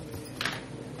I will.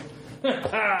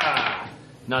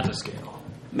 Not to scale.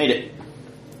 Made it.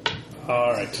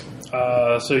 All right,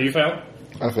 so you failed.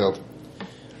 I failed.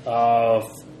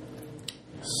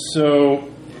 So,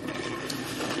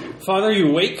 Father,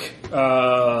 you wake.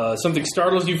 Something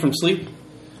startles you from sleep.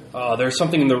 There's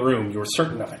something in the room. You're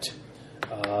certain of it.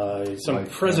 Some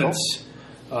Like presence.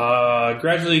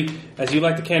 Gradually, as you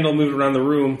light the candle, move it around the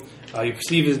room. You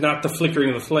perceive it is not the flickering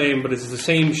of the flame, but it is the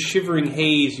same shivering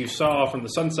haze you saw from the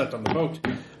sunset on the boat.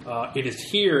 It is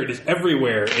here. It is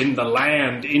everywhere. In the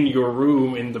land, in your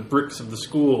room, in the bricks of the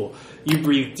school. You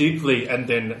breathe deeply, and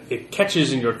then it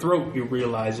catches in your throat. You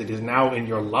realize it is now in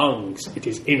your lungs. It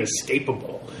is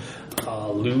inescapable.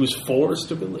 Lose 4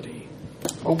 stability.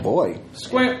 Oh boy.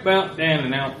 Squint, bounce, down,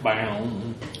 and out,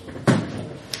 bound.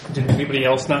 Did anybody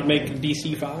else not make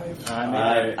DC 5?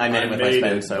 I made it with my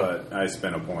spend, so. But I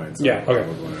spent a point. So Yeah, okay.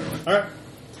 All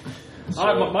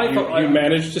All right. You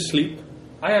managed to sleep.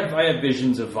 I have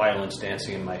visions of violence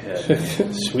dancing in my head.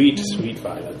 Sweet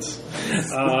violence.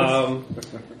 I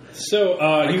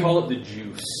call it the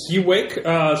juice. You wake.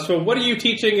 So what are you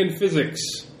teaching in physics?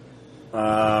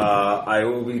 I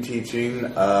will be teaching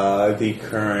the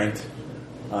current.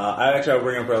 I'll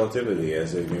bring up relativity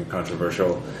as a new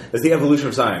controversial, as the evolution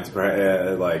of science.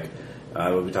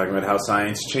 We'll be talking about how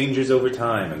science changes over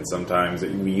time, and sometimes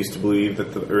we used to believe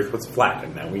that the Earth was flat,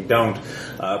 and now we don't.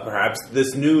 Perhaps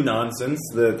this new nonsense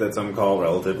that some call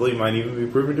relatively might even be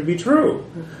proven to be true.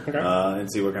 Okay. And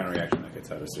see what kind of reaction that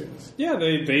gets out of students. Yeah,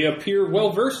 they appear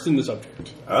well versed in the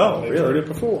subject. Oh, They've really? heard it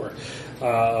before.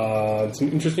 It's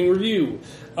an interesting review.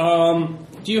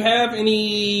 Do you have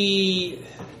any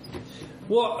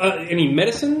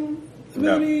medicine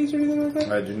abilities or anything like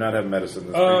that? I do not have medicine.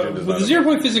 This region does With the not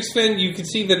 0-point physics then, you can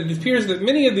see that it appears that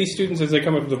many of these students, as they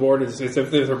come up to the board, it's as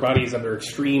if their body is under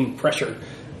extreme pressure,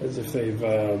 as if they've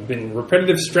been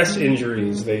repetitive stress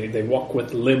injuries. They walk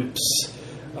with limps,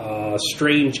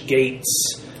 strange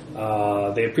gaits.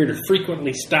 They appear to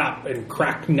frequently stop and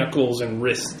crack knuckles and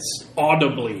wrists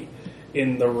audibly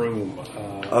in the room,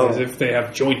 as if they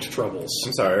have joint troubles.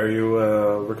 I'm sorry, are you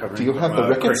recovering Do you have from the a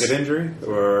rickets? cricket injury?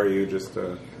 Or are you just...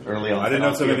 Early on. I didn't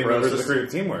know so many members of the cricket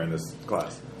team were in this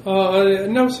class.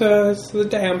 No, sir, it's the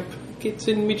damp. Gets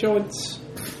in me joints.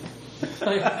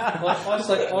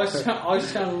 I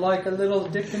sound like a little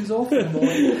Dickens orphan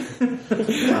boy.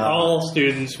 All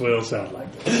students will sound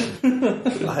like this.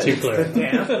 Too clear.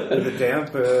 The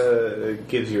damp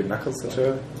gives your knuckles such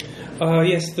a...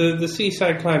 Yes, the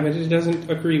seaside climate, it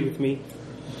doesn't agree with me.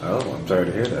 Oh, I'm sorry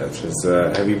to hear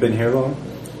that. Have you been here long?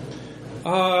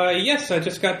 Yes, I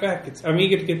just got back. I'm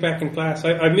eager to get back in class.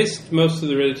 I missed most of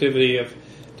the relativity of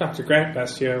Dr. Grant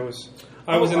last year.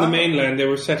 I was in the mainland. They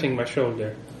were setting my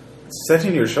shoulder.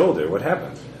 Setting your shoulder? What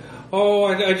happened? Oh,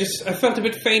 I felt a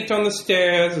bit faint on the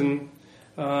stairs and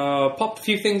popped a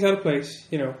few things out of place.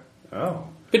 Oh.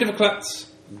 Bit of a klutz.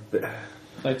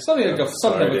 Like something like a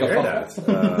Sorry to hear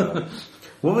that.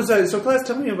 What was that? So, class,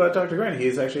 tell me about Dr. Grant. He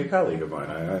is actually a colleague of mine.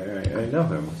 I know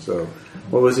him. So,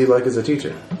 what was he like as a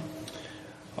teacher?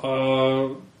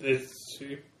 It's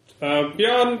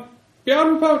beyond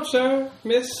reproach, sir.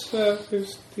 Miss,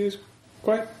 he's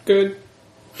quite good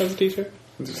as a teacher.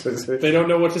 They don't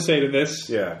know what to say to this.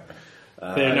 Yeah.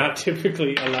 They're not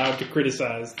typically allowed to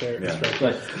criticize their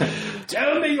instructors.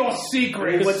 Tell me your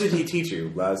secrets. What did he teach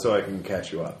you, so I can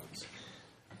catch you up?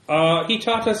 He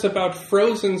taught us about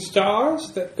frozen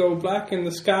stars that go black in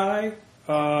the sky,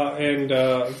 and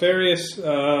various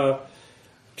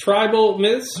tribal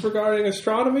myths regarding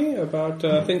astronomy, about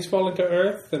things falling to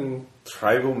Earth, and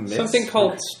tribal myths? something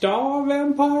called star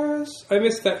vampires. I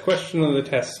missed that question on the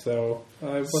test, though.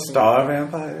 Star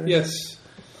vampires? Yes.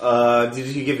 Did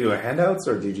he give you handouts,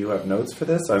 or did you have notes for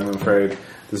this? I'm afraid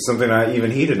this is something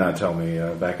even he did not tell me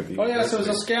back at the Oh, yeah, so it was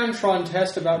a Scantron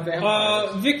test about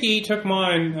vampires. Vicky took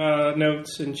mine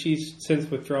notes, and she's since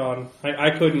withdrawn.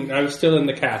 I couldn't. I was still in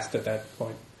the cast at that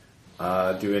point.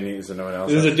 Is there no one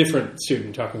else? This is a different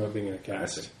student talking about being in a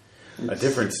cast. A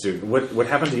different student. What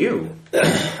happened to you?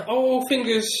 Oh,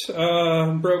 fingers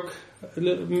broke.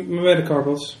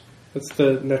 Metacarpals. That's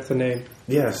the name.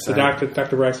 Yes.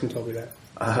 Dr. Bryson told me that.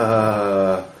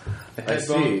 I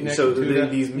see. So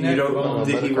did he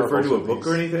refer to a book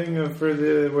or anything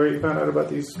where you found out about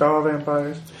these star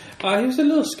vampires? He was a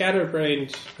little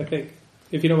scatterbrained, I think,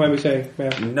 if you don't mind me saying,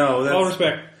 ma'am. No, that's... All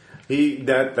respect.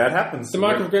 That happens. The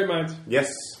mark of great minds.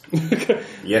 Yes.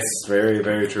 Yes, very,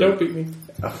 very true. Don't beat me.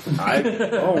 I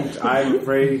won't. I'm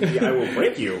afraid I will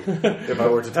break you if I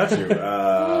were to touch you.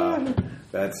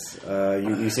 That's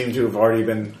you seem to have already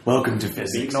been welcome to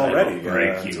physics already.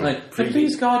 Break you.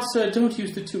 Please, God, sir, don't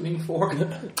use the tuning fork. It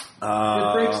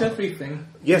breaks everything.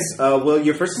 Yes. Well,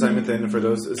 your first assignment then for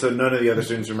those. So none of the other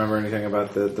students remember anything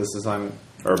about this assignment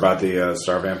or about the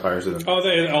star vampires. Oh,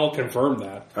 they all confirmed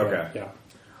that. Okay. Yeah.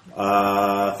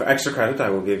 For extra credit, I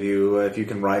will give you, if you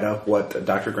can write up what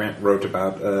Dr. Grant wrote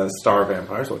about star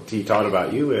vampires, what he taught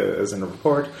about you as in a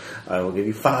report, I will give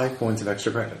you 5 points of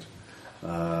extra credit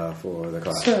for the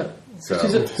class. Sir. So,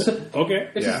 okay.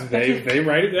 Yeah. They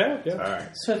write it down. Yeah. all right.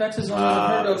 Sir, that is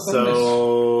unheard of.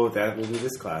 So that will be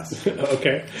this class.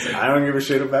 Okay. I don't give a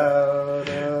shit about...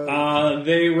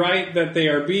 They write that they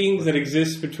are beings that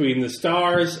exist between the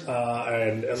stars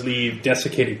and leave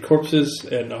desiccated corpses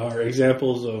and are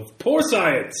examples of poor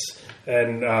science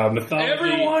and mythology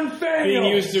Everyone fails! being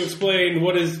used to explain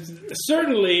what is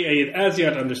certainly an as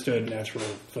yet understood natural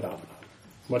phenomenon,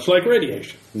 much like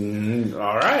radiation.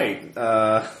 All right.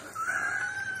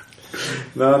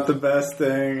 Not the best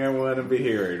thing I want to be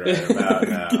hearing right about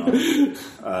now.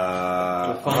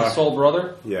 Fun soul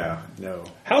brother? Yeah, no.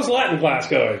 How's Latin class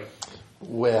going?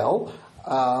 Well,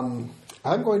 I'm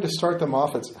going to start them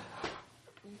off as...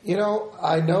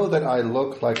 I know that I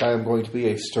look like I am going to be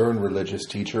a stern religious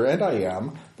teacher, and I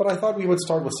am, but I thought we would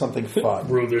start with something fun.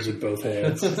 Rulers in both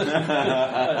hands.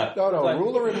 No,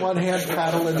 ruler in one hand,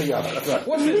 paddle in the other.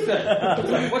 What's this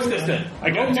then? What's this then? I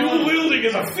got dual wielding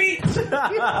as a feat.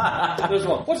 There's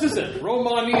one. What's this then?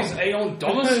 Romanis aeon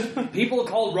domus? People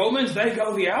called Romans, they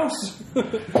go the house?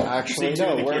 Actually,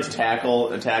 no. The We're, kids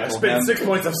tackle Spend 6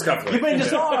 points of scuffling. You've been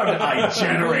disarmed. I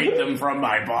generate them from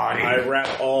my body. I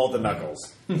wrap all the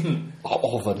knuckles.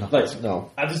 all the numbers. No.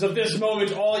 As of this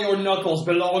moment, all your knuckles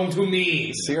belong to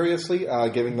me. Seriously,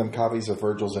 giving them copies of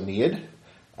Virgil's Aeneid,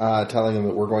 telling them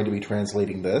that we're going to be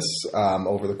translating this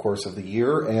over the course of the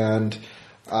year, and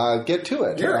get to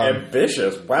it. You're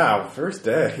ambitious. Wow, first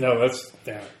day. No, that's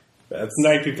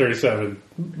 1937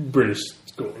 British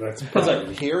school. That's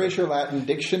probably, Here is your Latin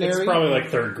dictionary. it's probably like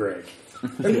third grade.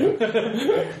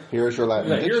 Here is your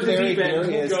Latin Here's the dictionary. deep end.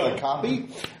 Here is Go. the copy.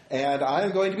 And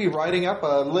I'm going to be writing up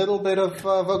a little bit of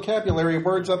vocabulary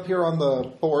words up here on the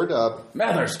board,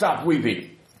 Mather, stop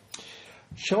weeping.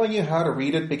 showing you how to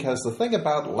read it, because the thing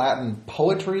about Latin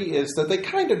poetry is that they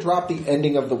kind of drop the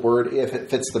ending of the word if it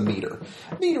fits the meter.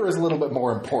 Meter is a little bit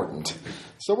more important.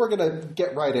 So we're going to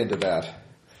get right into that.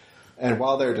 And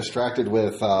while they're distracted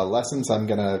with lessons, I'm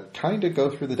going to kind of go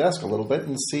through the desk a little bit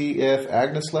and see if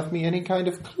Agnes left me any kind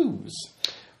of clues.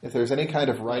 If there's any kind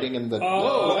of writing in the...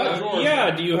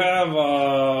 Yeah, do you have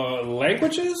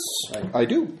languages? I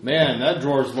do. Man, that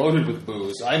drawer's loaded with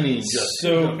booze. I mean, just...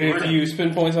 So if you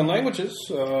spend points on languages,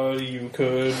 you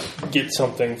could get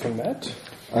something from that.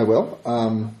 I will.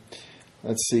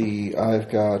 Let's see.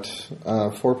 I've got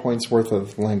 4 points worth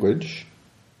of language.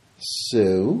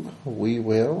 So we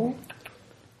will...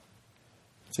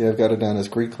 See, I've got it down as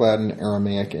Greek, Latin,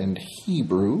 Aramaic, and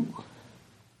Hebrew.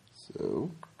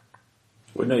 So...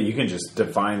 Well, no, you can just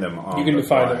define them on You can the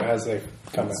define fly. them as they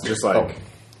come out. Just like,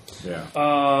 yeah.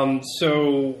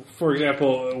 So, for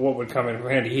example, what would come in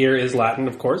handy here is Latin,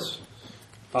 of course.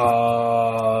 You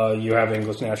have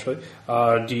English, naturally.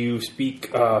 Do you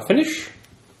speak Finnish?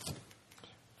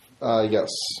 Yes.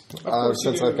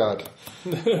 Since I've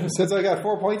got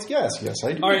 4 points, yes,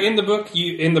 I do. All right, in the book,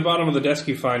 in the bottom of the desk,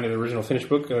 you find an original Finnish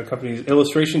book accompanies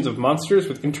illustrations of monsters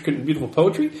with intricate and beautiful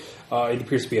poetry. It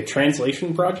appears to be a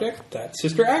translation project that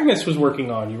Sister Agnes was working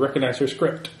on. You recognize her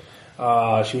script.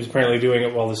 She was apparently doing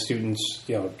it while the students,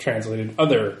 translated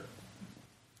other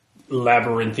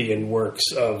labyrinthian works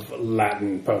of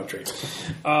Latin poetry.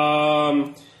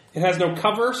 It has no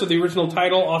cover, so the original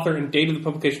title, author, and date of the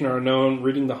publication are unknown,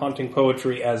 reading the haunting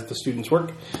poetry as the students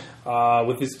work.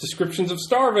 With its descriptions of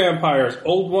star vampires,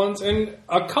 old ones, and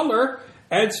a color,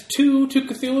 adds 2 to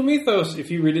Cthulhu Mythos, if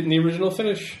you read it in the original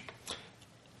Finnish.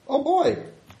 Oh boy,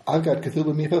 I've got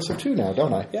Cthulhu Mythos of 2 now,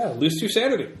 don't I? Yeah, lose 2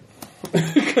 sanity.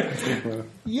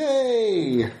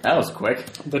 Yay! That was quick.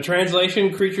 The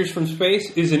translation, Creatures from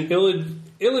Space, is an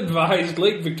ill-advised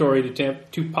late Victorian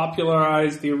attempt to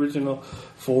popularize the original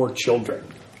for children.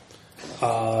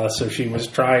 So she was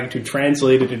trying to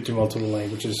translate it into multiple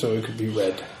languages so it could be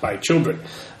read by children.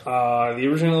 The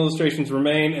original illustrations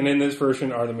remain, and in this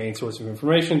version are the main source of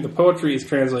information. The poetry is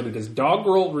translated as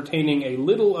doggerel, retaining a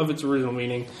little of its original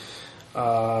meaning.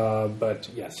 But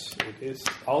yes, it is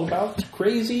all about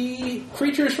crazy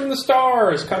creatures from the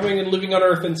stars coming and living on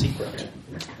Earth in secret.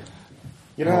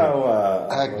 You know how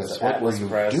Agnes, what were you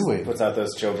Press doing? puts out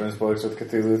those children's books with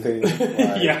Cthulhu themes?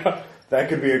 Like, Yeah. That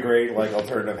could be a great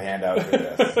alternative handout for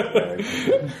this.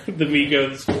 The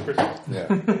Migos. Yeah.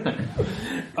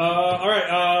 All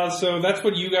right, so that's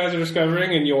what you guys are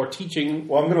discovering in your teaching.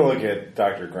 Well, I'm going to look at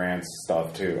Dr. Grant's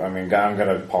stuff, too. I mean, I'm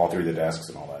going to paw through the desks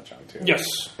and all that junk, too. Yes.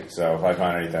 So if I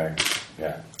find anything,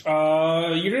 yeah.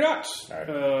 You do not. All right.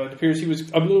 It appears he was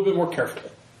a little bit more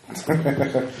careful.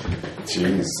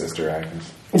 Jeez, Sister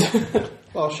Agnes.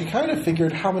 Well, she kind of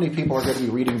figured how many people are going to be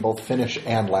reading both Finnish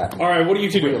and Latin. All right, what are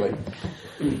you two doing? Really?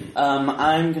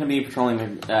 I'm going to be patrolling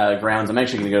the grounds. I'm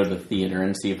actually going to go to the theater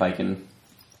and see if I can...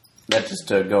 That's just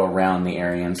to go around the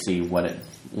area and see what it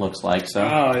looks like. So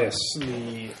Yes,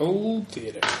 the old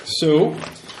theater. So,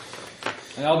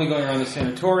 And I'll be going around the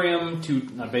sanatorium to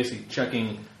basically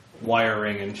checking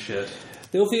wiring and shit.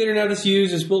 The old theatre now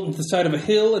disused is built into the side of a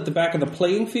hill at the back of the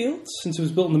playing fields. Since it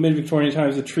was built in the mid-Victorian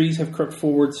times, the trees have crept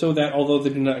forward so that, although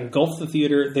they do not engulf the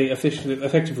theatre, they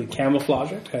effectively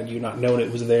camouflage it. Had you not known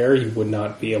it was there, you would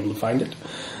not be able to find it.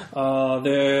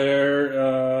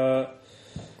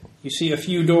 You see a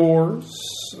few doors.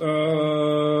 But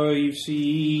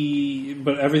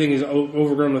everything is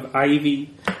overgrown with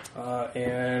ivy,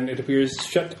 and it appears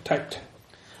shut tight.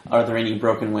 Are there any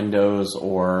broken windows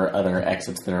or other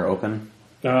exits that are open?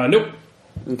 Nope.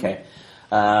 Okay.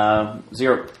 0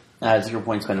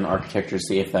 points spent in architecture to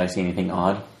see if I see anything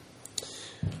odd.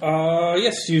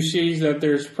 Yes, you see that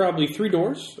there's probably 3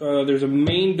 doors. There's a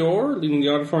main door leading the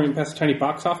auditorium past a tiny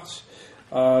box office.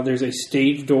 There's a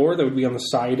stage door that would be on the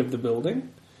side of the building.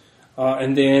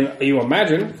 And then you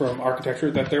imagine from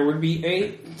architecture that there would be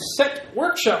a set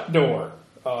workshop door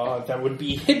that would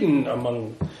be hidden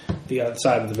among the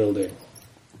outside of the building.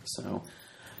 So,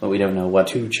 but we don't know what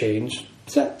to change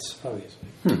sets, obviously.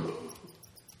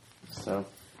 So,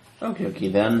 okay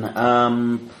then.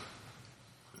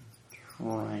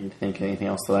 Trying to think of anything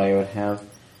else that I would have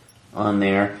on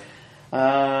there.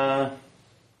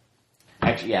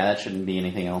 Actually, yeah, that shouldn't be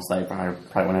anything else that I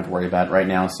probably won't have to worry about right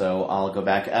now, so I'll go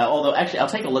back. Although, actually, I'll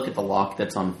take a look at the lock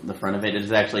that's on the front of it.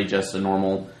 Is it actually just a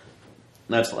normal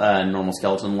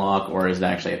skeleton lock, or is it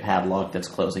actually a padlock that's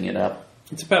closing it up?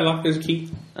 It's a padlock, there's a key.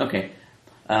 Okay.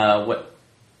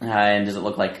 And does it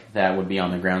look like that would be on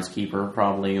the groundskeeper,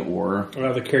 probably, or...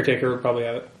 Well, the caretaker would probably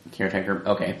have it. Caretaker,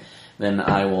 okay. Then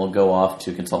I will go off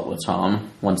to consult with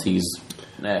Tom once he's...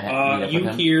 you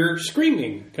hear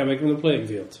screaming coming from the playing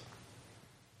fields.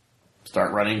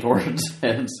 Start running towards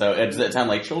it. So, does it sound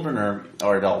like children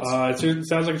or adults? It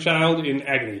sounds like a child in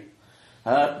agony.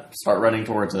 Start running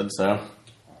towards it, so...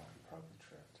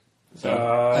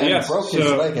 And broke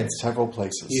his leg in several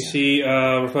places. You see,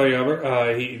 we're playing Albert.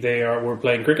 We're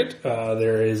playing cricket.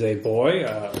 There is a boy,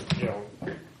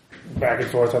 back and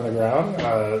forth on the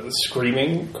ground,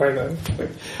 screaming, kind of.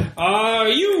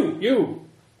 You,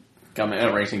 come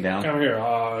racing down. Come here.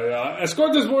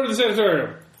 Escort this boy to the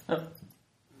sanitarium.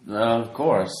 Of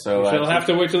course. So she'll have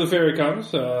to wait till the ferry comes,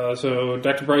 so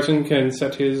Dr. Bryson can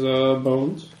set his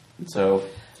bones. So,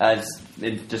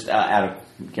 just out of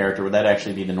character, would that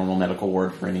actually be the normal medical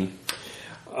ward for any?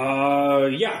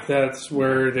 Yeah, that's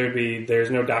where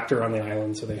there's no doctor on the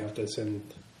island, so they have to send.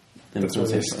 That's where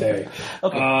they stay.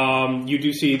 Okay. You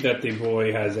do see that the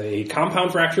boy has a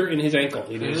compound fracture in his ankle.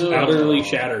 It is utterly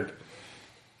shattered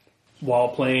while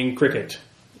playing cricket.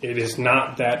 It is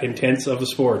not that intense of a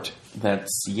sport. How did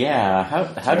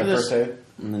this? First aid?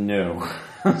 No.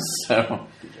 So.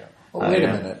 Wait a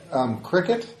minute.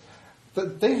 Cricket?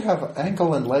 They have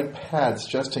ankle and leg pads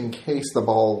just in case the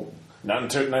ball... Not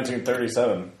until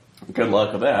 1937. Good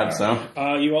luck with that, so...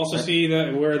 You also see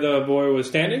that where the boy was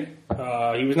standing,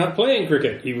 he was not playing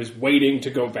cricket. He was waiting to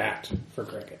go bat for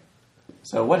cricket.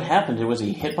 So what happened? Was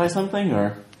he hit by something,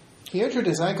 or...? He injured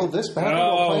his ankle this badly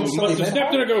while playing he must have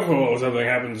stepped in a go hole. Something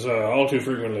happens all too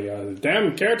frequently.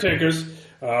 Damn caretakers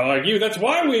like you. That's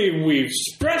why we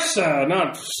stress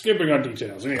not skipping on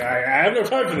details. I have no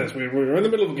time for this. We're in the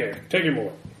middle of the game. Take your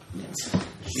boy. Yes.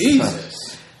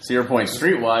 Jesus. So your point,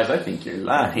 streetwise, I think you're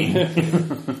lying.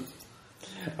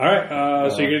 All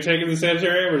right. So you're going to take him to the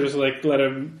sanitarium, or just let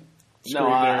him... No,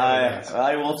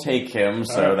 I will take him.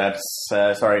 So right.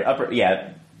 That's... sorry, upper...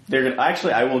 Yeah.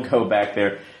 Actually, I will go back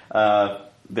there.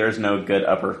 There's no good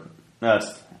upper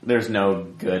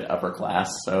class,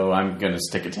 so I'm going to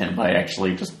stick it to him by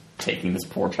actually just taking this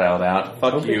poor child out.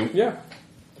 Fuck you. Yeah.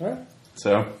 All right.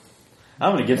 So,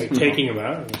 I'm going to get taking him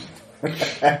out.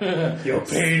 Your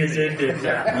pain is ended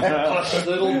now. Hush,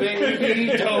 little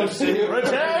baby, don't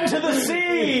return to the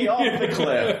sea off the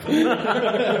cliff.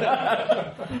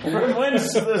 From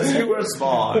whence the sewer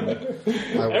spawned.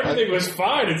 Everything was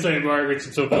fine in St. Margaret's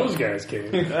until those guys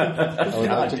came.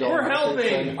 We're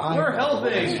helping. We're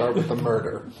helping. Start with the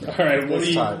murder. All right.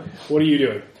 What are you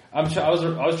doing? I was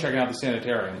checking out the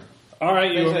sanitarium. All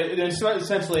right.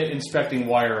 Essentially inspecting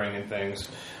wiring and things.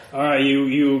 All right.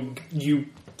 You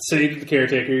say to the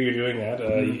caretaker you're doing that.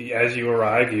 As you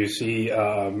arrive, you see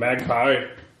Magpie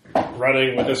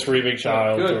running with a screaming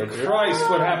child. Good Christ,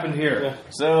 what happened here?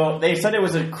 So they said it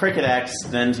was a cricket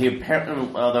accident,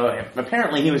 although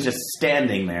apparently he was just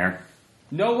standing there.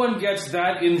 No one gets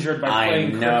that injured by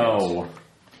playing cricket. I know.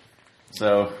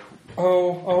 So...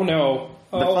 Oh no.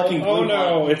 Oh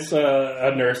no, it's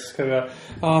a nurse.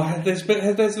 Has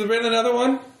there been another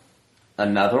one?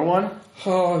 Another one?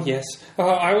 Oh, yes.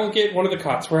 I will get one of the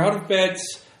cots. We're out of beds.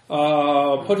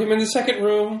 Put him in the second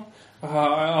room.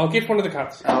 I'll get one of the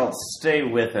cots. I'll stay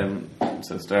with him,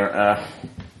 sister.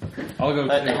 I'll go.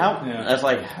 That's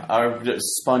like are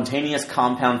spontaneous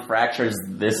compound fractures.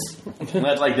 That's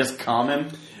like this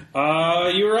common.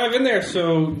 You arrive in there.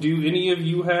 So, do any of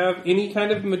you have any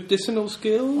kind of medicinal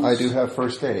skills? I do have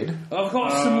first aid. Of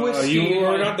course, some whiskey. You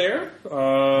are not there.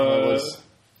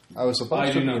 I was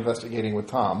supposed to be investigating with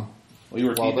Tom. Well, you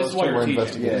were While this those is while two you're were teaching.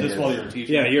 investigating. This is while you're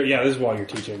teaching. Yeah, this is while you're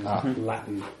teaching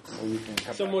Latin.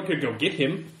 Someone could go get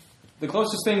him. The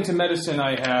closest thing to medicine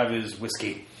I have is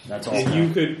whiskey. That's all. And you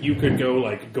could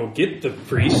go get the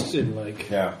priest and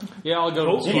Yeah. Yeah, I'll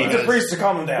go to You need the priest to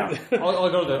calm him down. I'll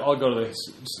go to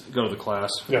the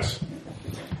class. Yes.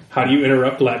 How do you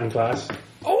interrupt Latin class?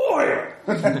 Oi!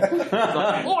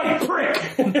 Oi, prick!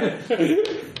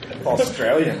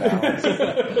 Australian now.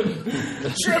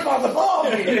 Trip on the ball! No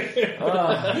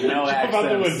accents. out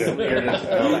the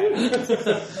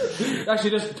window. Actually,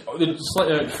 just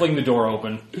fling the door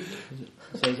open.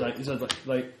 So it's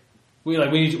like we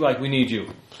need you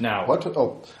now. What?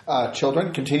 Oh,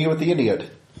 children, continue with the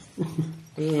Iliad.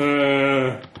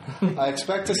 I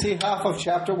expect to see half of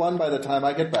chapter 1 by the time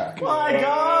I get back. My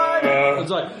God! It's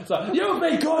like you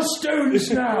make us students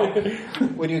now.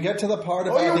 When you get to the part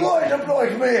Oh, about you wind up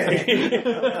like me!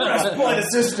 Pressed by the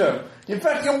system. In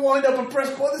fact, you wind up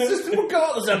impressed by the system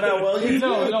regardless of how well you do.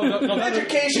 No.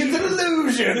 Education's an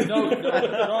illusion! No,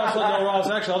 Ross.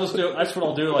 Actually, I'll just do. That's what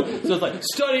I'll do. So it's like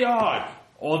study hard,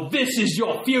 or this is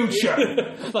your future.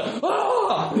 It's like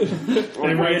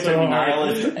They write so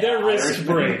hard. Their wrists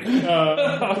break.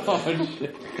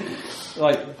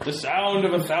 like the sound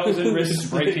of 1,000 wrists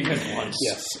breaking at once.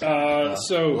 Yes.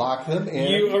 So lock them in.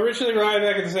 you originally arrive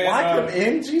back at the same Lock them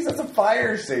in? Jeez, that's a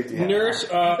fire safety hazard. Nurse.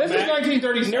 This is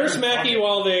 1937. Nurse Mackie,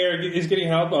 while is getting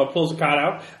help, pulls a cot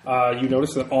out. You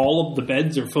notice that all of the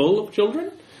beds are full of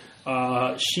children.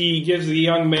 She gives the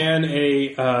young man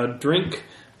a drink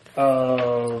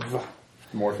of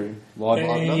Morphine.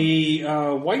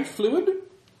 a white fluid.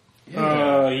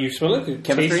 You smell it. It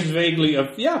Chemistry? tastes vaguely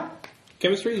of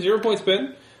chemistry. 0 point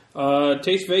spin.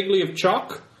 Tastes vaguely of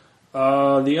chalk.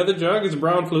 The other jug is a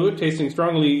brown fluid, tasting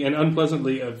strongly and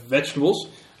unpleasantly of vegetables.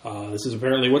 This is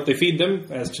apparently what they feed them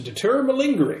as to deter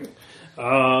malingering.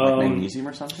 Like magnesium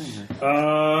or something?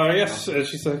 Yes, and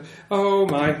she said, "Oh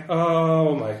my.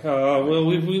 Well,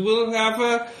 we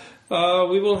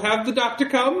will have the doctor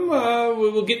come. We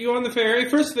will get you on the ferry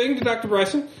first thing to Dr.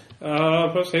 Bryson.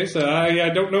 Post haste. I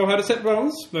don't know how to set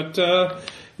bones, but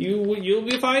you'll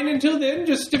be fine until then.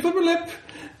 Just stiff upper lip."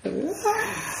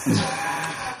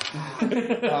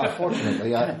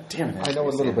 Fortunately, I know a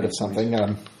little bit of something.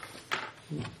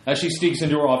 As she sneaks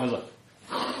into her office, like,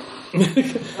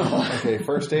 Okay,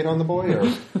 first aid on the boy, or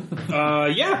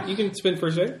Yeah, you can spin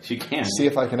first aid. She can. see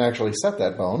if I can actually set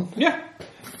that bone. Yeah,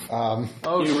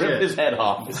 You rip his head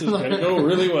off. this is going to go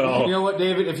really well. you know what,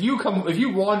 David? If you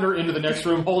wander into the next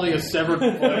room holding a severed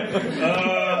foot,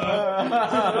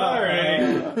 All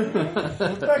right.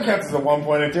 That counts as a 1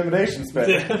 point intimidation spell.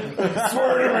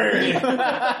 Swear to me!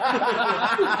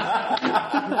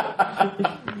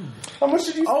 How much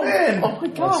did you spend? Oh my I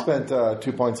God! spent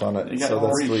 2 points on it, You got so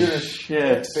that's 3.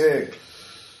 shit. Big.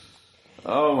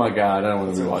 Oh my God! I don't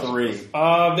want to be watching. 3.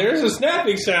 There's a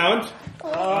snapping sound.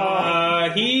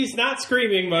 He's not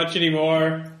screaming much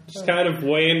anymore. Just kind of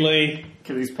wanly.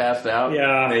 Because he's passed out.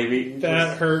 Yeah, maybe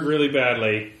that hurt really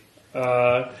badly.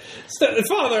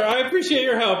 Father, I appreciate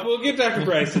your help. We'll get Dr.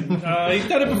 Bryson. He's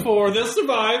done it before. They'll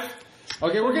survive.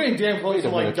 okay, we're getting damn close to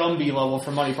like Gumby level for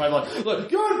Monty Python. Look,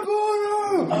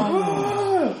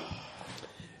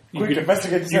 Quick,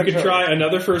 investigate. You could try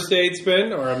another first aid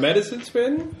spin or a medicine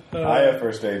spin. I have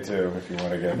first aid too, if you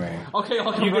want to get me. okay,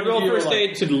 I'll come You could run roll to you, first like,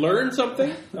 aid to learn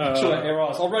something. Sure, hey,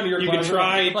 Ross, I'll run to your You class. could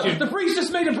try Like, to the priest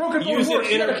just made a broken use an horse.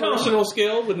 You gotta come. interpersonal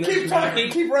skill with Keep talking.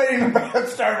 Keep writing about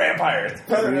star vampires.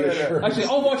 Actually,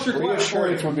 I'll watch your class for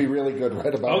Reassurance you. would be really good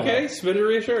right about Okay, spin a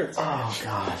reassurance. Oh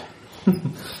God!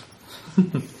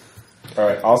 All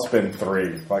right, I'll spend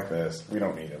 3. Like this. We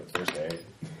don't need a first aid.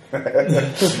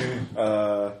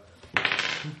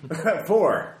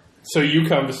 4. So you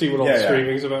come to see what all the Yeah.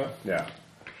 screaming's about? Yeah.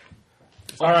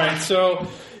 All right, so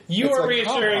you It's are like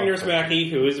reassuring compound Nurse Mackie,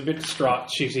 who is a bit distraught.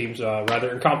 She seems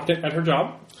rather incompetent at her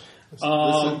job.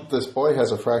 This boy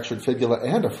has a fractured fibula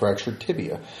and a fractured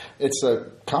tibia. It's a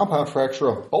compound fracture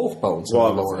of both bones in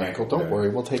Well, the lower it's ankle. ankle, Don't yeah. worry,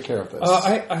 we'll take care of this.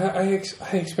 I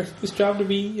expect this job to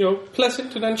be,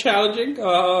 pleasant and unchallenging.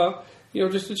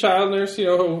 Just a child nurse,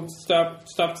 stop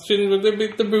the students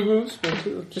with the boo-boos.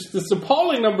 Just this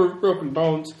appalling number of broken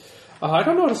bones. I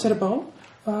don't know how to set a bone.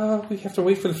 We have to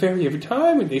wait for the ferry every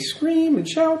time, and they scream and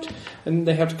shout, and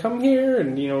they have to come here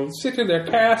and, sit in their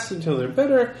casts until they're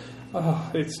better.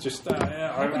 It's just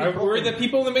I'm worried that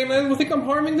people in the mainland will think I'm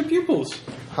harming the pupils.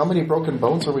 How many broken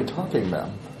bones are we talking,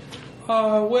 ma'am?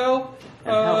 Well,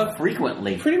 And how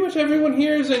frequently? pretty much everyone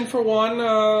here is in for one,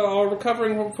 or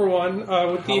recovering for one,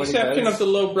 with the many exception beds? of the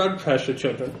low blood pressure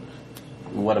children.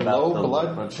 What about Low the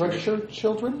blood pressure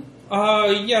children?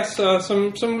 Yes,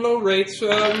 some low rates.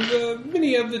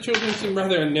 Many of the children seem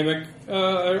rather anemic.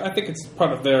 I think it's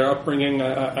part of their upbringing.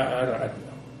 I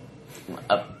don't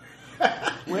know.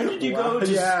 Where did you go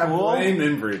to yeah, school? blame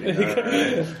inbreeding. All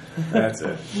right. That's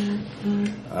it.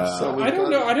 So we've I don't got-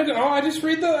 know. I don't know. I just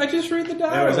read the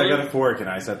dialogue. Anyways, I got a fork. Can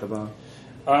I set the bone?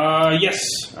 Yes.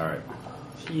 All right.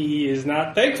 He is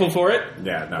not thankful for it.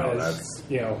 Yeah, no, as,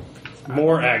 that's...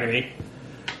 more agony.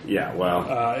 Yeah,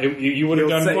 well... You would have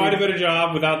He'll done say- quite a better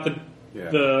job without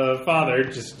the father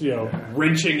just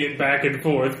wrenching it back and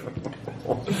forth.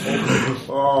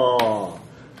 Oh,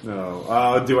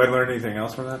 no. Do I learn anything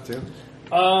else from that, too?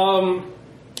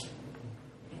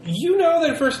 You know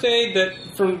that first aid that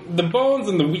from the bones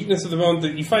and the weakness of the bones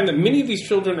that you find that many of these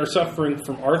children are suffering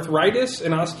from arthritis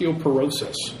and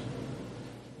osteoporosis.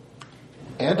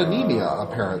 And anemia,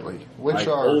 apparently, which Like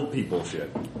are old people shit.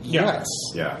 yes.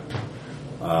 Yeah.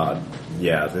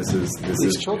 Yeah, this is...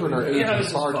 These children are aging this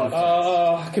is far fun.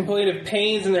 too Complain of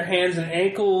pains in their hands and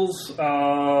ankles.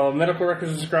 Medical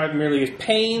records describe merely as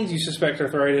pains. You suspect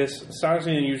arthritis.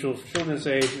 Astonishingly unusual for children's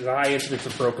age is a high incidence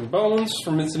of broken bones,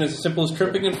 from incidents as simple as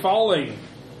tripping and falling.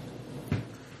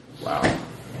 Wow.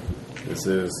 This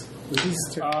is...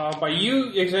 By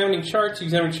you examining charts,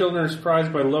 examining children are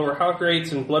surprised by lower heart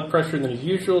rates and blood pressure than is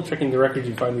usual. Checking the records,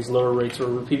 you find these lower rates are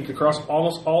repeated across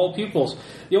almost all pupils.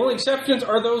 The only exceptions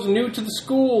are those new to the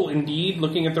school. Indeed,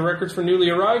 looking at the records for newly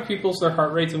arrived pupils, their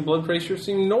heart rates and blood pressure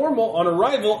seem normal on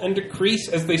arrival and decrease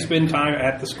as they spend time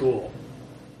at the school.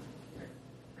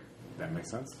 That makes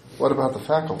sense. What about the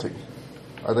faculty?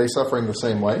 Are they suffering the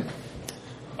same way?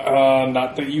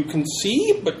 Not that you can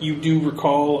see, but you do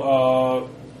recall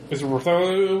Mr.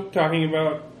 Bartholomew talking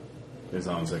about His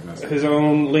own sickness. his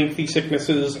own lengthy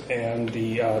sicknesses and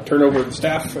the turnover of the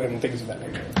staff and things of that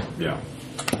nature. Yeah.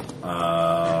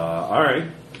 All right.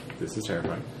 This is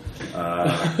terrifying.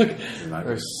 This is not good.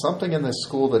 There's something in this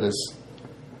school that is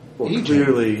Well, aging.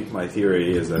 clearly, my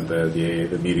theory is that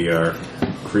the media are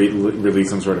release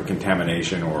some sort of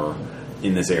contamination, or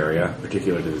in this area,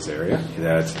 particular to this area,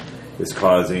 that is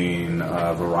causing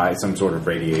some sort of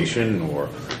radiation or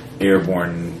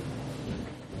airborne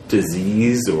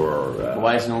disease, or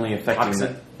Why is it only affecting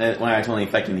toxin. why it's only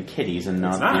affecting the kiddies and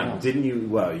not? It's not. Didn't you?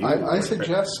 Well, you. I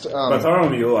suggest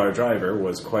Bartholomew, our driver,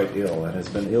 was quite ill and has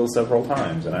been ill several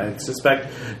times. And I suspect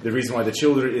the reason why the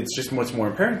children, it's just much more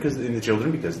apparent in the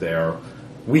children because they are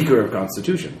weaker of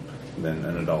constitution than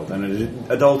an adult. And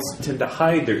adults tend to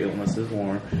hide their illnesses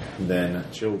more than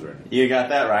children. You got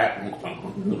that right.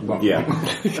 Yeah.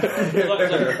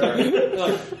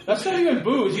 That's not even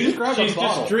booze. You just grab She's a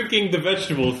bottle. just drinking the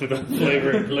vegetables with a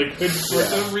flavored liquid for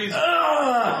some reason.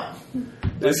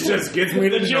 This just gets me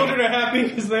to The children are happy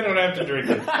because they don't have to drink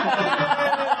it.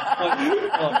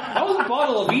 That was a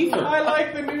bottle of ether. I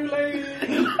like the new lady.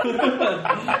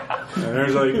 And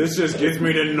there's like, this just gets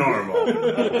me to normal.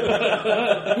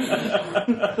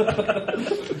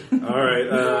 All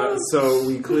right, so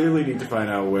we clearly need to find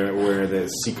out where the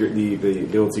secret,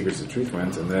 the old secrets of truth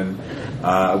went, and then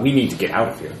we need to get out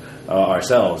of here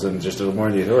ourselves and just to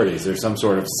warn the authorities. There's some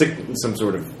sort of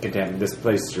contaminant. This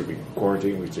place should be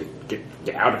quarantined. We should get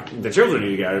out. The children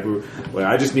need to get out of here. Well,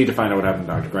 I just need to find out what happened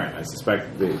to Dr. Grant. I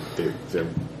suspect they're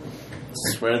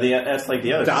That's like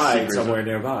the other died secrets. somewhere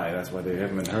nearby. That's why they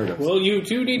haven't been heard of. Well, you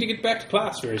two need to get back to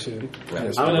class very soon.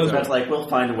 yes, That's like we'll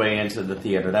find a way into the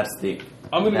theater. That's the.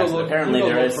 I'm gonna go that's look. apparently I'm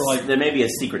gonna there look is for, like, there may be a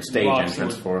secret stage rocks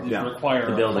entrance that for. would Yeah. require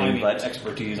the building, climbing but-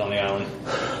 expertise on the island.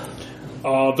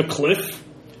 The cliff.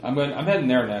 I'm heading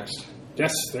there next.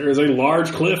 Yes, there is a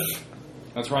large cliff.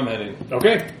 That's where I'm heading.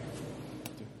 Okay.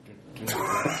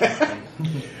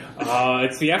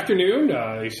 It's the afternoon.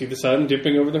 You see the sun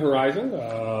dipping over the horizon.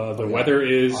 The weather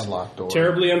is Unlocked door.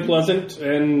 terribly unpleasant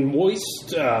and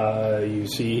moist. You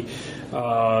see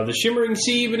the shimmering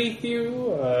sea beneath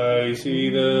you. You see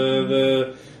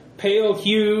the pale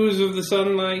hues of the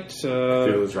sunlight.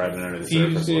 Cthulhu's driving under the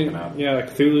surface, looking out. Yeah,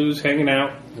 Cthulhu's hanging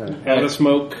out, having a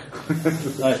smoke.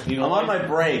 You I'm on my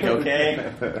break,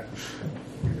 okay?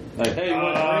 like, hey,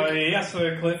 what? Yes,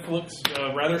 the cliff looks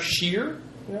rather sheer.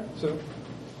 Yeah, so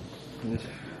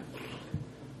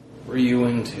Where are you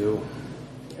into?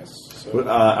 yes. So.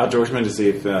 Outdoorsman to see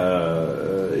if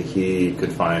he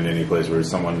could find any place where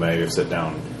someone may have set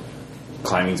down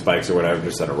climbing spikes or whatever,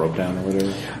 just set a rope down or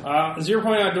whatever. 0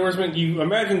 point outdoorsman. You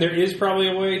imagine there is probably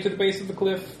a way to the base of the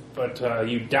cliff. but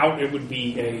you doubt it would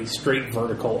be a straight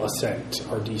vertical ascent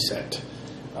or descent.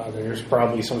 There's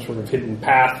probably some sort of hidden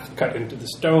path cut into the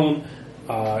stone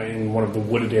in one of the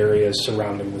wooded areas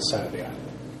surrounding the side of the island.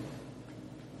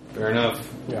 Fair enough.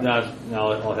 Yeah.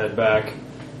 Now I'll head back.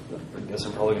 I guess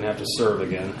I'm probably going to have to serve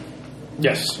again.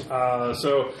 Yes.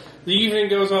 So the evening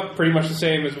goes up pretty much the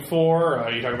same as before.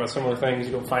 You talk about similar things.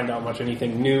 You don't find out much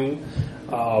anything new.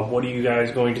 What are you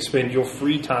guys going to spend your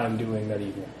free time doing that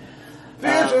evening?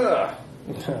 Theater!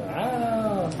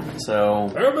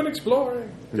 So Urban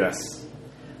exploring. Yes.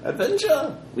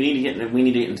 adventure. We need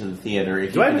to get into the theater.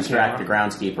 If Do you I can have a distract the camera?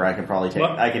 groundskeeper, I can probably take.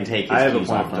 What? I can take his I have a keys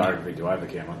point of off him. photography. Do I have a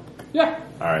camera? Yeah.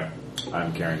 All right.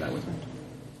 I'm carrying that with me.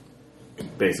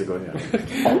 Basically,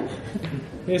 yeah.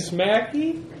 Miss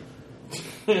Mackie?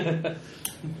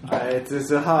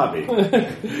 It's a hobby.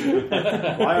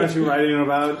 Why aren't you writing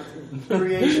about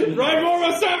creation? Write more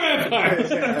about Star Vampires!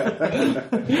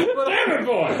 Damn it,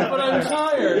 boy! But I'm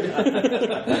tired.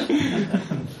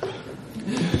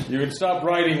 You can stop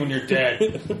writing when you're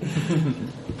dead.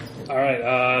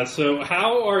 Alright, so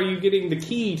how are you getting the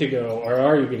key to go? Or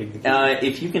are you getting the key?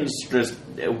 If you can just,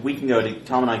 we can go.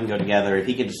 Tom and I can go together. If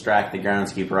he can distract the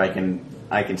groundskeeper,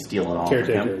 I can steal it off of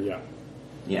Caretaker, him. yeah.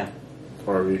 Yeah.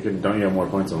 Or you can. Don't you have more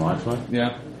points in lifeline?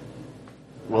 Yeah.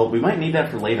 Well, we might need that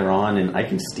for later on, and I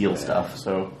can steal stuff.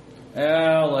 So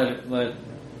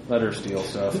Let her steal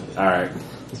stuff. All right.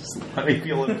 let me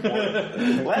feel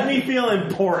important. Let me feel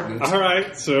important.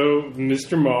 Alright, so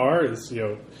Mr. Marr is,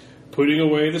 putting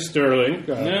away the sterling.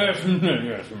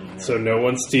 So no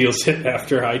one steals it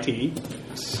after high tea.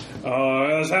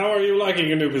 How are you liking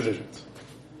your new positions?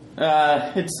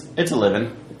 It's a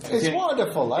living. It's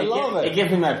wonderful. I love it. Give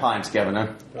me my pints,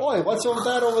 Governor. Boy, what's all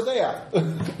that over there?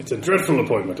 It's a dreadful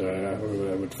appointment. I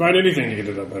would find anything to get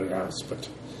it up at the house, but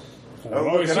I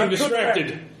always can seem I cook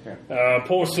distracted.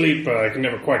 Poor sleep, I can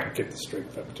never quite get the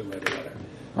strength up to write a letter.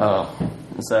 Oh,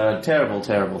 it's a terrible,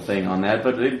 terrible thing on that.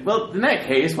 But, in that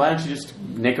case, why don't you just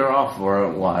nick her off for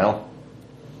a while?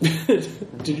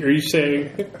 Are you saying?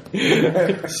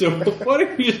 So why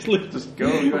don't you just leave?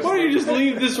 Why don't you just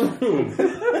leave this room?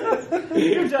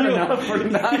 You've done enough for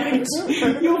tonight.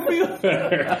 You'll feel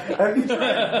better. Have you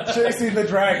tried chasing the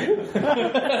dragon?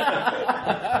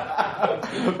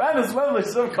 Might as well be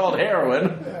so called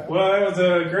heroin. Well, it was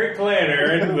a great plan,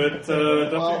 Aaron, but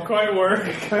doesn't quite work.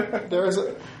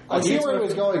 I see where he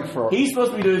was going for. He's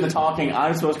supposed to be doing the talking.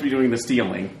 I'm supposed to be doing the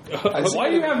stealing. Why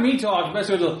do you have me talk?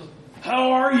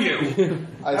 How are you?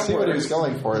 I see what he was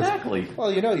going for. Exactly.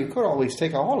 Well, you could always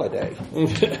take a holiday.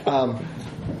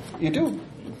 You do.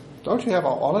 Don't you have a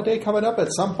holiday coming up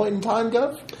at some point in time,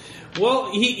 Gov?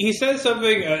 Well, he says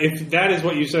something, if that is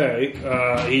what you say,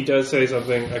 he does say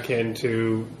something akin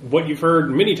to what you've heard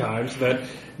many times, that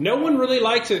no one really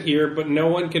likes it here, but no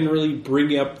one can really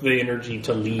bring up the energy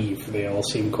to leave. They all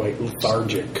seem quite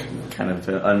lethargic. Kind of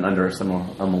under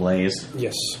a malaise.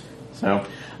 Yes. So,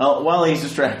 while he's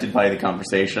distracted by the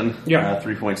conversation,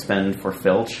 3 points spend for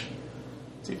Filch.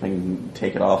 See if I can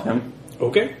take it off him.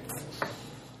 Okay.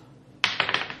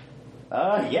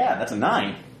 Yeah, that's a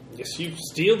 9. Yes, you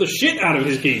steal the shit out of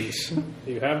his keys.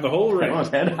 You have the whole ring. Come on,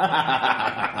 Ted.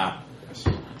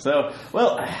 So,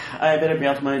 well, I better be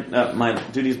off to my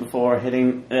duties before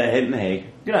hitting the hay.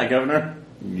 Good night, Governor.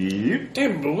 Yep.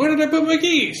 Damn, but where did I put my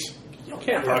keys? You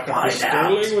can't lock up the find out.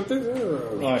 sterling with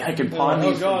this. I can pawn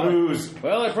these for booze.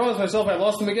 Well, I promised myself I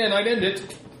lost them again. I'd end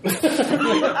it.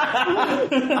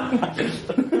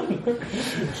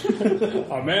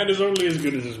 A man is only as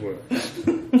good as his word.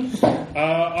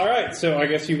 Alright, so I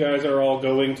guess you guys are all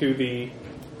going to the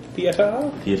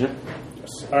theater? Theater?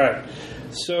 Yes. Alright.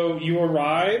 So you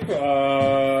arrive,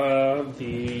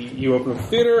 you open the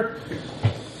theater.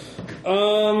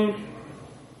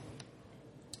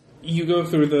 You go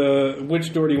through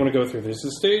which door do you want to go through? There's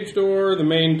the stage door, the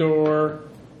main door.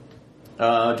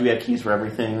 Do we have keys for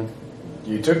everything?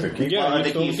 You took the key. Yeah, you the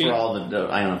stole keys the key. for all the.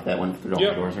 I don't know if that went through all Yep.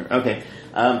 the doors. Okay.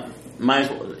 Might as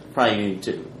well, probably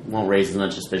won't raise as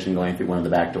much suspicion going through one of the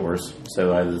back doors.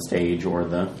 So either the stage or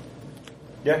the.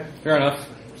 Yeah. Fair enough.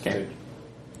 Okay.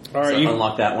 Alright, So you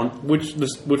unlock that one. which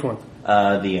one?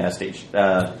 The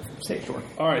stage door.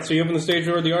 Alright, so you open the stage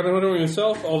door. The auditorium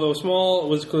itself, although small,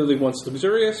 was clearly once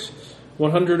luxurious.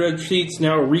 100 seats,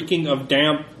 now reeking of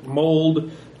damp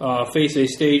mold, face a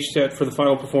stage set for the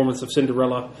final performance of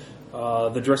Cinderella.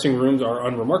 The dressing rooms are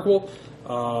unremarkable.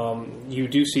 You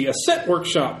do see a set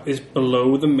workshop is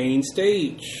below the main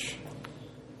stage.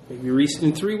 May be reached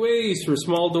in 3 ways: through a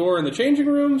small door in the changing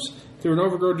rooms, through an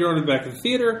overgrown door in the back of the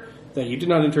theater that you did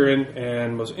not enter in,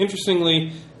 and most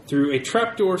interestingly, through a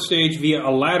trapdoor stage via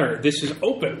a ladder. This is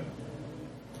open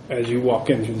as you walk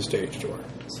in through the stage door.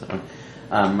 So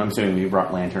I'm assuming we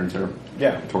brought lanterns or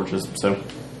torches. So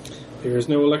There is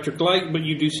no electric light, but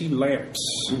you do see lamps.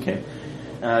 okay,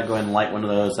 go ahead and light one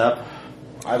of those up.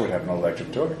 I would have an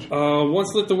electric torch.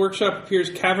 Once lit, the workshop appears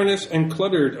cavernous and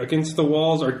cluttered. Against the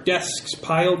walls are desks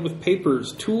piled with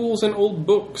papers, tools, and old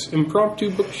books. Impromptu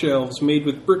bookshelves made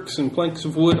with bricks and planks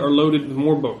of wood are loaded with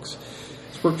more books.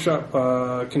 This workshop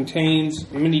contains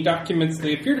many documents.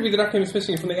 They appear to be the documents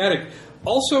missing from the attic.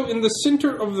 Also, in the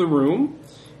center of the room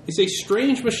is a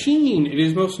strange machine. It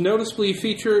is most noticeably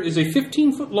feature is a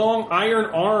 15-foot-long iron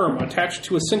arm attached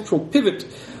to a central pivot.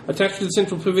 Attached to the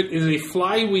central pivot is a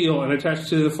flywheel, and attached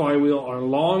to the flywheel are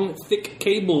long, thick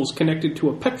cables connected to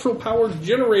a petrol-powered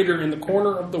generator in the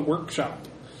corner of the workshop.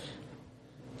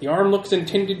 The arm looks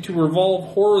intended to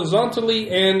revolve horizontally,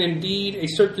 and indeed, a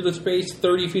circular space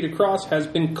 30 feet across has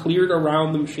been cleared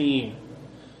around the machine.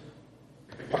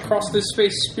 Across this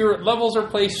space, spirit levels are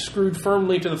placed, screwed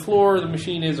firmly to the floor. The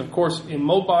machine is, of course,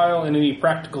 immobile in any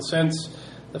practical sense.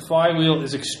 The flywheel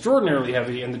is extraordinarily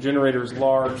heavy, and the generator is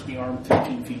large, the arm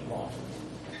 15 feet long.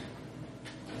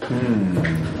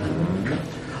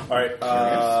 All right.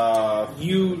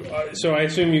 So I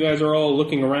assume you guys are all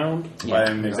looking around?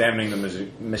 I'm examining the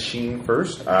machine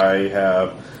first. I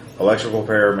have electrical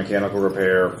repair, mechanical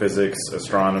repair, physics,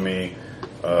 astronomy.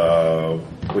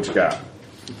 What you got?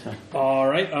 All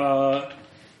right.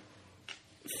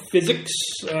 Physics,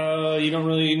 you don't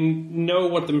really know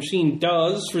what the machine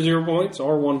does for 0 points,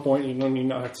 or 1 point. You don't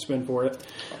even have to spend for it.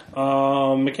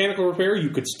 Mechanical repair,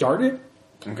 you could start it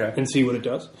and see what it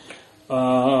does.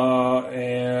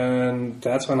 And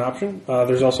that's an option.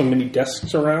 There's also many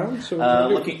desks around. So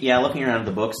looking around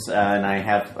the books, and I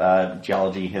have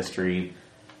geology, history,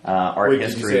 art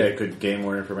history. Did you say I could gain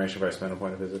more information if I spent a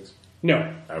point of physics?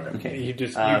 No. Okay. You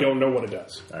don't know what it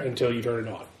does until you turn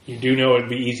it on. You do know it'd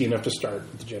be easy enough to start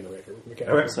with the generator.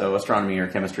 Okay. So astronomy or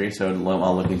chemistry. So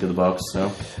I'll look into the books.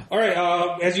 So all right.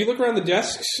 As you look around the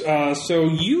desks, so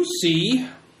you see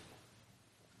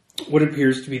what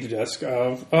appears to be the desk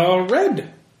of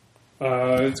Red.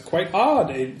 It's quite odd.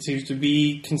 It seems to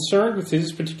be concerned with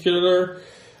his particular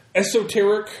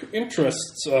esoteric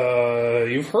interests.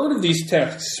 You've heard of these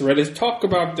texts. Red has talked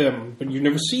about them, but you've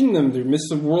never seen them. They're myths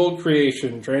of world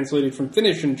creation, translated from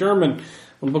Finnish and German.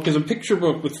 One book is a picture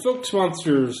book with folks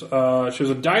monsters. Shows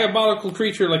a diabolical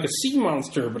creature like a sea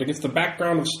monster, but against the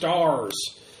background of stars.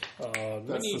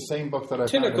 That's the same book that I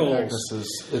tentacles. found in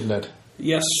Agnes's, isn't it?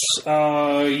 Yes.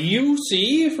 You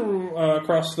see from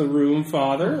across the room,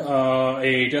 Father,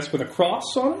 a desk with a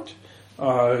cross on it.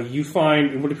 You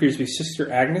find what appears to be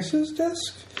Sister Agnes's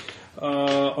desk.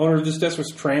 Owner of this desk was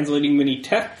translating many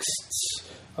texts.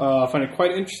 I find it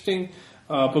quite interesting.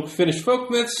 Book of Finnish folk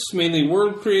myths, mainly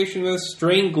world creation myths.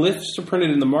 Strange glyphs are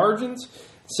printed in the margins.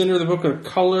 Center of the book are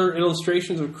color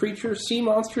illustrations of creatures, sea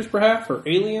monsters perhaps, or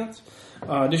aliens.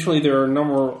 Additionally, there are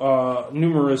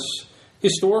numerous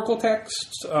historical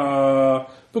texts.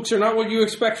 Books are not what you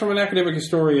expect from an academic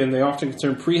historian. They often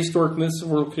concern prehistoric myths of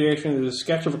world creation. There's a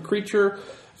sketch of a creature.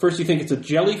 First you think it's a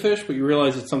jellyfish, but you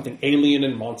realize it's something alien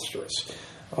and monstrous.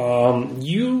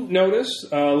 You notice,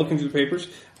 looking through the papers,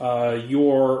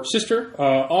 your sister,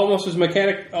 almost as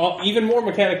even more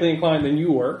mechanically inclined than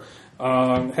you were,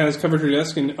 has covered her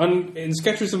desk in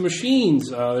sketches of machines.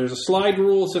 There's a slide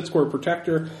rule, a set square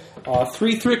protector,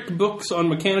 3 thick books on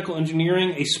mechanical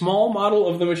engineering. A small model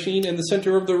of the machine in the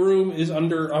center of the room is on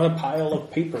a pile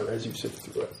of paper as you sift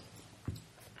through it.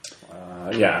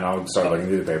 And I'll start looking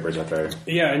through the papers after.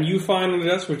 Yeah, and you find on the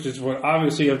desk, which is what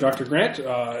obviously of Dr. Grant,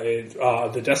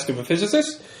 the desk of a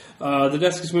physicist. The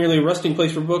desk is merely a resting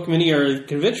place for a book. Many are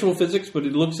conventional physics, but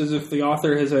it looks as if the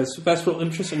author has a special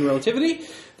interest in relativity.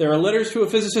 There are letters to a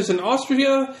physicist in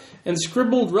Austria and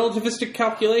scribbled relativistic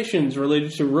calculations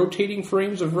related to rotating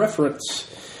frames of reference.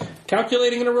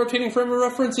 Calculating in a rotating frame of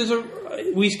reference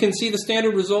we can see the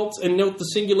standard results and note the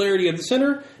singularity at the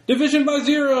center. Division by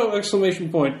 0! Exclamation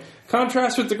point.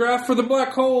 Contrast with the graph for the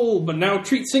black hole, but now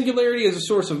treat singularity as a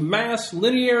source of mass,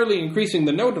 linearly increasing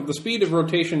the note of the speed of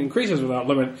rotation increases without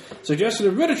limit. Suggested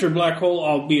a miniature black hole,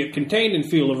 albeit contained in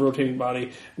field of rotating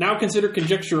body. Now consider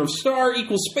conjecture of star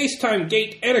equals space-time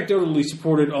gate, anecdotally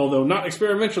supported, although not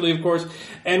experimentally, of course,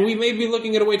 and we may be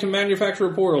looking at a way to manufacture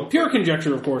a portal. Pure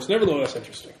conjecture, of course, nevertheless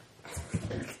interesting.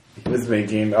 He was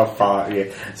making he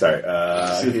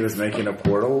was making a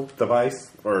portal device,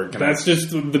 that's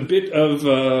just the bit of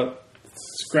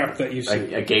scrap that you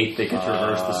see. A gate that could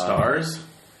traverse the stars.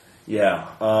 Yeah.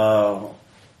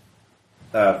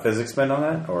 Physics spend on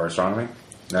that or astronomy?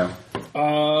 No.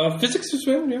 Physics is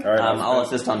well, yeah. All right, I'll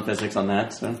assist on physics on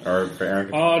that. So. Or for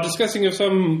Aaron. Discussing of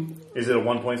some, Is it a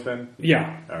 1-point spin?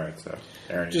 yeah, All right, so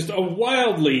Aaron. just a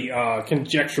wildly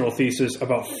conjectural thesis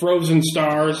about frozen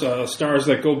stars, stars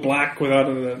that go black without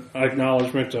an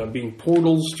acknowledgement, being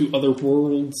portals to other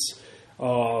worlds,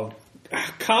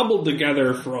 cobbled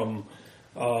together from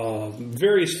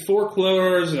various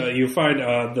folklores. You find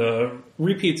the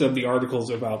repeats of the articles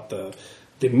about the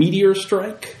meteor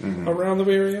strike around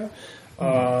the area.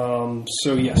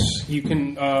 So yes, you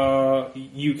can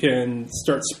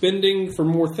start spending for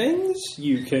more things.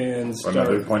 You can start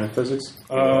Another point of physics?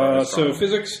 so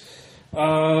physics.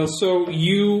 So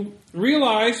you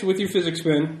realize with your physics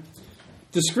spin,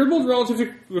 the scribbled relative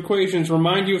equations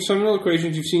remind you of similar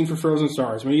equations you've seen for frozen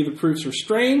stars. Many of the proofs are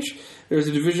strange. There's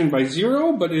a division by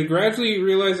zero, but you gradually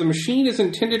realize the machine is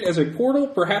intended as a portal,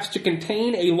 perhaps to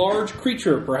contain a large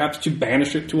creature, perhaps to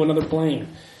banish it to another plane.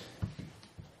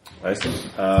 I see.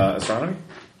 Astronomy?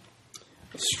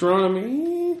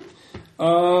 Astronomy.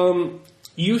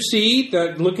 You see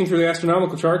that, looking through the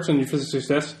astronomical charts on your physics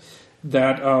desk,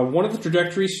 that one of the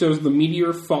trajectories shows the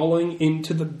meteor falling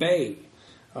into the bay.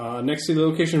 Next to the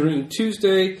location written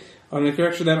Tuesday, on the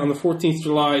correction that on the 14th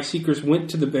July, seekers went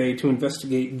to the bay to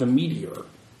investigate the meteor.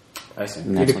 I see.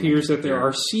 It appears that there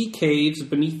are sea caves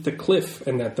beneath the cliff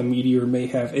and that the meteor may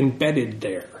have embedded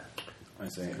there. I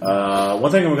see.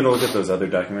 One thing I'm going to look at those other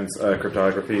documents,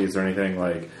 cryptography. Is there anything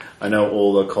like, I know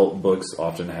old occult books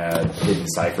often had hidden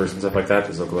ciphers and stuff like that.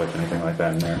 Does it look like anything like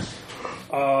that in there?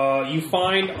 You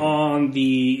find on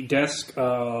the desk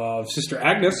of Sister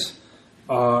Agnes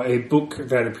a book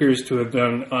that appears to have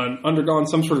undergone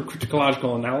some sort of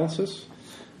cryptological analysis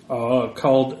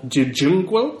called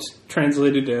Jejungwelt,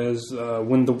 translated as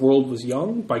When the World Was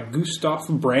Young by Gustav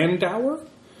Brandauer.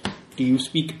 Do you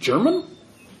speak German?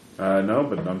 No,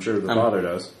 but I'm sure the father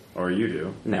does. Or you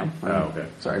do. No. Oh, okay.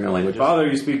 Sorry, no language. Father,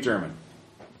 you speak German.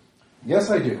 Yes,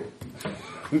 I do.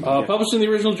 Published in the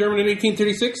original German in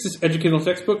 1836, this educational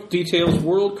textbook details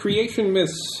world creation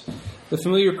myths. The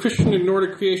familiar Christian and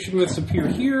Nordic creation myths appear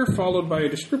here, followed by a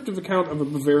descriptive account of a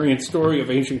Bavarian story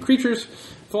of ancient creatures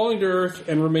falling to earth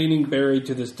and remaining buried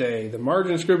to this day. The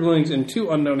margin scribblings in two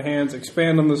unknown hands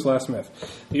expand on this last myth.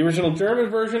 The original German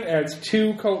version adds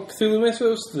 2 Cthulhu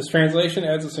mythos. This translation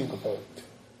adds a single point.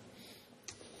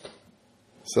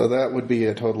 So that would be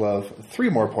a total of 3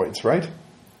 more points, right?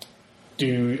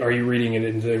 Are you reading it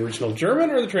in the original German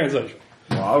or the translation?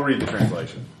 Well, I'll read the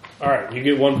translation. All right, you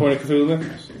get 1 point of Cthulhu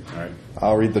mythos. All right.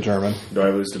 I'll read the German. Do I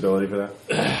lose stability for that?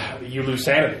 You lose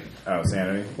sanity. Oh,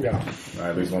 sanity? Yeah.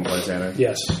 I lose 1 point of sanity?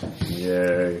 Yes.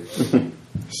 Yay.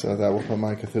 So that will put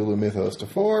my Cthulhu Mythos to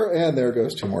 4, and there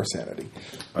goes 2 more sanity.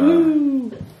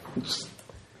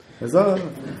 There's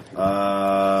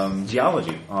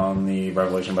geology on the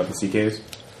revelation about the sea caves.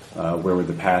 Where would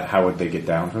the path? How would they get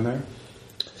down from there?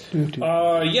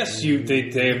 Yes,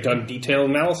 they have done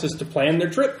detailed analysis to plan their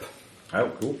trip. Oh,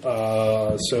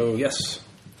 cool. So yes.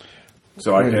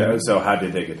 So how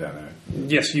did they get down there?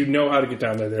 Yes, you know how to get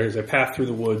down there. There's a path through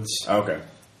the woods Okay.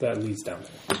 that leads down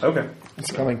there. Okay.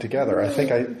 It's coming together. I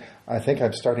think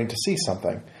I'm starting to see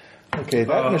something. Okay,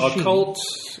 that machine. Occult.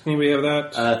 Anybody have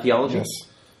that? Theology? Yes.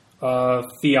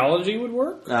 Theology would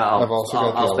work. I've also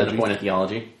got I'll spend a theology. point of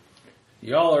theology.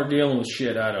 Y'all are dealing with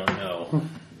shit I don't know.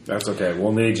 That's okay.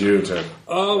 We'll need you to...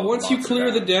 Once you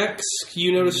clear the decks,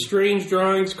 you notice strange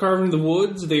drawings carved in the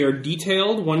woods. They are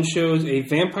detailed. One shows a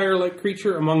vampire-like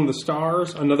creature among the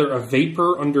stars. Another, a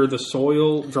vapor under the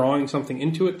soil, drawing something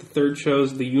into it. The third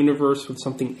shows the universe with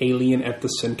something alien at the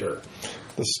center.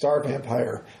 The star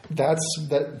vampire. That's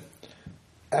that.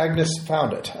 Agnes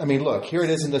found it. I mean, look, here it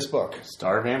is in this book.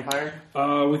 Star vampire?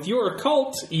 With your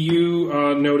occult, you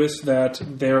notice that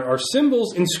there are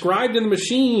symbols inscribed in the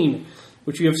machine,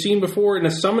 which you have seen before in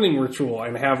a summoning ritual,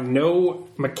 and have no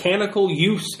mechanical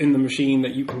use in the machine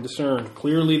that you can discern.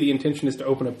 Clearly, the intention is to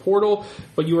open a portal,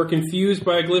 but you are confused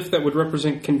by a glyph that would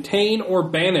represent contain or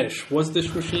banish. Was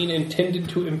this machine intended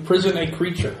to imprison a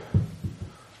creature?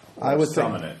 I would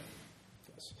summon think. it.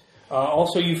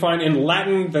 Also, you find in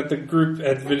Latin that the group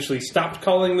had eventually stopped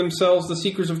calling themselves the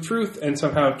Seekers of Truth and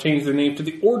somehow changed their name to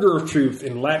the Order of Truth.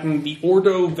 In Latin, the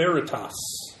Ordo Veritas.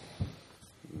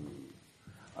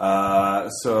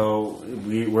 So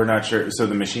we're not sure. So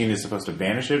the machine is supposed to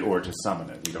banish it or to summon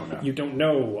it? We don't know. You don't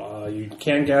know. You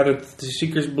can gather that the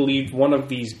Seekers believed one of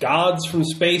these gods from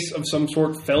space of some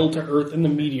sort fell to Earth in the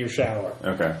meteor shower.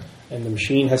 Okay. And the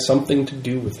machine has something to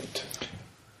do with it.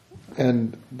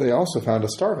 And they also found a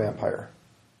star vampire.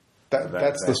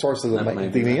 That's the source of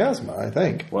the miasma, I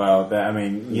think. Well,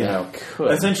 you know,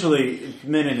 could. essentially,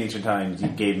 men in ancient times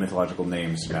gave mythological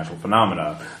names to natural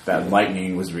phenomena. That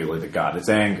lightning was really the goddess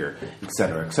anger,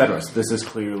 etc., etc. So this is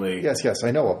clearly... Yes,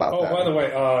 I know about Oh, that. by the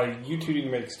way, you two need to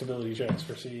make stability checks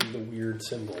for seeing the weird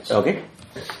symbols. Okay.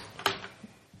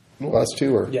 Well, us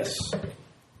two are... Yes.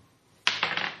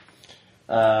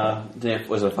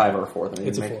 Was it a 5 or a 4? Then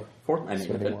It's a make 4. 4? I It's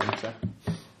didn't gonna be get one. it. So.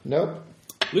 Nope.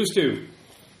 Lose 2.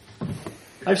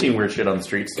 I've seen weird shit on the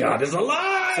streets. God is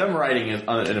alive! Some writing in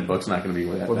a book's not going to be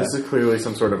with that. Well, this is clearly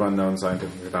some sort of unknown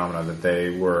scientific phenomena that they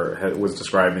was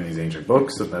described in these ancient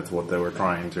books, and that's what they were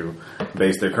trying to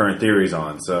base their current theories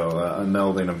on. So, a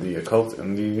melding of the occult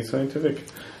and the scientific.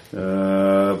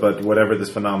 But whatever this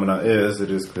phenomena is, it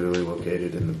is clearly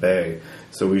located in the bay.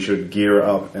 So we should gear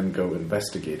up and go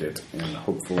investigate it, and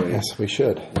hopefully, Yes, we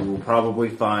should. we will probably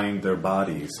find their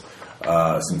bodies,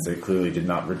 since they clearly did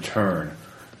not return.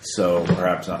 So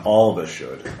perhaps not all of us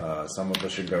should. Some of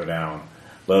us should go down,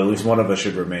 but at least one of us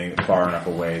should remain far enough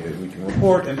away that we can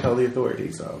report and tell the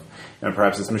authorities of. And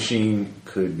perhaps this machine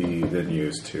could be then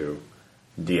used to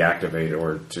deactivate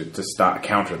or to stop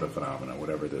counter the phenomena,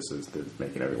 whatever this is that's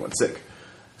making everyone sick.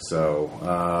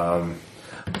 So,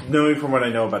 knowing from what I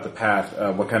know about the path,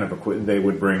 what kind of equipment they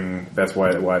would bring, that's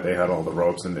why they had all the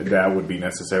ropes, and that would be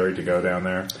necessary to go down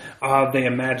there. They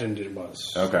imagined it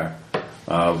was. Okay.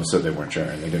 So they weren't sure,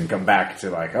 and they didn't come back to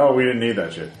like, oh, we didn't need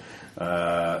that shit.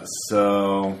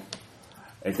 So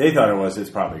if they thought it was, it's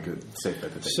probably good, safe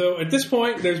bet to take. So at this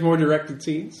point, there's more directed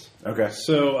scenes. Okay.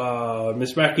 So,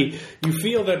 Miss Mackey, you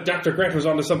feel that Dr. Grant was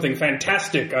onto something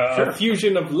fantastic, Sure. a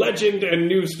fusion of legend and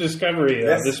new discovery.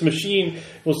 Yes. This machine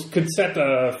could set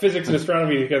physics and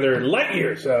astronomy together in light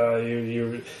years.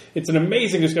 It's an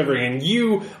amazing discovery, and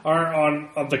you are on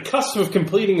the cusp of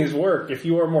completing his work. If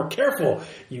you are more careful,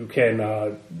 you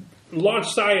can launch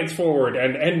science forward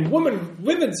and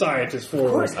women scientists forward.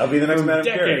 Of course, I'll be the next man of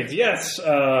decades. Yes.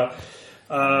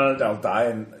 I'll die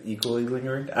and equally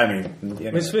lingering. I mean, you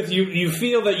know. Ms. Smith, you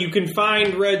feel that you can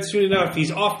find Red soon enough.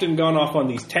 He's often gone off on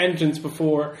these tangents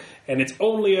before, and it's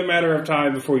only a matter of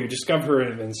time before you discover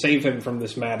him and save him from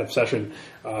this mad obsession.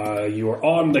 You are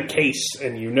on the case,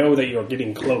 and you know that you're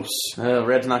getting close.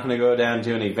 Red's not going to go down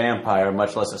to any vampire,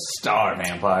 much less a star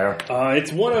vampire.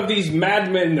 It's one of these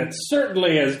madmen that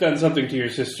certainly has done something to your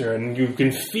sister, and you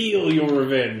can feel your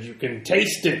revenge. You can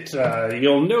taste it.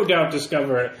 You'll no doubt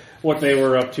discover what they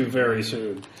were up to very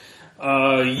soon.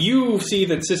 You see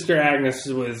that Sister Agnes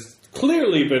was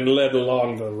clearly been led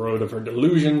along the road of her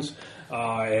delusions,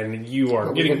 and you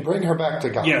are We can bring her back to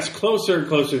God. yes, closer and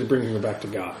closer to bringing her back to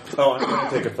God. Oh, I'm going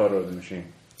to take a photo of the machine.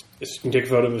 Yes, you can take a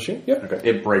photo of the machine? Yep. Okay.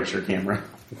 It breaks your camera.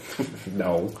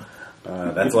 No.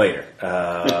 That's later.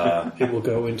 It will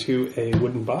go into a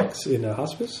wooden box in a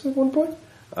hospice at one point.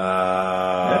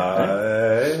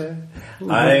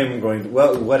 I'm going to...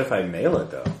 Well, what if I mail it,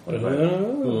 though? What if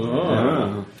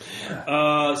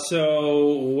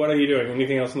So, what are you doing?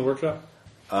 Anything else in the workshop?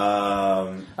 We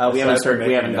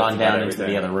haven't gone down into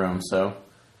the other room, so...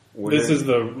 This is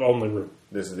the only room.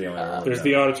 This is the only room. There's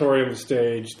the auditorium, the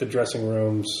stage, the dressing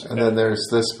rooms, And then there's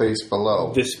this space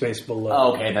below. this space below.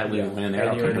 Oh, okay, that we went in there.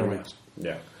 And you're in Okay. the room.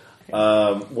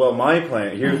 Yeah. Well, my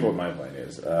plan... Here's what my plan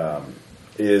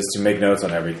is to make notes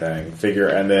on everything,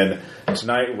 and then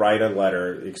tonight write a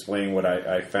letter explaining what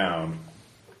I found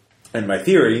and my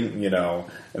theory, and then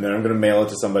I'm going to mail it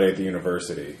to somebody at the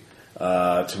university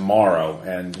tomorrow,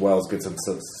 and Wells get some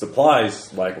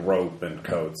supplies like rope and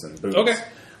coats and boots. Okay.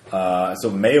 So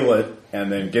mail it,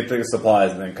 and then get the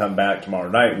supplies, and then come back tomorrow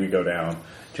night. We go down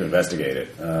to investigate it.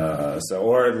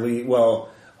 Or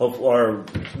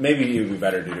maybe it would be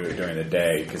better to do it during the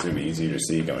day because it would be easier to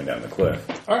see going down the cliff.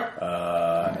 All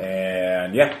right.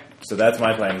 And yeah, so that's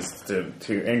my plan is to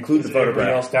include the Is everybody photograph.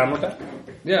 else down with that?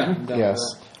 Yeah. Yes.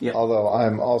 Yep. Although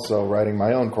I'm also writing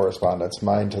my own correspondence,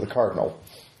 mine to the Cardinal.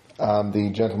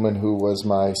 The gentleman who was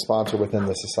my sponsor within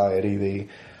the society,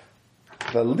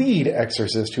 the lead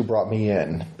exorcist who brought me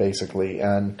in, basically,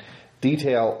 and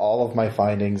detail all of my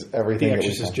findings, everything The that we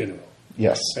Exorcist found. General,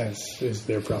 Yes. as is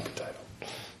their proper title.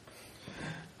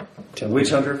 Witch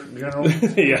Hunter General?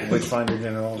 Yeah. Witch Finder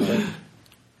General?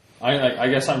 I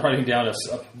guess I'm writing down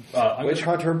Witch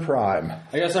Hunter Prime.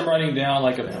 I guess I'm writing down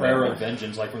like a prayer of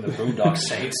vengeance, like from the Boondock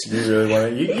Saints. You really want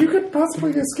to... You could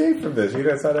possibly escape from this.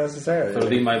 That's not necessary. For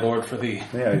thee, my lord, for thee.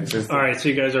 Yeah, it's just... All right, so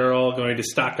you guys are all going to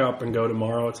stock up and go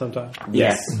tomorrow at some time?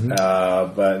 Yes.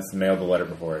 But mail the letter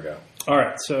before I go. All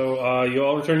right, so you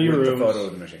all return to your With the rooms. photo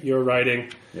of the machine. You're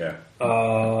writing. Yeah.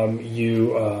 You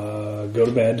go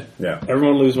to bed. Yeah.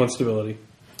 Everyone lose 1 stability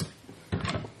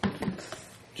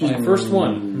She's the first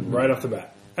one. right off the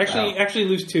bat. Actually, you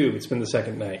lose 2. It's been the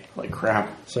second night. Like crap.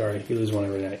 Sorry, you lose 1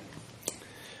 every night.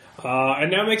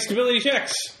 And now make stability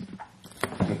checks.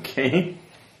 Okay.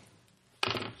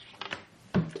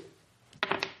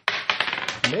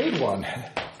 Made one.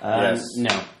 Yes.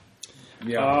 No.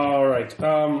 All right.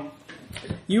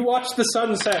 You watch the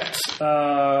sunset,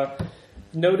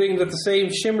 noting that the same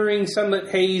shimmering sunlit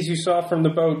haze you saw from the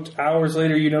boat. Hours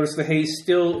later, you notice the haze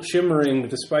still shimmering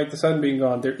despite the sun being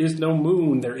gone. There is no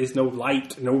moon. There is no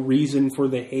light. No reason for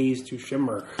the haze to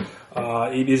shimmer.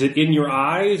 Is it in your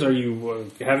eyes? Are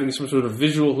you having some sort of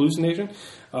visual hallucination?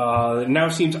 It now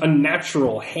seems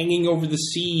unnatural, hanging over the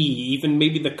sea, even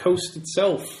maybe the coast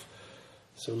itself.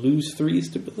 So lose 3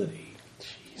 stability.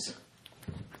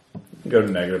 Go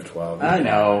to negative 12. I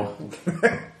know.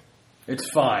 It's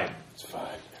fine. It's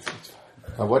fine.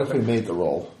 What if we made the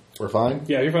roll? We're fine?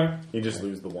 Yeah, you're fine. You just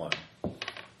lose the 1.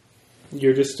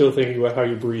 You're just still thinking about how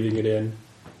you're breathing it in.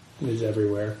 It is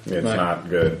everywhere. It's not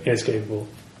good. Inescapable.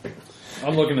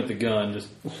 I'm looking at the gun. Just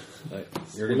like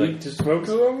you're like, Just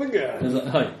focus on the gun.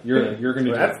 it's like, you're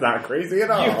gonna. That's not crazy at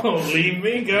all. You won't leave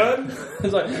me, gun.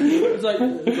 It's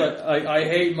like I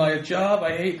hate my job.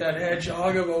 I hate that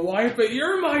hedgehog of a wife, but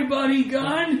you're my buddy,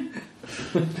 gun.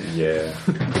 Yeah.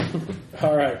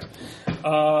 All right.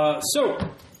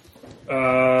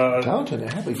 Downton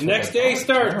Abbey. Next day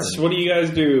starts. What do you guys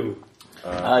do? Do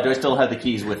I still have the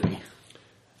keys with me?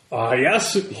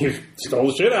 Yes, you stole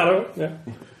the shit out of it. Yeah.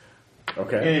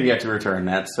 Okay. You have to return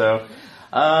that. So,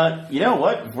 you know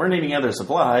what? If we're needing other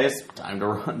supplies, time to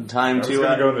run. Time I was to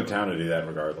going to go into town to do that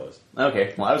regardless.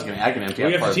 Okay. Well, I can empty We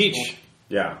out have to parts. teach.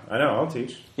 Yeah, I know. I'll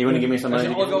teach. You want to give me some money? to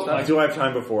I'll get go some stuff? I do have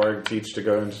time before I teach to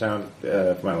go into town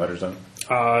for my letter's done.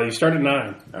 You start at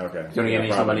 9. Okay. You want to give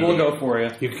me some money? We'll go for you.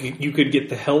 You could get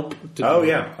the help. To Oh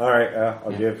yeah. All right.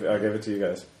 I'll give it to you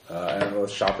guys. And a little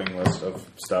shopping list of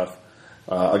stuff.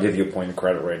 I'll give you a point of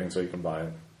credit rating so you can buy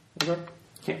it. Okay.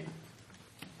 Okay.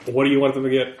 What do you want them to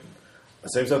get? The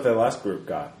same stuff that last group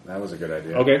got. That was a good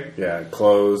idea. Okay. Yeah,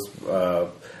 clothes.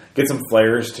 Get some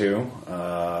flares too.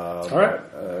 All right.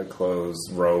 Clothes,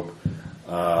 rope,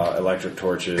 electric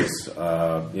torches.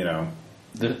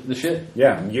 The shit.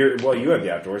 Yeah. You have the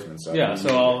outdoorsman stuff. Yeah. So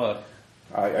I'll.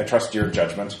 I trust your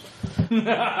judgment. So,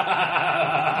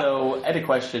 I had a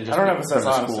question. Just I don't have a sense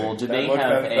from of school. honesty. Do they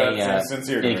That have seems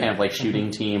sincere to any me. kind of like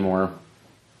shooting team or?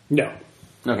 No.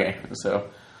 Okay. So,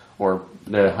 or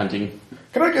the hunting.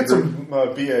 Can I get some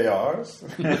BARs?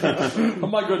 Oh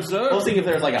my good sir. I was thinking if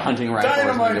there's like a hunting rifle or something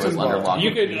Dynamite that was under involved.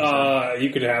 lock. You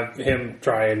could have him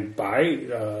try and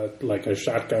buy like a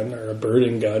shotgun or a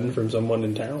birding gun from someone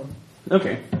in town.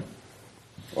 Okay.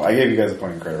 Well, I gave you guys a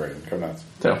point of credit rating. Go nuts.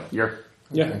 So you're.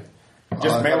 Yeah.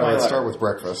 Just mail my Let's letter. start with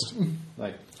breakfast.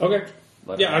 Like. Okay.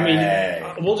 Yeah, I mean,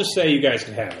 Hey. we'll just say you guys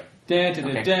can have it.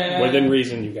 Within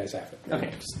reason, you guys have it.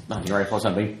 Okay. Just hunting rifle or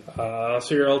something. So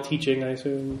you're all teaching, I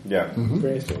assume? Yeah.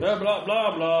 Great. So Blah blah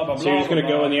blah blah blah. you're just going to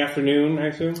go in the afternoon, I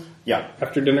assume? Yeah.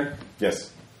 After dinner?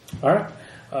 Yes. All right.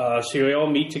 So you all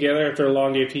meet together after a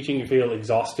long day of teaching. You feel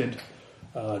exhausted,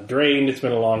 drained. It's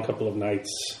been a long couple of nights.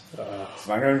 It's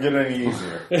not going to get any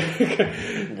easier.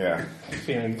 Yeah.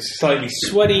 Feeling slightly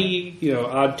sweaty,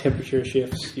 odd temperature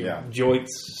shifts, your Yeah.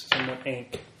 joints somewhat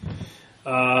ache.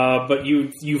 But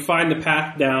you find the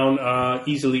path down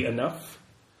easily enough.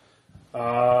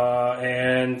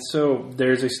 And so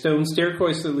there's a stone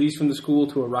staircase that leads from the school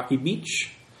to a rocky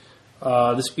beach.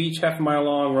 This beach, half a mile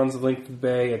long, runs the length of the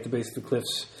bay at the base of the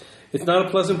cliffs. It's not a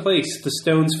pleasant place. The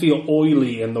stones feel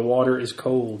oily and the water is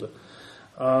cold.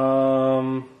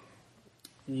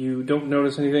 You don't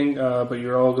notice anything, but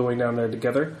you're all going down there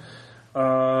together.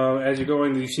 As you're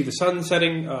going, you see the sun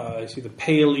setting. You see the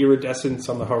pale iridescence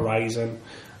on the horizon.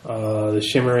 The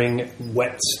shimmering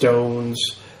wet stones,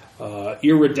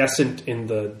 iridescent in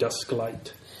the dusk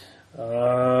light.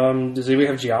 Does anybody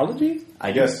have geology? I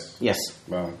Yes. Yes.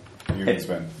 Well, you can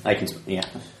spend. I can. Yeah.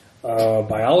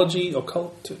 Biology,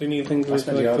 occult, anything like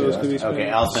spend geology those last could be time. spent? Okay,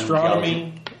 I'll spend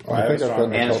astronomy. I think I've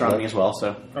done And the astronomy as well.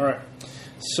 So. All right.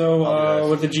 So I'll do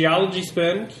with the geology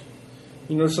spend,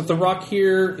 you notice that the rock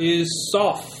here is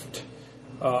soft.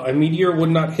 A meteor would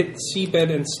not hit the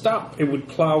seabed and stop. It would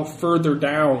plow further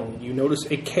down. You notice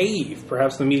a cave.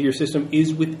 Perhaps the meteor system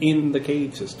is within the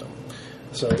cave system.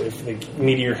 So if the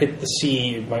meteor hit the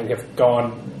sea, it might have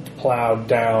plowed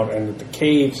down, and the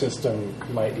cave system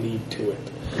might lead to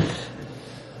it.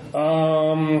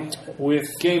 With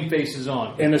Game faces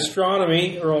on. an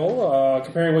astronomy roll,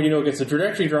 comparing what you know against the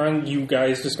trajectory drawing, you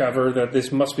guys discover that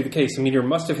this must be the case. The meteor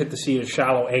must have hit the sea at a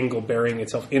shallow angle, burying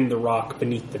itself in the rock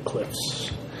beneath the cliffs.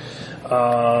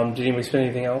 Did anybody spend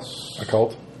anything else?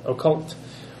 Occult. Occult.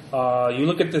 You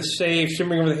look at the save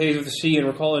shimmering over the haze of the sea and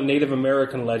recall a Native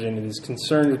American legend. It is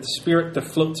concerned with the spirit that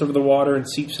floats over the water and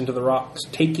seeps into the rocks,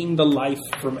 taking the life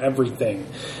from everything.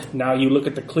 Now you look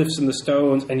at the cliffs and the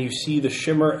stones and you see the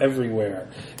shimmer everywhere.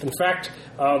 In fact,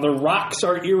 the rocks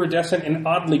are iridescent and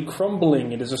oddly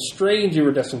crumbling. It is a strange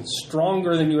iridescence,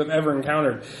 stronger than you have ever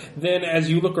encountered. Then as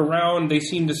you look around, they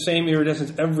seem the same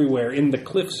iridescence everywhere, in the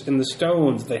cliffs, in the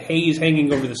stones, the haze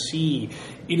hanging over the sea.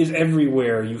 It is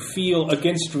everywhere. You feel,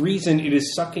 against reason, it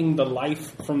is sucking the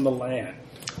life from the land.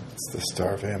 It's the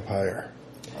star vampire.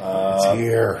 It's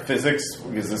here. Physics?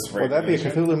 Is this Would that be a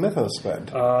Cthulhu Mythos spend?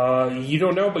 You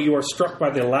don't know, but you are struck by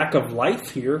the lack of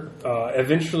life here.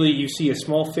 Eventually, you see a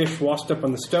small fish washed up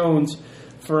on the stones.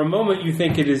 For a moment, you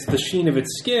think it is the sheen of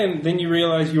its skin. Then you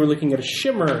realize you are looking at a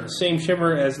shimmer, the same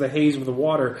shimmer as the haze of the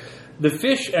water. The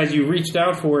fish, as you reach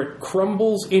down for it,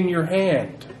 crumbles in your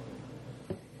hand.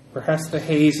 Perhaps the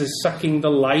haze is sucking the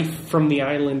life from the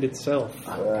island itself.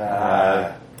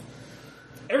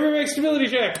 Everyone make stability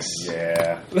checks.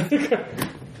 Yeah.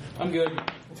 I'm good.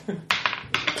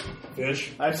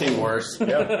 Fish. I've seen worse. Like,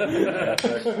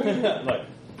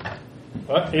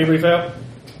 What? Anybody fail?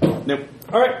 Nope.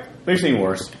 All right. We've seen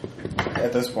worse.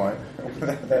 At this point,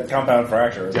 that compound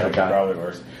fracture is probably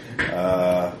worse.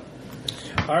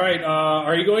 All right.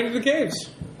 Are you going to the caves?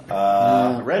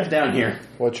 Red's down here.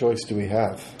 What choice do we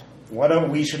have? Why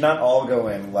don't we should not all go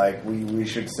in? Like we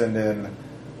should send in.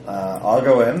 I'll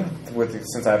go in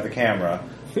since I have the camera.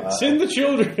 Send the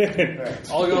children.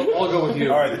 I'll go with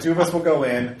you. All right, the two of us will go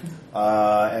in,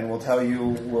 and we'll tell you.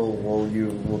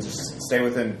 We'll just stay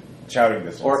within shouting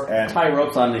distance. Or tie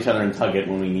ropes on each other and tug it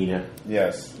when we need it.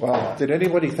 Yes. Well, did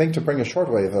anybody think to bring a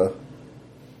shortwave?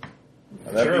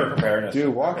 That'd be preparedness.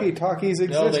 Do walkie-talkies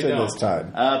exist they in don't. this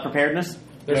time? Preparedness?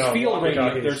 There's No, field radio.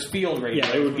 walkie-talkies. There's field radio.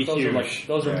 Yeah, it would be those huge.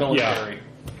 Those are military.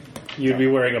 You'd be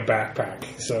wearing a backpack,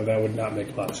 so that would not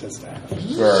make a lot of sense to have.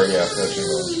 Sure, yes, that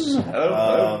should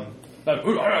Hello?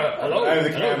 Hello. I have the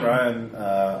camera, and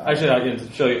Actually, I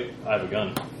didn't show you. I have a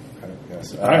gun.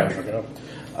 yes. All right, fuck it up.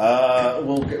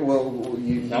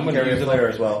 You I'm gonna carry use a it. player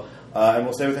as well, and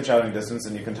we'll stay within shouting distance.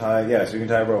 And you can tie, so you can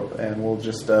tie a rope, and we'll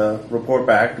just report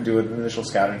back, do an initial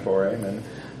scouting foray, and then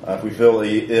if we feel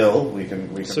ill, we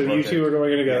can. So you two are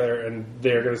going in together, and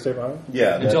they're going to stay behind?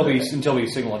 Yeah, Until we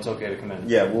signal it's okay to come in.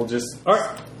 Yeah, we'll just All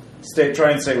right.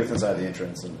 try and stay within inside the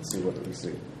entrance and see what we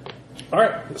see. All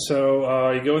right.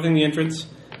 So you go within the entrance.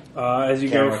 As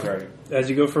you Camera's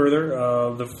ready. go further,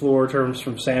 the floor turns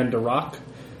from sand to rock.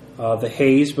 The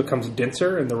haze becomes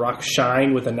denser, and the rocks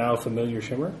shine with a now familiar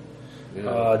shimmer.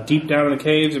 Deep down in the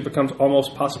caves, it becomes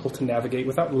almost possible to navigate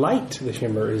without light. The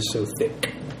shimmer is so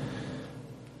thick.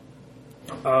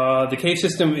 The cave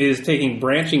system is taking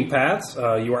branching paths.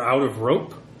 You are out of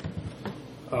rope.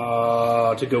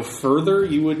 To go further,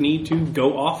 you would need to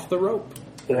go off the rope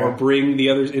or Okay. bring the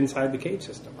others inside the cave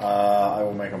system. I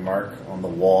will make a mark on the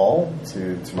wall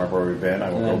to mark where we've been. I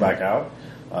will go back out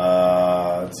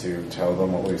to tell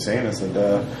them what we've seen. I said,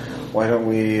 why don't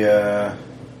we...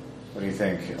 what do you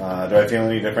think? Do I feel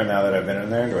any different now that I've been in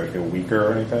there? Do I feel weaker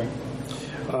or anything?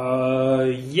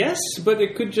 Yes, but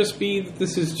it could just be that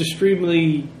this is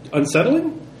extremely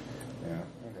unsettling.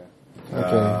 Yeah, okay.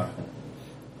 Okay.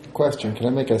 Question, can I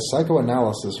make a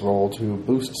psychoanalysis roll to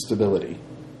boost stability?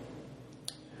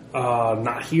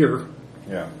 Not here.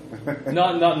 Yeah.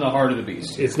 Not in the heart of the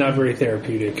beast. It's not very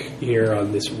therapeutic here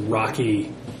on this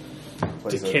rocky,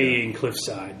 Place decaying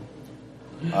cliffside.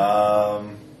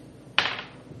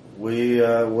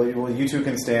 Well, you two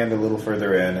can stand a little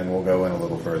further in, and we'll go in a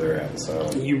little further in.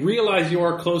 So You realize you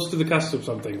are close to the cusp of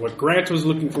something. What Grant was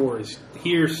looking for is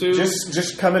here soon.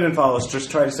 just come in and follow us. Just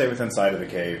try to stay within sight of the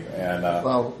cave, and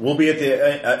Well- we'll be at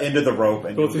the end of the rope.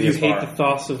 And Both you'll of be you as hate far. the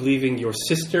thoughts of leaving your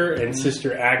sister and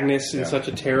Sister Agnes in Yeah. such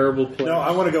a terrible place. No,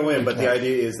 I want to go in, but the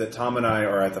idea is that Tom and I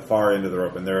are at the far end of the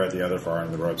rope, and they're at the other far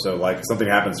end of the rope. So, like, if something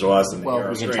happens to us, and Well, the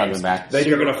arrow we can screams, tug them back. so They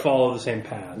you're go- going to follow the same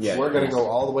path. Yeah. We're going to go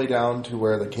all the way down to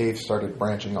where the cave started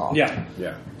branching off. Yeah.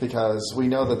 Yeah. Because we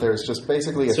know that there's just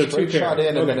basically a So straight two shot pairs.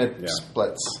 in and then Okay. it Yeah.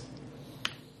 splits.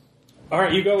 All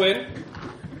right, you go in.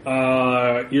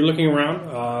 You're looking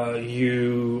around.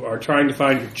 You are trying to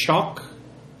find your chalk.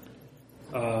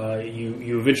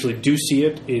 You eventually do see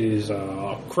it. It is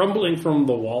crumbling from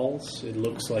the walls. It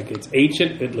looks like it's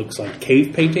ancient. It looks like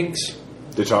cave paintings.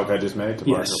 The chalk I just made to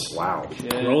mark Yes. it. Wow.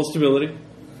 Roll stability.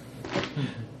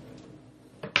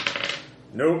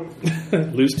 Nope.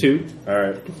 Lose 2. All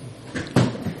right.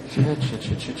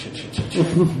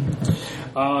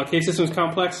 Cave system is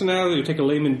complex now. It would take a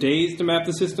layman days to map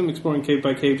the system, exploring cave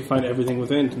by cave to find everything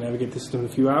within. To navigate the system in a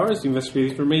few hours, the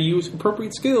investigator may use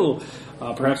appropriate skill,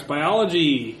 perhaps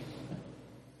biology.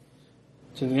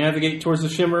 To navigate towards the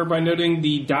shimmer by noting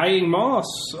the dying moss,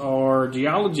 or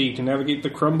geology to navigate the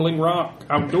crumbling rock.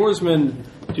 Outdoorsman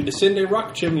to descend a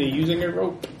rock chimney using a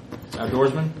rope.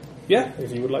 Outdoorsman. Yeah,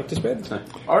 if you would like to spend.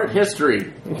 Art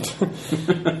history.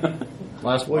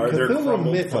 Last Would Are there Cthulhu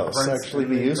crumbled mythos footprints actually in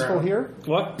be the useful ground? here?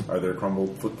 What? Are there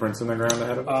crumbled footprints in the ground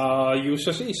ahead of us? You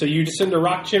shall see. So you descend a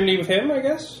rock chimney with him, I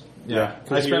guess? Yeah.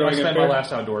 I You're going spent up my there?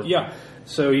 last outdoors. Yeah.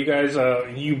 So you guys,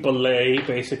 you belay,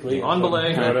 basically. On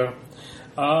belay.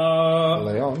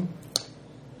 Leon.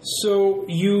 So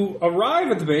you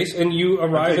arrive at the base, and you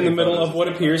arrive in the taking middle photos of what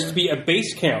and stuff, appears right? to be a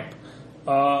base camp.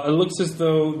 It looks as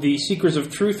though the Seekers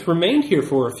of Truth remained here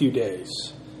for a few days,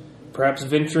 perhaps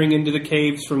venturing into the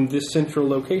caves from this central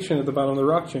location at the bottom of the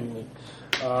rock chimney.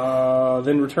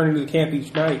 Then returning to the camp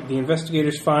each night. The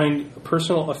investigators find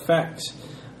personal effects.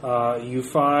 You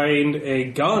find a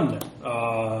gun.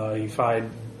 You find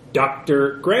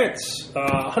Dr. Grant's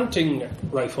hunting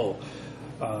rifle.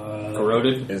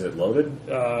 Corroded. Is it loaded?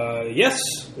 Yes,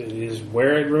 it is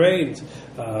where it remains.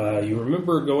 You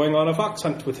remember going on a fox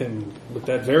hunt with him with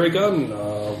that very gun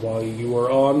while you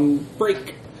were on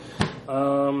break.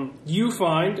 You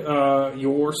find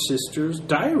your sister's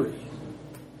diary.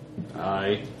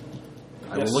 I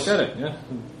Yes. will look at it.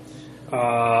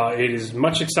 Yeah. It is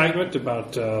much excitement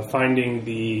about finding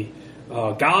the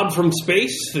god from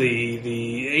space,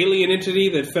 the alien entity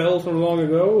that fell from long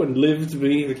ago and lived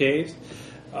beneath the caves.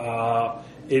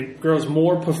 It grows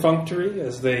more perfunctory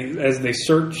as they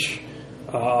search,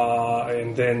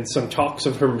 and then some talks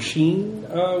of her machine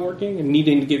working and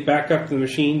needing to get back up to the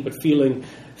machine, but feeling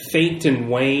faint and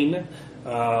wane,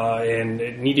 and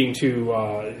needing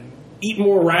to eat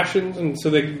more rations, and so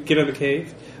they can get out of the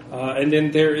cave. And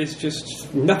then there is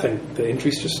just nothing. The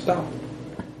entries just stop.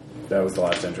 That was the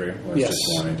last entry. Was Yes. just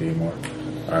wanting to eat more.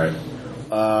 All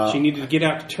right. She needed to get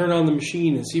out to turn on the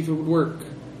machine and see if it would work,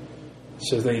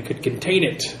 so they could contain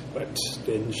it. But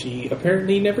then she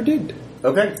apparently never did.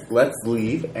 Okay, let's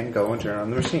leave and go and turn on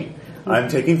the machine. I'm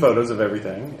taking photos of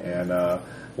everything, and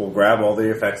we'll grab all the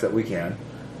effects that we can,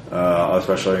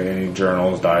 especially any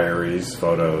journals, diaries,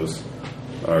 photos,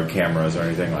 or cameras, or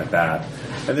anything like that.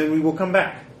 And then we will come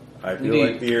back. I feel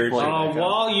Indeed. like the urge.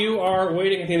 While you are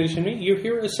waiting at the end of the chimney, you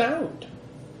hear a sound.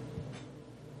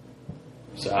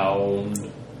 Sound.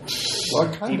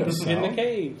 What kind Deep of in the sound?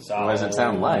 cave. What does it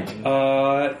sound like?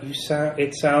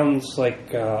 It sounds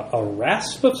like a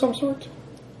rasp of some sort.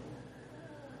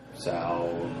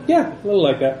 Sound. Yeah, a little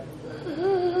like that.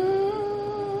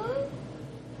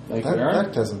 Like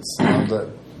That doesn't sound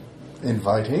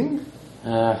inviting.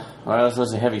 Or else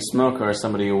there's a heavy smoker or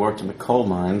somebody who worked in the coal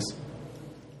mines.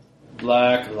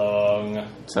 Black lung.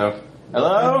 So,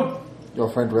 hello? Your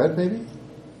friend Red, maybe?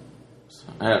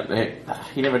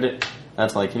 He never did.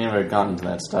 That's like, he never got into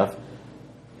that stuff.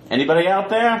 Anybody out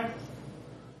there?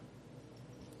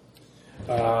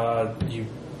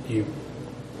 You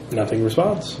nothing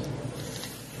responds.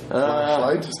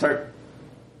 Flashlight? Start.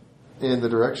 In the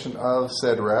direction of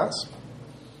said rasp.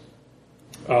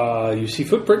 You see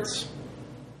footprints.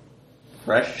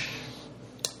 Fresh.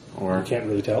 Or, You can't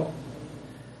really tell.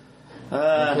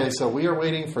 Okay, so we are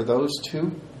waiting for those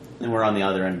two. and we're on the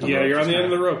other end of the Yeah, rope you're on just the end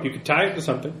of now. the rope. You could tie it to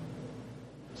something.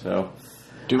 So,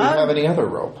 Do we have any other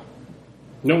rope?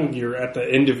 No, you're at the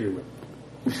end of your rope.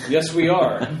 Yes, we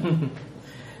are.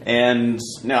 and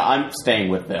no, I'm staying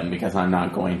with them because I'm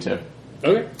not going to.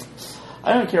 Okay.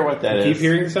 I don't care what that is. Keep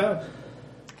hearing the sound.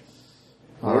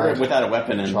 All We're right. without a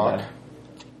weapon and. Chalk.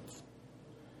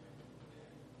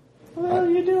 What the hell are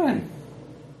you doing?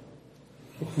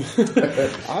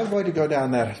 I'm going to go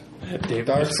down that Dave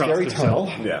dark, crossed scary himself.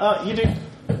 tunnel. Yeah. You do.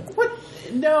 What?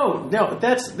 No.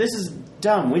 This is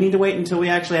dumb. We need to wait until we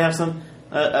actually have some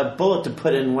a bullet to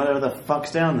put in whatever the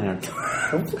fuck's down there.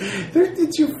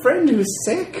 It's your friend who's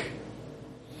sick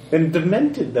and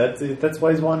demented. That's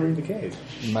why he's wandering the cave.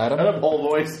 Madam, Old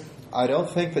voice. I don't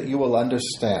think that you will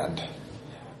understand,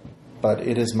 but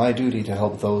it is my duty to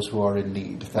help those who are in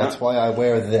need. That's why I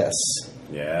wear this.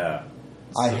 Yeah.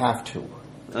 I have to.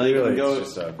 Well, you Really, can go.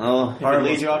 it's just a Well, if it harmless-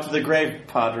 leads you off to the grave,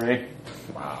 Padre.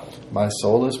 Wow. My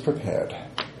soul is prepared.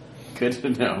 Good to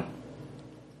know.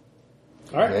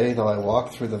 All right. Yea, though I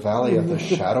walk through the valley of the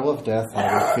shadow of death,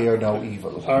 I will fear no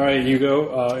evil. All right. You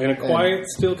go in a quiet,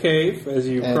 still cave as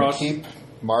you And cross. keep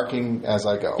marking as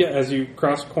I go. Yeah, as you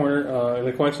cross a corner, in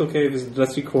the quiet, still cave is the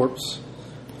dusty corpse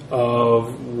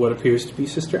of what appears to be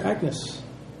Sister Agnes.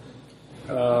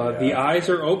 The eyes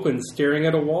are open, staring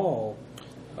at a wall.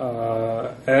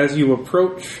 As you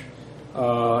approach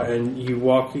and you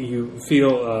walk, you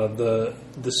feel the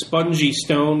spongy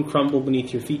stone crumble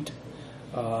beneath your feet.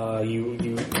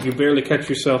 You barely catch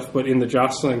yourself, but in the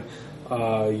jostling,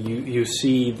 you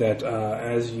see that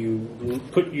as you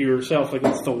put yourself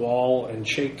against the wall and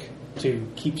shake to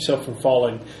keep yourself from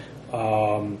falling,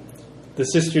 the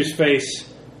sister's face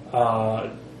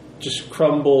just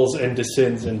crumbles and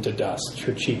descends into dust.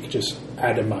 Her cheek just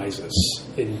atomizes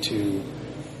into...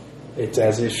 It's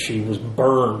as if she was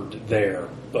burned there,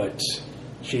 but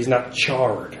she's not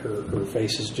charred. Her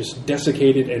face is just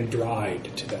desiccated and dried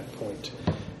to that point,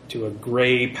 to a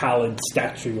gray, pallid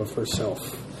statue of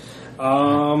herself.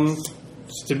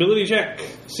 Stability check,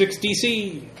 6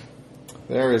 DC.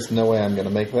 There is no way I'm going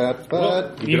to make that, but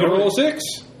Well, you can roll 6.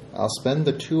 I'll spend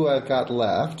the 2 I've got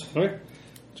left, Okay.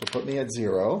 which will put me at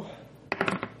 0.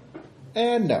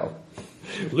 And no.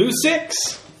 Lose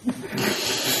 6.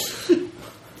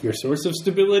 Your source of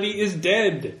stability is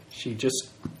dead. She just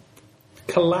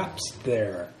collapsed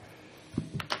there.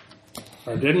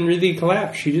 Or didn't really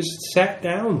collapse. She just sat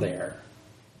down there.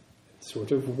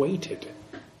 Sort of waited.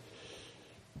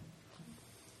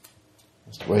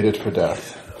 Just waited for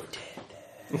death.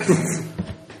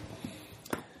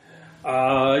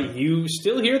 You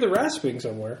still hear the rasping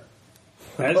somewhere.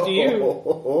 As do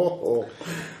you.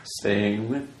 Staying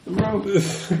with the rope.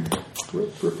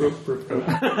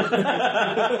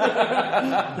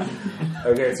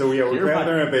 Okay, so we're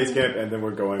gathering at base camp, and then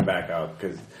we're going back out,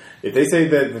 because if they say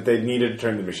that they needed to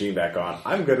turn the machine back on,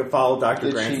 I'm going to follow Dr.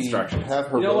 Did Grant's she instructions. have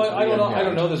her You know what? rosary in I don't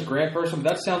hand? know this Grant person,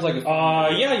 but that sounds like a...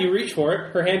 Yeah, you reach for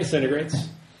it. Her hand disintegrates.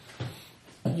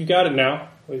 You got it now.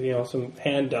 With, some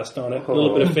hand dust on it. A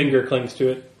little bit of finger clings to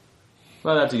it.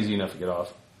 Well, that's easy enough to get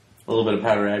off. A little bit of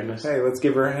powder Agnes. Hey, let's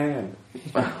give her a hand.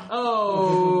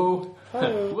 Oh!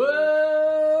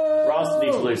 Whoa! Ross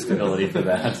needs to lose stability for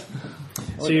that.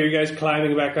 So you guys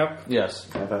climbing back up? Yes.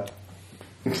 No.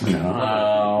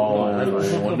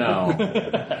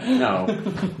 No.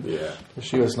 Yeah.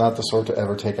 She was not the sort to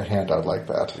ever take a handout like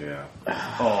that. Yeah.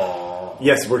 Oh.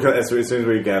 Yes, as soon as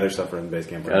we gather stuff from base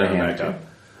camp, we're Got a going hand. back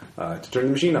up to turn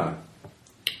the machine on.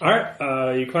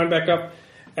 Alright, you climb back up.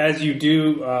 As you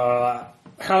do,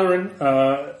 Halloran,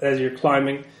 as you're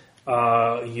climbing,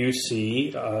 you see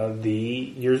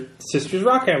your sister's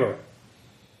rock hammer.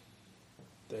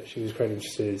 She was quite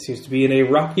interested. It seems to be in a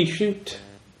rocky chute,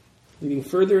 leading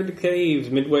further into caves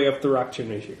midway up the rock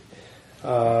chimney chute.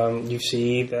 You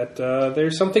see that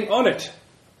there's something on it.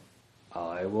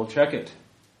 I will check it.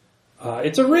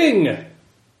 It's a ring.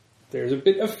 There's a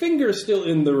bit of finger still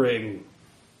in the ring.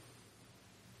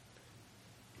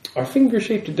 Our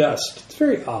finger-shaped dust. It's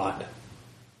very odd.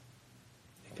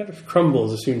 It kind of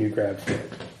crumbles as soon as you grab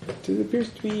it. But it appears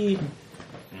to be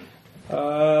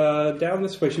down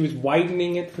this way. She was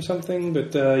widening it for something,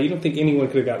 but you don't think anyone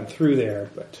could have gotten through there.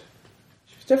 But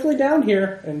she's definitely down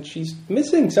here, and she's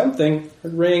missing something. Her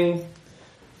ring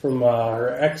from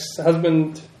her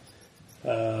ex-husband.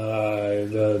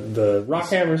 The rock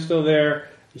hammer's still there.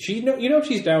 You know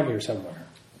she's down here somewhere.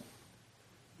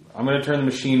 I'm going to turn the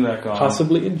machine back on.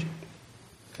 Possibly injured.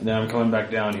 And then I'm coming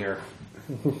back down here.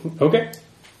 Okay.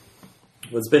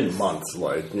 Well, it's been months.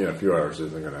 A few hours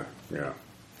isn't going to,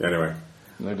 Anyway.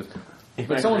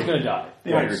 But someone's going to die.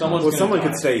 Yeah, Someone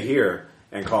could stay here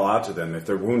and call out to them. If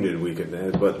they're wounded, we could.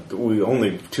 But we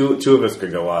only two of us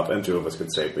could go up, and 2 of us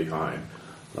could stay behind.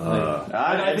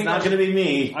 I think not going to be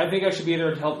me. I think I should be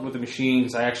there to help with the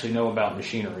machines. I actually know about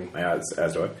machinery. Yeah,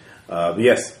 as do I. But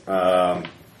yes.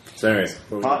 So, anyways,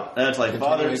 That's like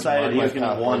Father decided he was going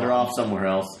to wander off somewhere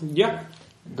else. Yeah.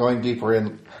 Going deeper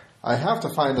in, I have to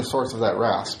find the source of that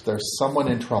rasp. There's someone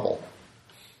in trouble.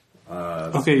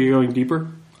 Okay, you're going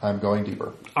deeper? I'm going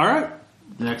deeper. All right.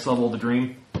 The next level of the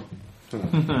dream.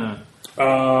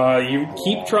 You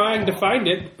keep trying to find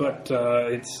it, but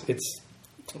it's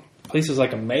place is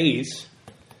like a maze.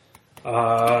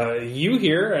 You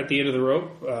hear at the end of the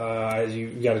rope, as you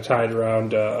got it tied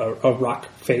around a rock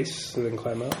face, so then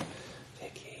climb out.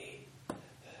 Vicky.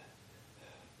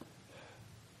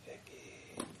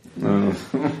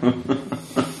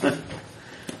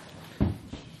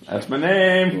 That's my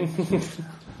name.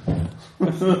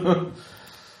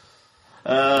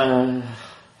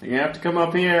 You have to come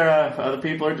up here. Other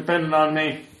people are dependent on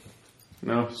me.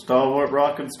 Stalwart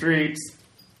rockin' streets.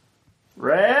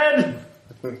 Red?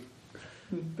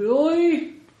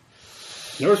 Billy?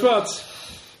 No response.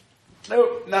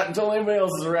 Nope, not until anybody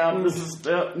else is around. This is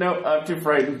no, I'm too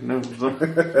frightened. No.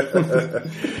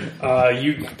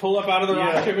 You pull up out of the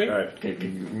rock chimney. all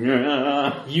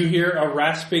right. You hear a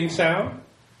rasping sound.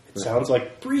 It sounds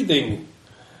like breathing.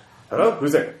 Hello,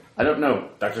 who's there? I don't know.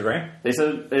 Dr. Grant? They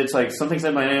said it's like something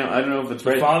said my name. I don't know if it's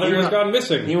right. Father has gone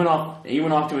missing. He went off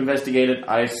to investigate it.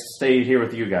 I stayed here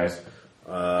with you guys.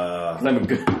 'Cause I'm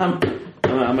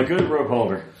a good rope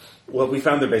holder. Well, we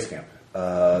found their base camp.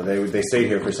 They stayed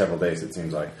here for several days, it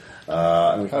seems like.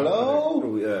 And Hello?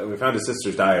 We found his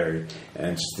sister's diary,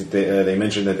 and they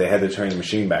mentioned that they had to turn the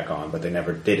machine back on, but they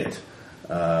never did it.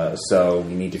 So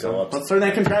we need to go up. Let's turn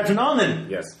that contraption on then.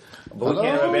 Yes. But we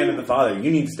can't abandon the father.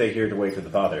 You need to stay here to wait for the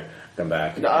father to come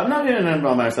back. No, I'm not in it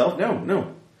by myself.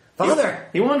 No. Father!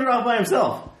 He wandered off by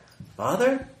himself.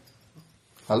 Father?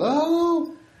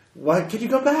 Hello? Why can't you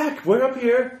go back? We're up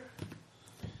here.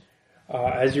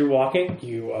 As you're walking,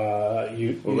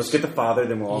 Well, let's get the father,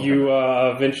 then we'll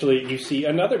all eventually you see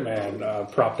another man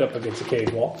propped up against a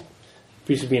cave wall,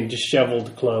 piece of being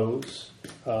disheveled clothes,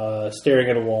 staring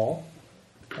at a wall.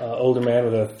 Older man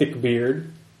with a thick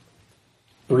beard,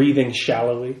 breathing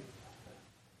shallowly.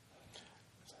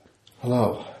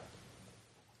 Hello.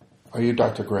 Are you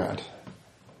Dr. Grant?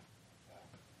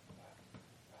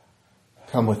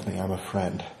 Come with me. I'm a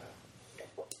friend.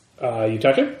 You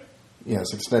touch him.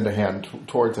 Yes, extend a hand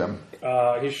towards him.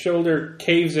 His shoulder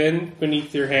caves in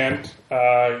beneath your hand.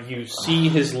 You see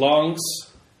his lungs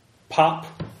pop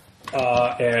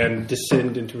and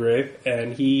descend into breath,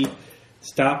 and he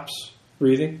stops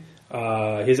breathing.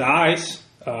 His eyes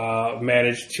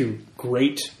manage to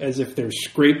grate as if they're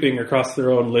scraping across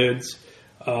their own lids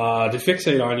to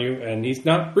fixate on you, and he's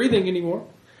not breathing anymore.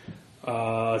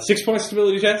 6-point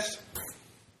stability test.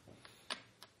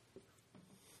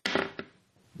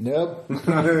 Nope.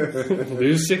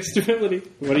 Lose 6 stability.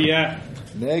 What are you at?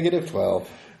 Negative 12.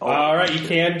 All right, you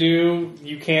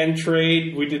can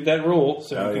trade. We did that rule,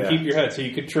 so you can keep your head. So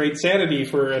you could trade sanity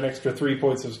for an extra 3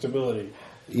 points of stability.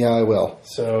 Yeah, I will.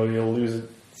 So you'll lose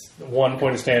 1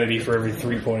 point of sanity for every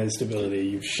 3 point of stability.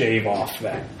 You shave off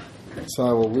that. So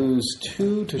I will lose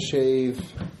 2 to shave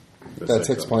that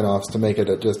 6 point off to make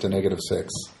it just a negative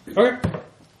 6. Okay.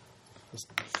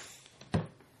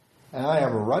 And I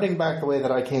am running back the way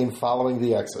that I came following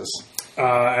the X's.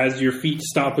 As your feet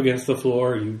stop against the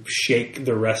floor, you shake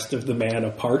the rest of the man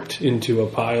apart into a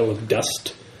pile of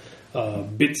dust.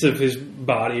 Bits of his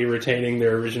body retaining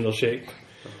their original shape.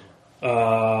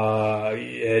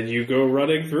 And you go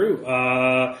running through.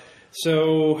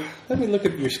 So let me look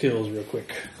at your skills real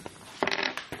quick.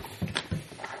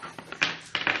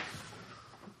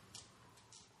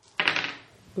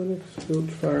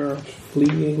 Skilled firearms,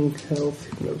 fleeing, health,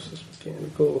 hypnosis,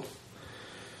 mechanical,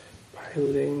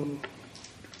 piloting,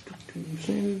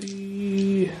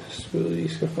 sanity, stability,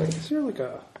 scuffling. Is there like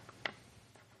a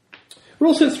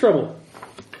roll sense trouble?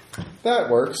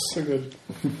 That works. So good.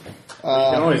 You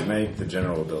can always make the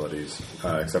general abilities,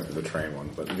 except for the train one,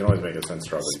 but you can always make a sense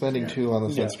trouble. Spending 2 on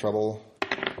the sense trouble.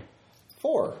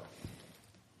 4.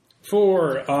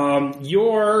 4.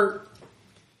 Your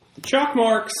chalk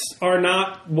marks are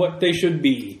not what they should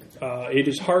be. It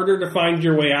is harder to find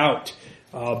your way out.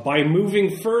 By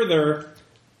moving further,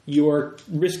 you are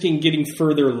risking getting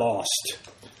further lost.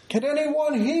 Can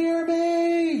anyone hear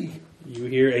me? You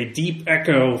hear a deep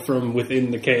echo from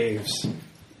within the caves.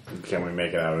 Can we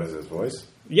make it out as his voice?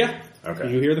 Yeah.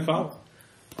 Okay. You hear the father.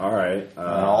 All right.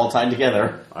 All tied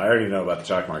together. I already know about the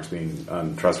chalk marks being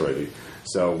untrustworthy,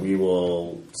 so we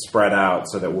will spread out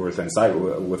so that we're within sight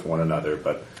with one another,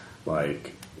 but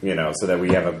so that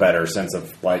we have a better sense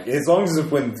of, as long as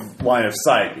it's within line of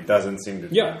sight, it doesn't seem to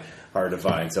be hard to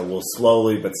find. So we'll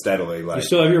slowly but steadily, you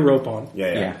still have your rope on.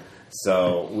 Yeah.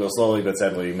 So we'll slowly but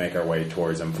steadily make our way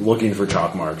towards them, looking for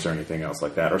chalk marks or anything else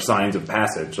like that, or signs of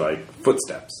passage, like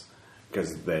footsteps,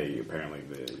 because they apparently...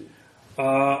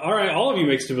 all right, all of you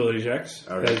make stability checks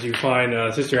as you find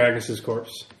Sister Agnes's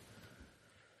corpse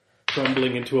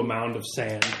crumbling into a mound of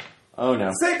sand. Oh,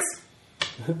 no. 6!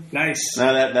 Nice.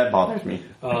 No, that bothers me.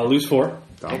 Lose 4.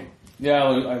 Don't. Yeah,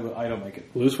 I don't make it.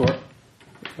 Lose 4.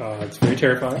 It's very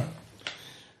terrifying.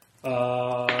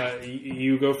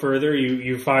 You go further.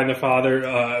 You find the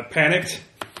father panicked.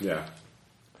 Yeah.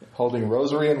 Holding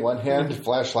rosary in one hand,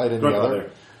 flashlight in the other.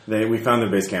 We found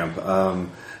their base camp, and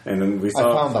then we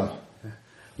saw... I found them.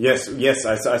 Yes,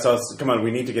 I saw... Come on,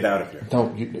 we need to get out of here.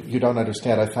 No, you don't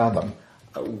understand. I found them.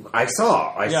 I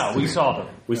saw. We saw them.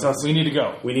 We saw. We need to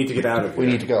go. We need to get out of here. We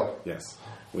need to go. Yes.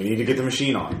 We need to get the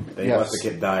machine on. They Yes. left the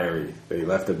kid diary. They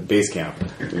left the base camp.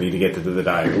 We need to get to the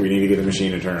diary. We need to get the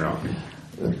machine and turn it on.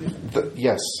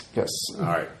 Yes. All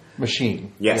right.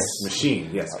 Machine. Yes. Machine.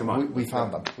 Yes. Come on. We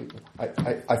found them.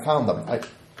 I found them.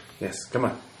 Yes. Come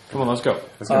on. Come on, let's go.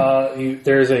 Let's go.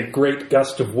 There's a great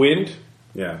gust of wind.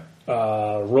 Yeah.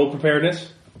 Roll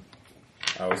preparedness.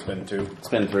 I will spend 2.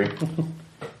 Spend 3.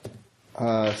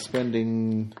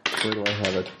 Spending. Where do I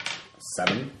have it?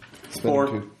 7.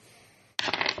 Spending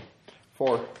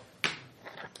 4.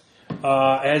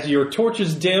 As your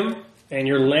torches dim and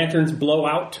your lanterns blow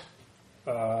out,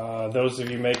 Those of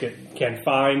you make it can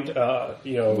find Was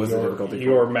the difficulty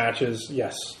your matches,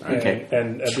 yes, Okay.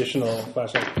 and additional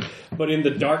flashlights. But in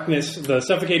the darkness, the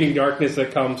suffocating darkness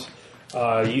that comes,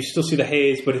 you still see the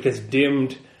haze, but it has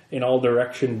dimmed in all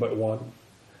direction but one,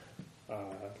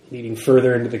 leading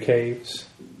further into the caves.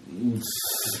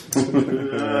 The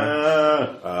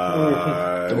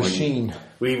machine.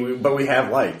 But we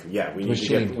have light. Yeah, we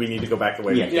need to go back the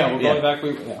way. Yeah, we're going back.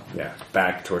 Yeah,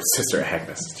 back towards Sister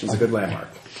Agnes. She's a good landmark.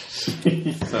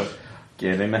 So,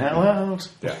 getting the hell out.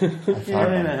 Yeah.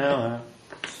 Getting the hell out.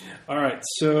 All right,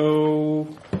 so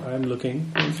I'm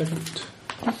looking. 1 second.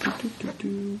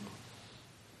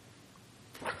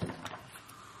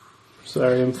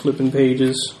 Sorry, I'm flipping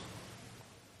pages.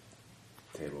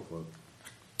 Table flip.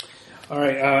 All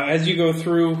right, as you go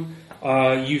through,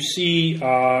 you see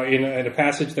in a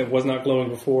passage that was not glowing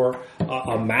before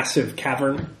a massive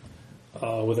cavern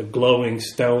with a glowing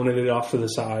stone in it off to the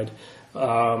side.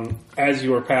 As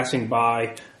you are passing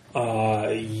by,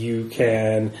 you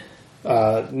can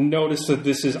notice that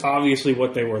this is obviously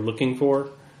what they were looking for.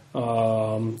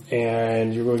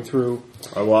 And you're going through.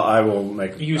 Well, I will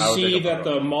make. You see that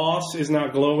the moss is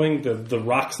not glowing. The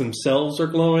rocks themselves are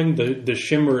glowing. The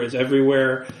shimmer is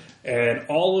everywhere. And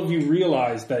all of you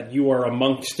realize that you are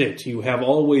amongst it. You have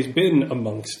always been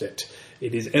amongst it.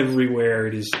 It is everywhere.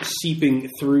 It is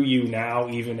seeping through you now,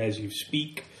 even as you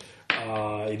speak.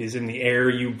 It is in the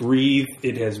air you breathe.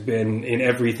 It has been in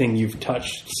everything you've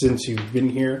touched since you've been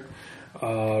here,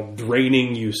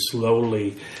 draining you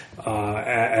slowly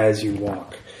as you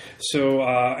walk. So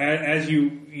as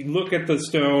you look at the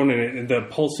stone and the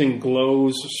pulsing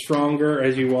glows stronger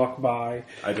as you walk by.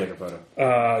 I take a photo.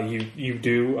 You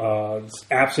do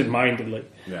absent-mindedly.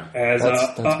 Yeah. As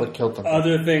That's what killed them.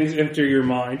 other things enter your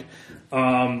mind.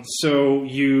 So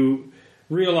you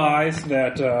realize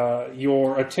that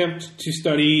your attempt to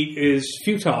study is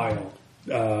futile,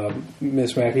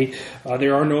 Miss Mackey.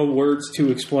 There are no words to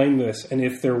explain this, and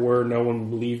if there were, no one would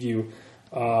believe you.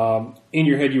 In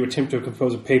your head, you attempt to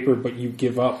compose a paper, but you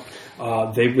give up.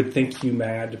 They would think you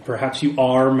mad. Perhaps you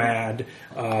are mad.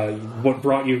 What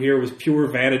brought you here was pure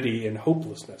vanity and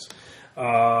hopelessness.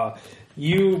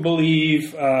 You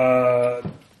believe,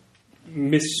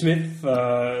 Miss Smith,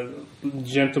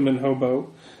 gentleman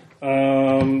hobo,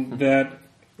 that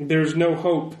there's no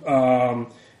hope.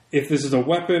 If this is a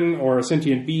weapon or a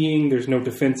sentient being, there's no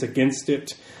defense against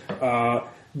it.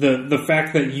 The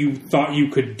fact that you thought you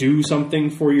could do something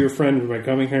for your friend by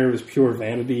coming here was pure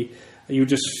vanity. You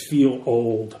just feel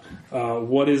old.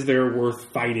 What is there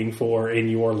worth fighting for in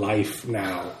your life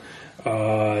now?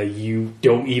 You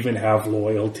don't even have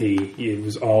loyalty. It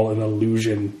was all an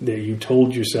illusion that you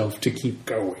told yourself to keep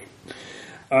going.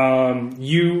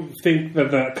 You think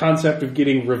that the concept of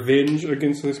getting revenge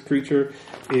against this creature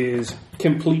is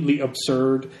completely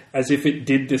absurd, as if it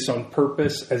did this on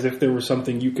purpose, as if there was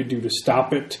something you could do to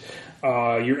stop it.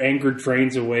 Your anger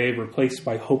drains away, replaced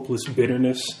by hopeless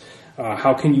bitterness.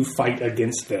 How can you fight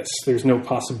against this? There's no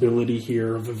possibility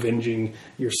here of avenging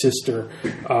your sister.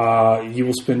 You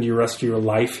will spend the rest of your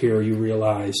life here, you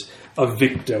realize, a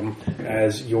victim,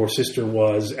 as your sister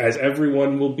was, as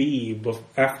everyone will be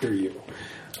after you.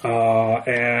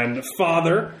 And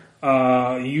Father,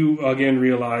 you again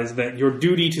realize that your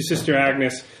duty to Sister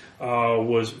Agnes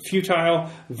was futile,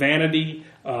 vanity,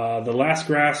 the last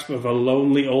grasp of a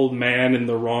lonely old man in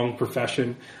the wrong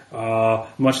profession,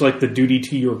 much like the duty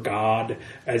to your God,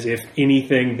 as if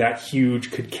anything that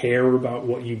huge could care about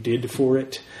what you did for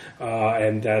it,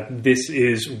 and that this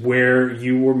is where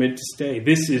you were meant to stay.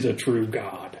 This is a true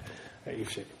God.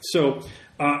 So,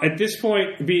 at this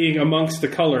point, being amongst the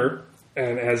color,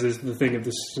 and as is the thing of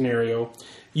this scenario,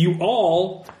 you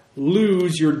all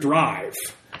lose your drive,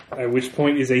 at which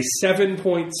point is a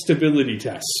 7-point stability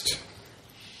test.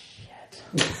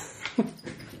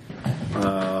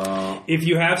 If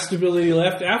you have stability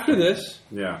left after this,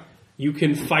 you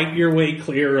can fight your way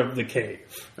clear of the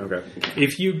cave. Okay.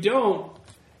 If you don't,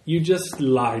 you just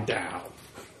lie down.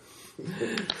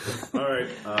 All right.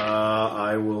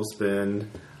 I will spend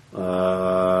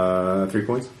 3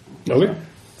 points. Okay.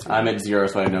 I'm at 0,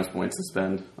 so I have no points to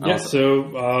spend. Yes,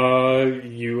 so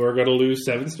you are going to lose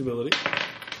 7 stability.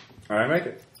 All right, make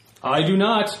it. I do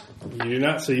not. You do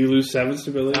not, so you lose 7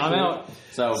 stability. I'm out.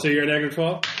 So you're at negative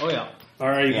 12? Oh, yeah. All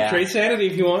right, you Yeah. can trade sanity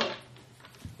if you want.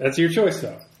 That's your choice,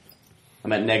 though.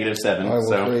 I'm at negative 7. I will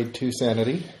so trade 2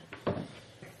 sanity,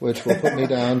 which will put me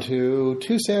down to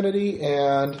 2 sanity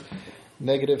and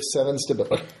negative 7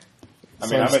 stability. I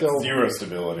So mean, I'm still- at 0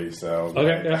 stability, so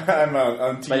Okay, yeah.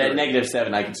 I'm but at negative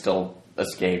 7, I can still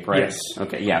escape, right? Yes.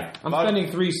 Okay. Yeah. I'm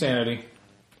spending 3 sanity.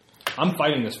 I'm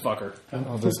fighting this fucker.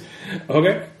 Oh, this,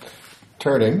 Okay.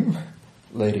 Turning.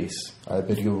 Ladies, I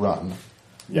bid you run.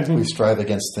 Yeah. We strive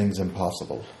against things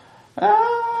impossible.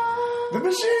 The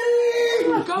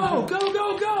machine! Go, go,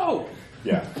 go, go!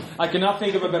 Yeah. I cannot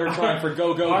think of a better time for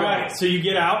go, go, go. All right, so you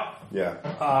get out.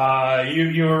 Yeah.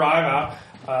 You arrive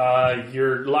out.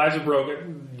 Your lives are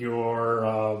broken.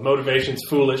 Your motivation's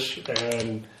foolish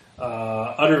and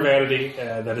utter vanity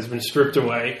that has been stripped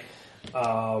away.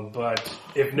 But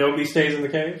if nobody stays in the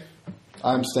cave,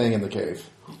 I'm staying in the cave.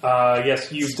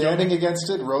 yes, you Standing against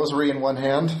it, rosary in one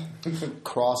hand,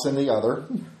 cross in the other.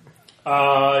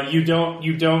 You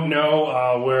don't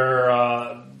know where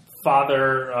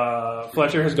Father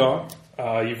Fletcher has gone.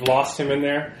 You've lost him in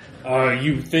there.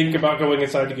 You think about going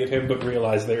inside to get him, but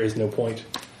realize there is no point.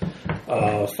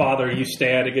 Father, you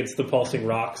stand against the pulsing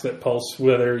rocks that pulse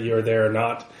whether you're there or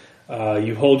not.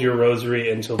 You hold your rosary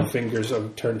until the fingers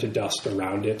turn to dust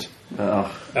around it.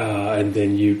 And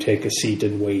then you take a seat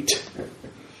and wait.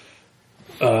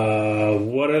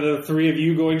 What are the three of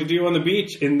you going to do on the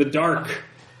beach in the dark?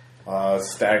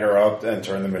 Stagger up and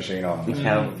turn the machine on.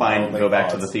 Go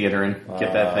back to the theater and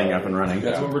get that thing up and running.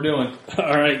 That's what we're doing.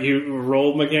 All right, you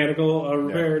roll mechanical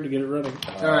repair to get it running.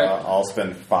 All right. I'll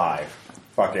spend 5.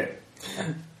 Fuck it.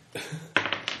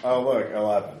 Oh, look,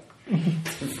 11.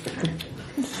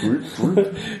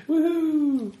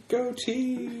 Woohoo! Go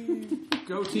team!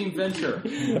 Go Team Venture.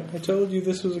 I told you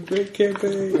this was a great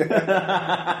campaign.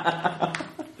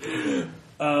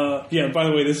 Yeah, by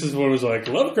the way, this is what was like,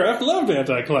 Lovecraft loved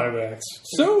anticlimax.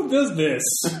 So does this.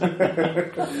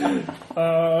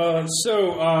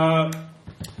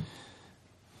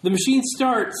 The machine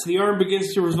starts. The arm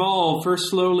begins to revolve,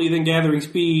 first slowly, then gathering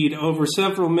speed. Over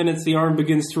several minutes, the arm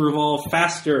begins to revolve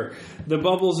faster. The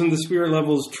bubbles in the spirit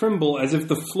levels tremble as if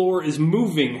the floor is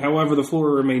moving. However, the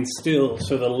floor remains still,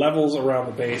 so the levels around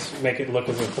the base make it look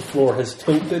as if the floor has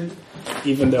tilted,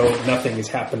 even though nothing is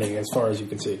happening as far as you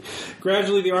can see.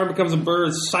 Gradually, the arm becomes a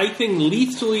bird, scything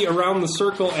lethally around the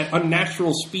circle at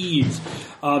unnatural speeds.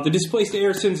 The displaced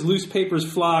air sends loose papers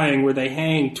flying where they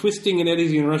hang, twisting and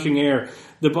eddying in rushing air.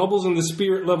 The bubbles in the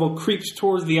spirit level creeps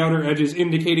towards the outer edges,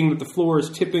 indicating that the floor is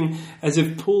tipping as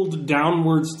if pulled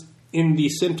downwards in the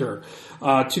center.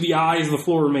 To the eyes, the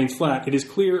floor remains flat. It is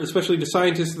clear, especially to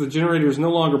scientists, that the generator is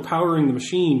no longer powering the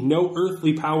machine. No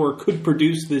earthly power could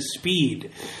produce this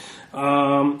speed.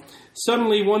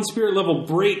 Suddenly, one spirit level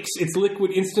breaks. Its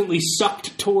liquid instantly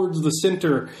sucked towards the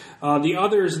center. The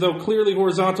others, though clearly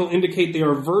horizontal, indicate they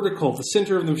are vertical. The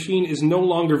center of the machine is no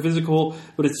longer visible,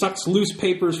 but it sucks loose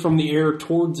papers from the air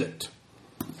towards it.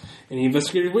 Any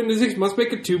investigative witnesses must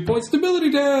make a 2-point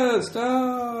stability test.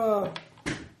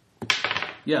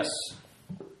 Yes.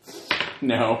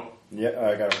 No. Yeah,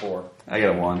 I got a 4. I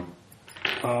got a 1.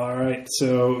 All right,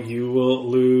 so you will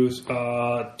lose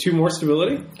 2 more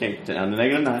stability. Okay, down to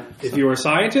 -9. If you are a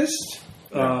scientist,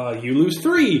 you lose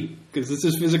 3, because this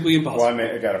is physically impossible.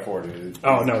 Well, I got a 4, dude.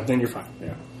 Oh, no, then you're fine.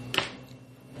 Yeah.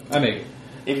 I make it.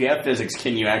 If you have physics,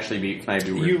 can I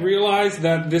do weird? You realize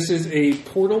that this is a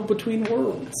portal between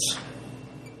worlds.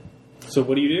 So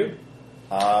what do you do?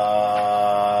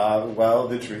 Well,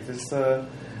 the truth is,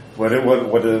 what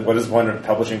is one of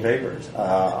publishing papers?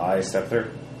 I step through.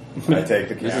 I take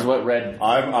the camera. This is what Red...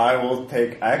 I will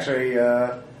take... Actually,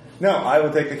 no, I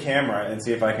will take the camera and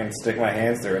see if I can stick my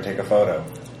hands through and take a photo.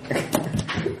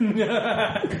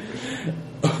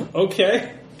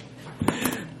 Okay.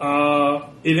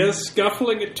 It is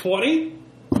scuffling at 20,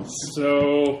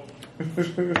 so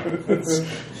it's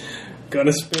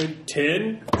gonna spend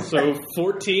 10, so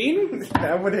 14.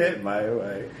 That would hit my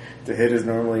way. To hit is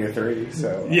normally a 3,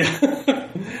 so... Yeah.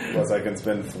 Plus I can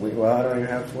spend fleeing. Well, I don't even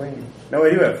have fleeing. No,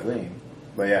 I do have fleeing.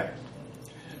 But yeah.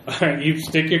 Alright, you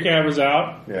stick your cameras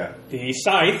out. Yeah. The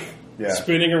scythe Yeah.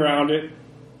 spinning around it.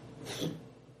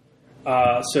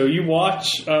 So you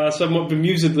watch somewhat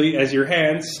bemusedly as your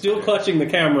hands, still clutching the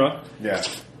camera, Yeah.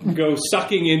 go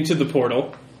sucking into the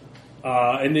portal,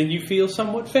 and then you feel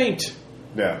somewhat faint,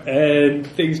 Yeah. and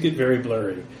things get very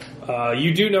blurry.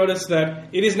 You do notice that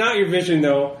it is not your vision,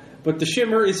 though, but the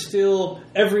shimmer is still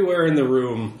everywhere in the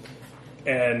room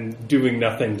and doing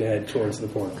nothing to head towards the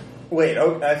portal. Wait,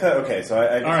 I thought... Okay, so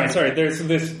I All right, sorry, there's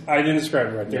this... I didn't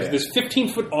describe it right. There's Yeah. this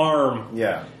 15-foot arm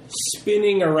Yeah.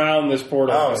 spinning around this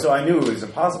portal. Oh, so I knew it was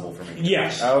impossible for me.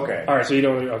 Yes. Oh, okay. All right, so you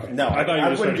don't... Okay. No, I thought you were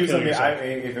just wouldn't trying do to kill something... yourself.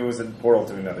 if it was a portal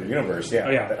to another universe, yeah.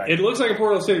 Oh, yeah. It looks like a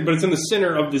portal city, but it's in the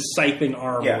center of this scything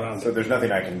arm Yeah, around so it. there's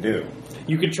nothing I can do.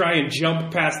 You could try and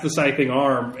jump past the scything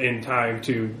arm in time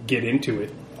to get into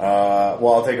it.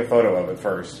 Well, I'll take a photo of it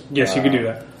first. Yes, you could do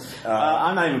that.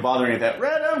 I'm not even bothering with that.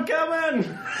 Red, I'm coming!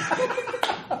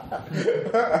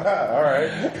 All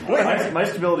right. My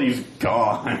stability's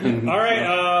gone. All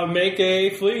right, make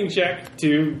a fleeing check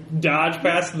to dodge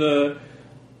past the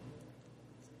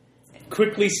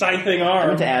quickly scything I arm.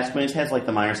 meant to ask, when it has like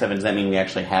the minor 7, does that mean we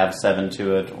actually have 7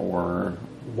 to it, or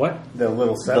What? The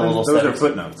little sevens. little those sevens. are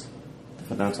footnotes.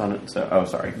 footnotes on it? So, oh,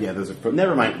 sorry. Yeah, those are footnotes.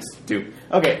 Never mind. Do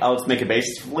okay. I'll just make a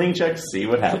base fleeing check. See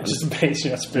what happens. Just base Do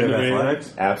you spin. have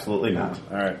athletics? Absolutely not.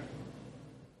 All right.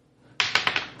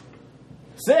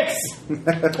 6.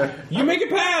 You make it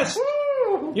pass.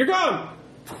 You're gone.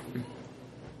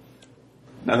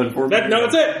 Nothing for me. No,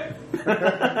 that's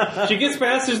it. She gets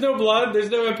past. There's no blood.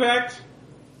 There's no impact.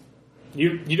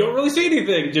 You don't really see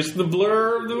anything. Just the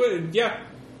blur of the wind. Yeah.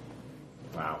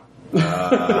 Wow.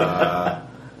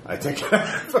 I take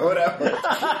whatever.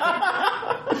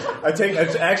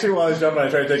 Actually, while I was jumping, I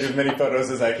try to take as many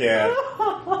photos as I can.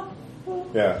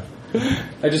 Yeah.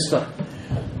 I just thought,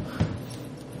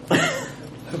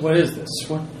 what is this?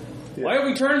 What? Why are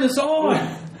we turning this on?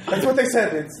 That's what they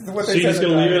said. It's what So they you said. just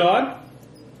gonna leave it on?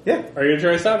 Yeah. Or are you gonna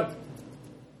try to stop it?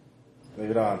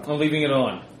 Leave it on. I'm leaving it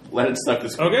on. Let it suck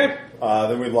this. Okay.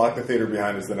 Then we lock the theater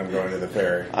behind us. Then I'm going to the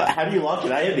ferry. How do you lock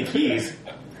it? I had the keys.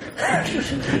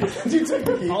 Did you take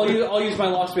the key? I'll use my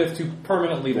locksmith to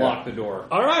permanently lock the door.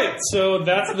 All right. So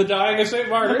that's the dying of St.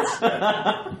 Margaret's.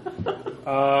 A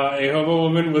hobo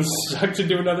woman was sucked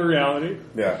into another reality.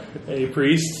 Yeah. A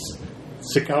priest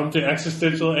succumbed to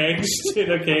existential angst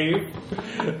in a cave,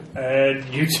 and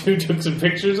you two took some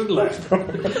pictures and left.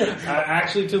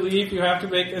 Actually, to leave, you have to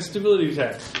make a stability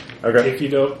check. Okay. If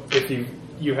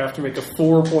you have to make a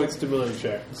 4-point stability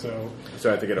check. So So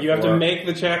I have to get a you have 4. to make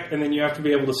the check, and then you have to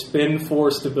be able to spin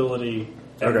 4 stability,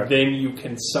 and Okay. then you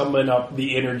can summon up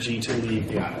the energy to leave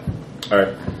the island. All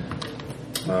right.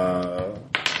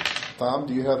 Tom,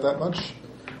 do you have that much?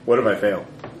 What if I fail?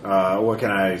 What can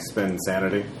I spend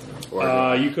sanity?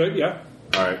 Or, You could, yeah.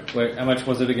 all right. Wait, how much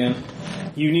was it again?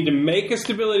 You need to make a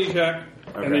stability check,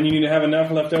 Okay. and then you need to have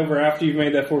enough left over after you've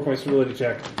made that 4-point stability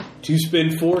check to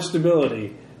spend 4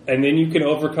 stability, and then you can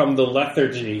overcome the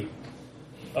lethargy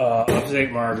of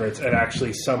St. Margaret's and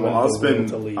actually summon Well, I'll the will to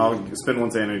spend. leave. I'll spend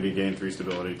 1 sanity to gain 3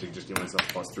 stability to just give myself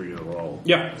 +3 to the roll.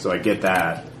 Yeah. So I get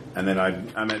that, and then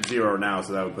I'm at 0 now,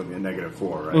 so that would put me at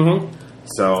 -4, right? Mhm.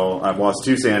 So I've lost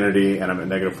 2 sanity, and I'm at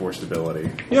 -4 stability.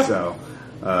 Yeah. So,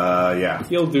 yeah.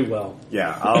 You'll do well.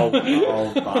 Yeah, I'll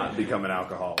not become an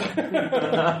alcoholic.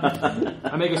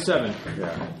 I make a 7. Yeah.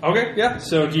 Okay, yeah.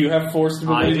 So do you have 4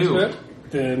 stability? I do. To it?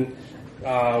 Then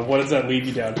what does that lead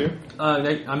you down to?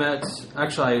 I'm at,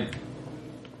 actually,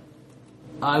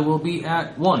 I will be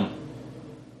at 1.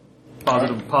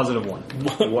 Positive 1.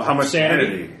 Well, how much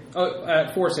sanity? Oh,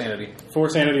 at 4 sanity. 4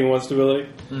 sanity and 1 stability.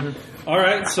 Mm-hmm. All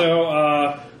right,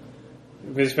 so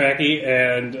Ms. Packy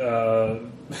and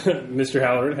Mr.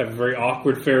 Halloran have a very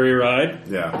awkward ferry ride,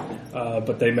 Yeah.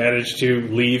 but they managed to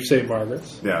leave St.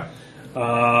 Margaret's, Yeah.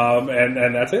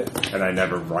 and that's it. And I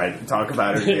never talk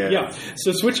about it again. Yeah.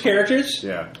 So switch characters.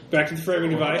 Yeah. Back to the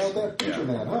framing device. Oh, that picture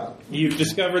man, huh? You've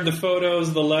discovered the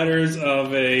photos, the letters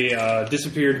of a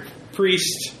disappeared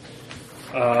priest,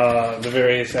 the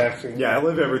various actions. Yeah, I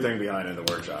leave everything behind in the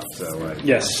workshop, so like,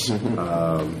 Yes.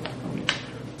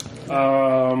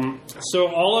 So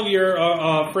all of your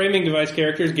framing device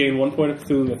characters gain 1 point of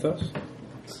Cthulhu Mythos.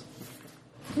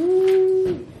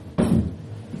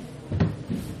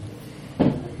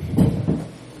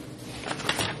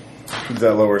 does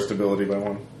that lower stability by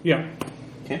 1? Yeah.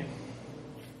 Okay.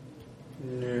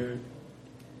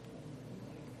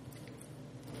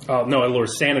 No, it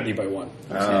lowers sanity by 1.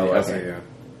 Oh, I see, okay. yeah.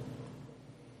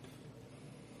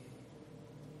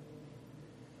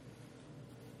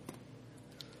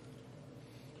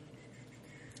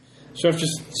 So after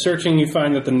searching, you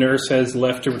find that the nurse has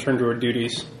left to return to her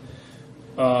duties.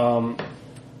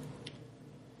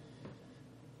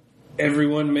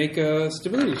 Everyone make a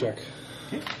stability check.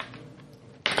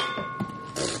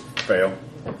 Fail.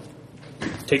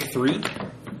 Take 3.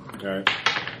 All right.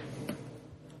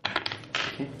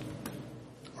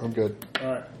 I'm good.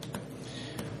 All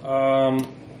right.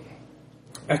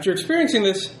 After experiencing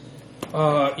this,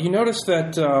 you notice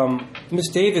that Miss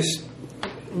Davis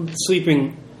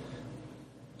sleeping.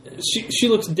 She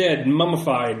looks dead,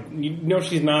 mummified. You know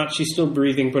she's not. She's still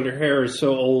breathing, but her hair is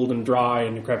so old and dry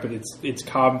and decrepit. It's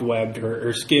cobwebbed.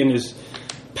 Her skin is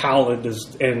pallid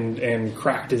and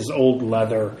cracked as old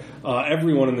leather.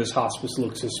 Everyone in this hospice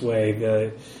looks this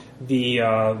way. The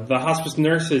hospice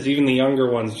nurses, even the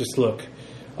younger ones, just look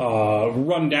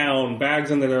run down,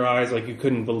 bags under their eyes like you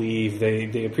couldn't believe.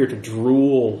 They appear to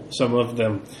drool, some of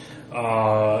them.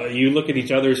 You look at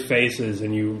each other's faces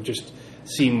and you just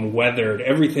seem weathered.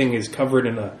 Everything is covered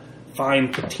in a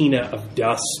fine patina of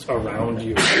dust around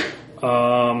you.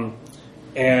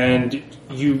 And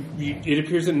it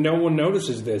appears that no one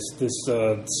notices this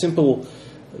simple,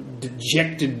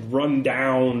 dejected,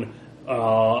 run-down,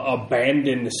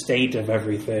 abandoned state of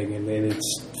everything, and in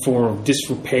its form of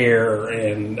disrepair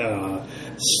and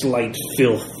slight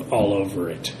filth all over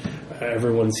it.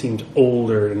 Everyone seems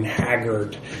older and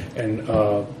haggard and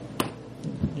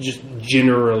just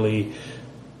generally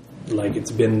like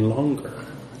it's been longer.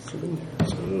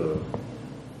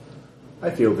 I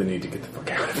feel the need to get the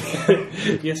fuck out of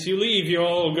here. Yes, you leave. You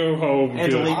all go home.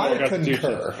 And to leave- I Constitution.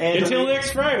 concur. And to Until leave-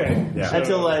 next Friday. Yeah.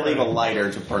 Until I leave a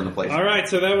lighter to burn the place. All right,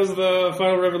 so that was the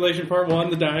final revelation part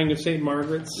 1, the dying of St.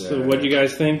 Margaret's. So Yeah. what do you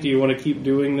guys think? Do you want to keep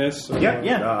doing this? Yeah.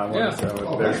 Yeah. No, I want Yeah. to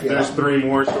Oh, there's, yeah. there's 3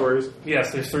 more stories,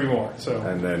 Yes, there's 3 more. So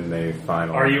and then they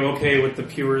final. are you okay with the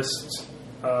purist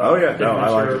Oh, yeah. No, I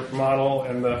like adventure model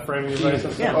and the framing device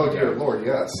and stuff? Yeah. Oh dear Lord,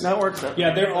 yes. That works.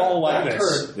 Yeah, they're all like That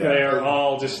this. turd. Yeah. They are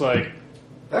all just like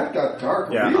That got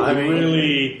dark. Yeah, really. I mean-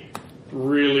 really,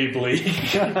 really bleak.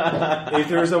 If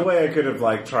there was a way I could have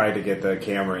like tried to get the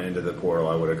camera into the portal,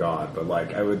 I would have gone. But like,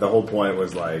 the whole point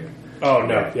was like, Oh,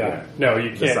 no, yeah. No, you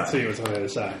The can't side. see what's on the other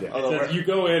side. Yeah. It says you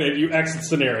go in and you exit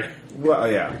scenario. well,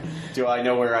 yeah. Do I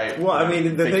know where I? Well, I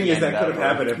mean, the thing is that could have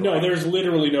happened if No, there's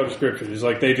literally no description. It's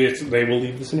like they will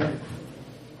leave the scenario.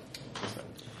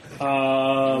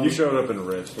 you showed up in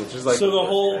Rift, which is like So the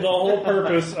whole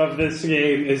purpose of this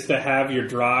game is to have your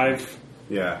drive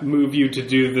yeah. move you to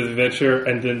do the adventure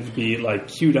and then be like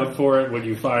queued up for it when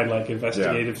you find like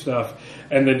investigative stuff,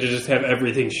 and then to just have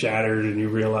everything shattered and you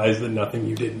realize that nothing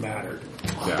you did mattered.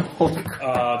 Yeah.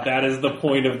 That is the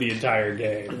point of the entire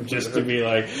game. Just to be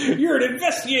like, you're an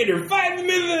investigator, 5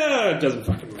 minutes. It doesn't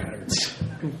fucking matter.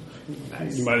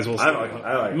 You might as well stay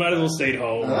I like You might as well stay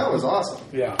home. That was awesome.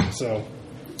 Yeah, so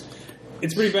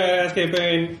it's a pretty badass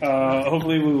campaign.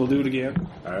 Hopefully we will do it again.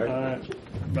 All right.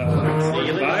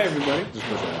 Bye, everybody. Just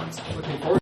push it once. Looking forward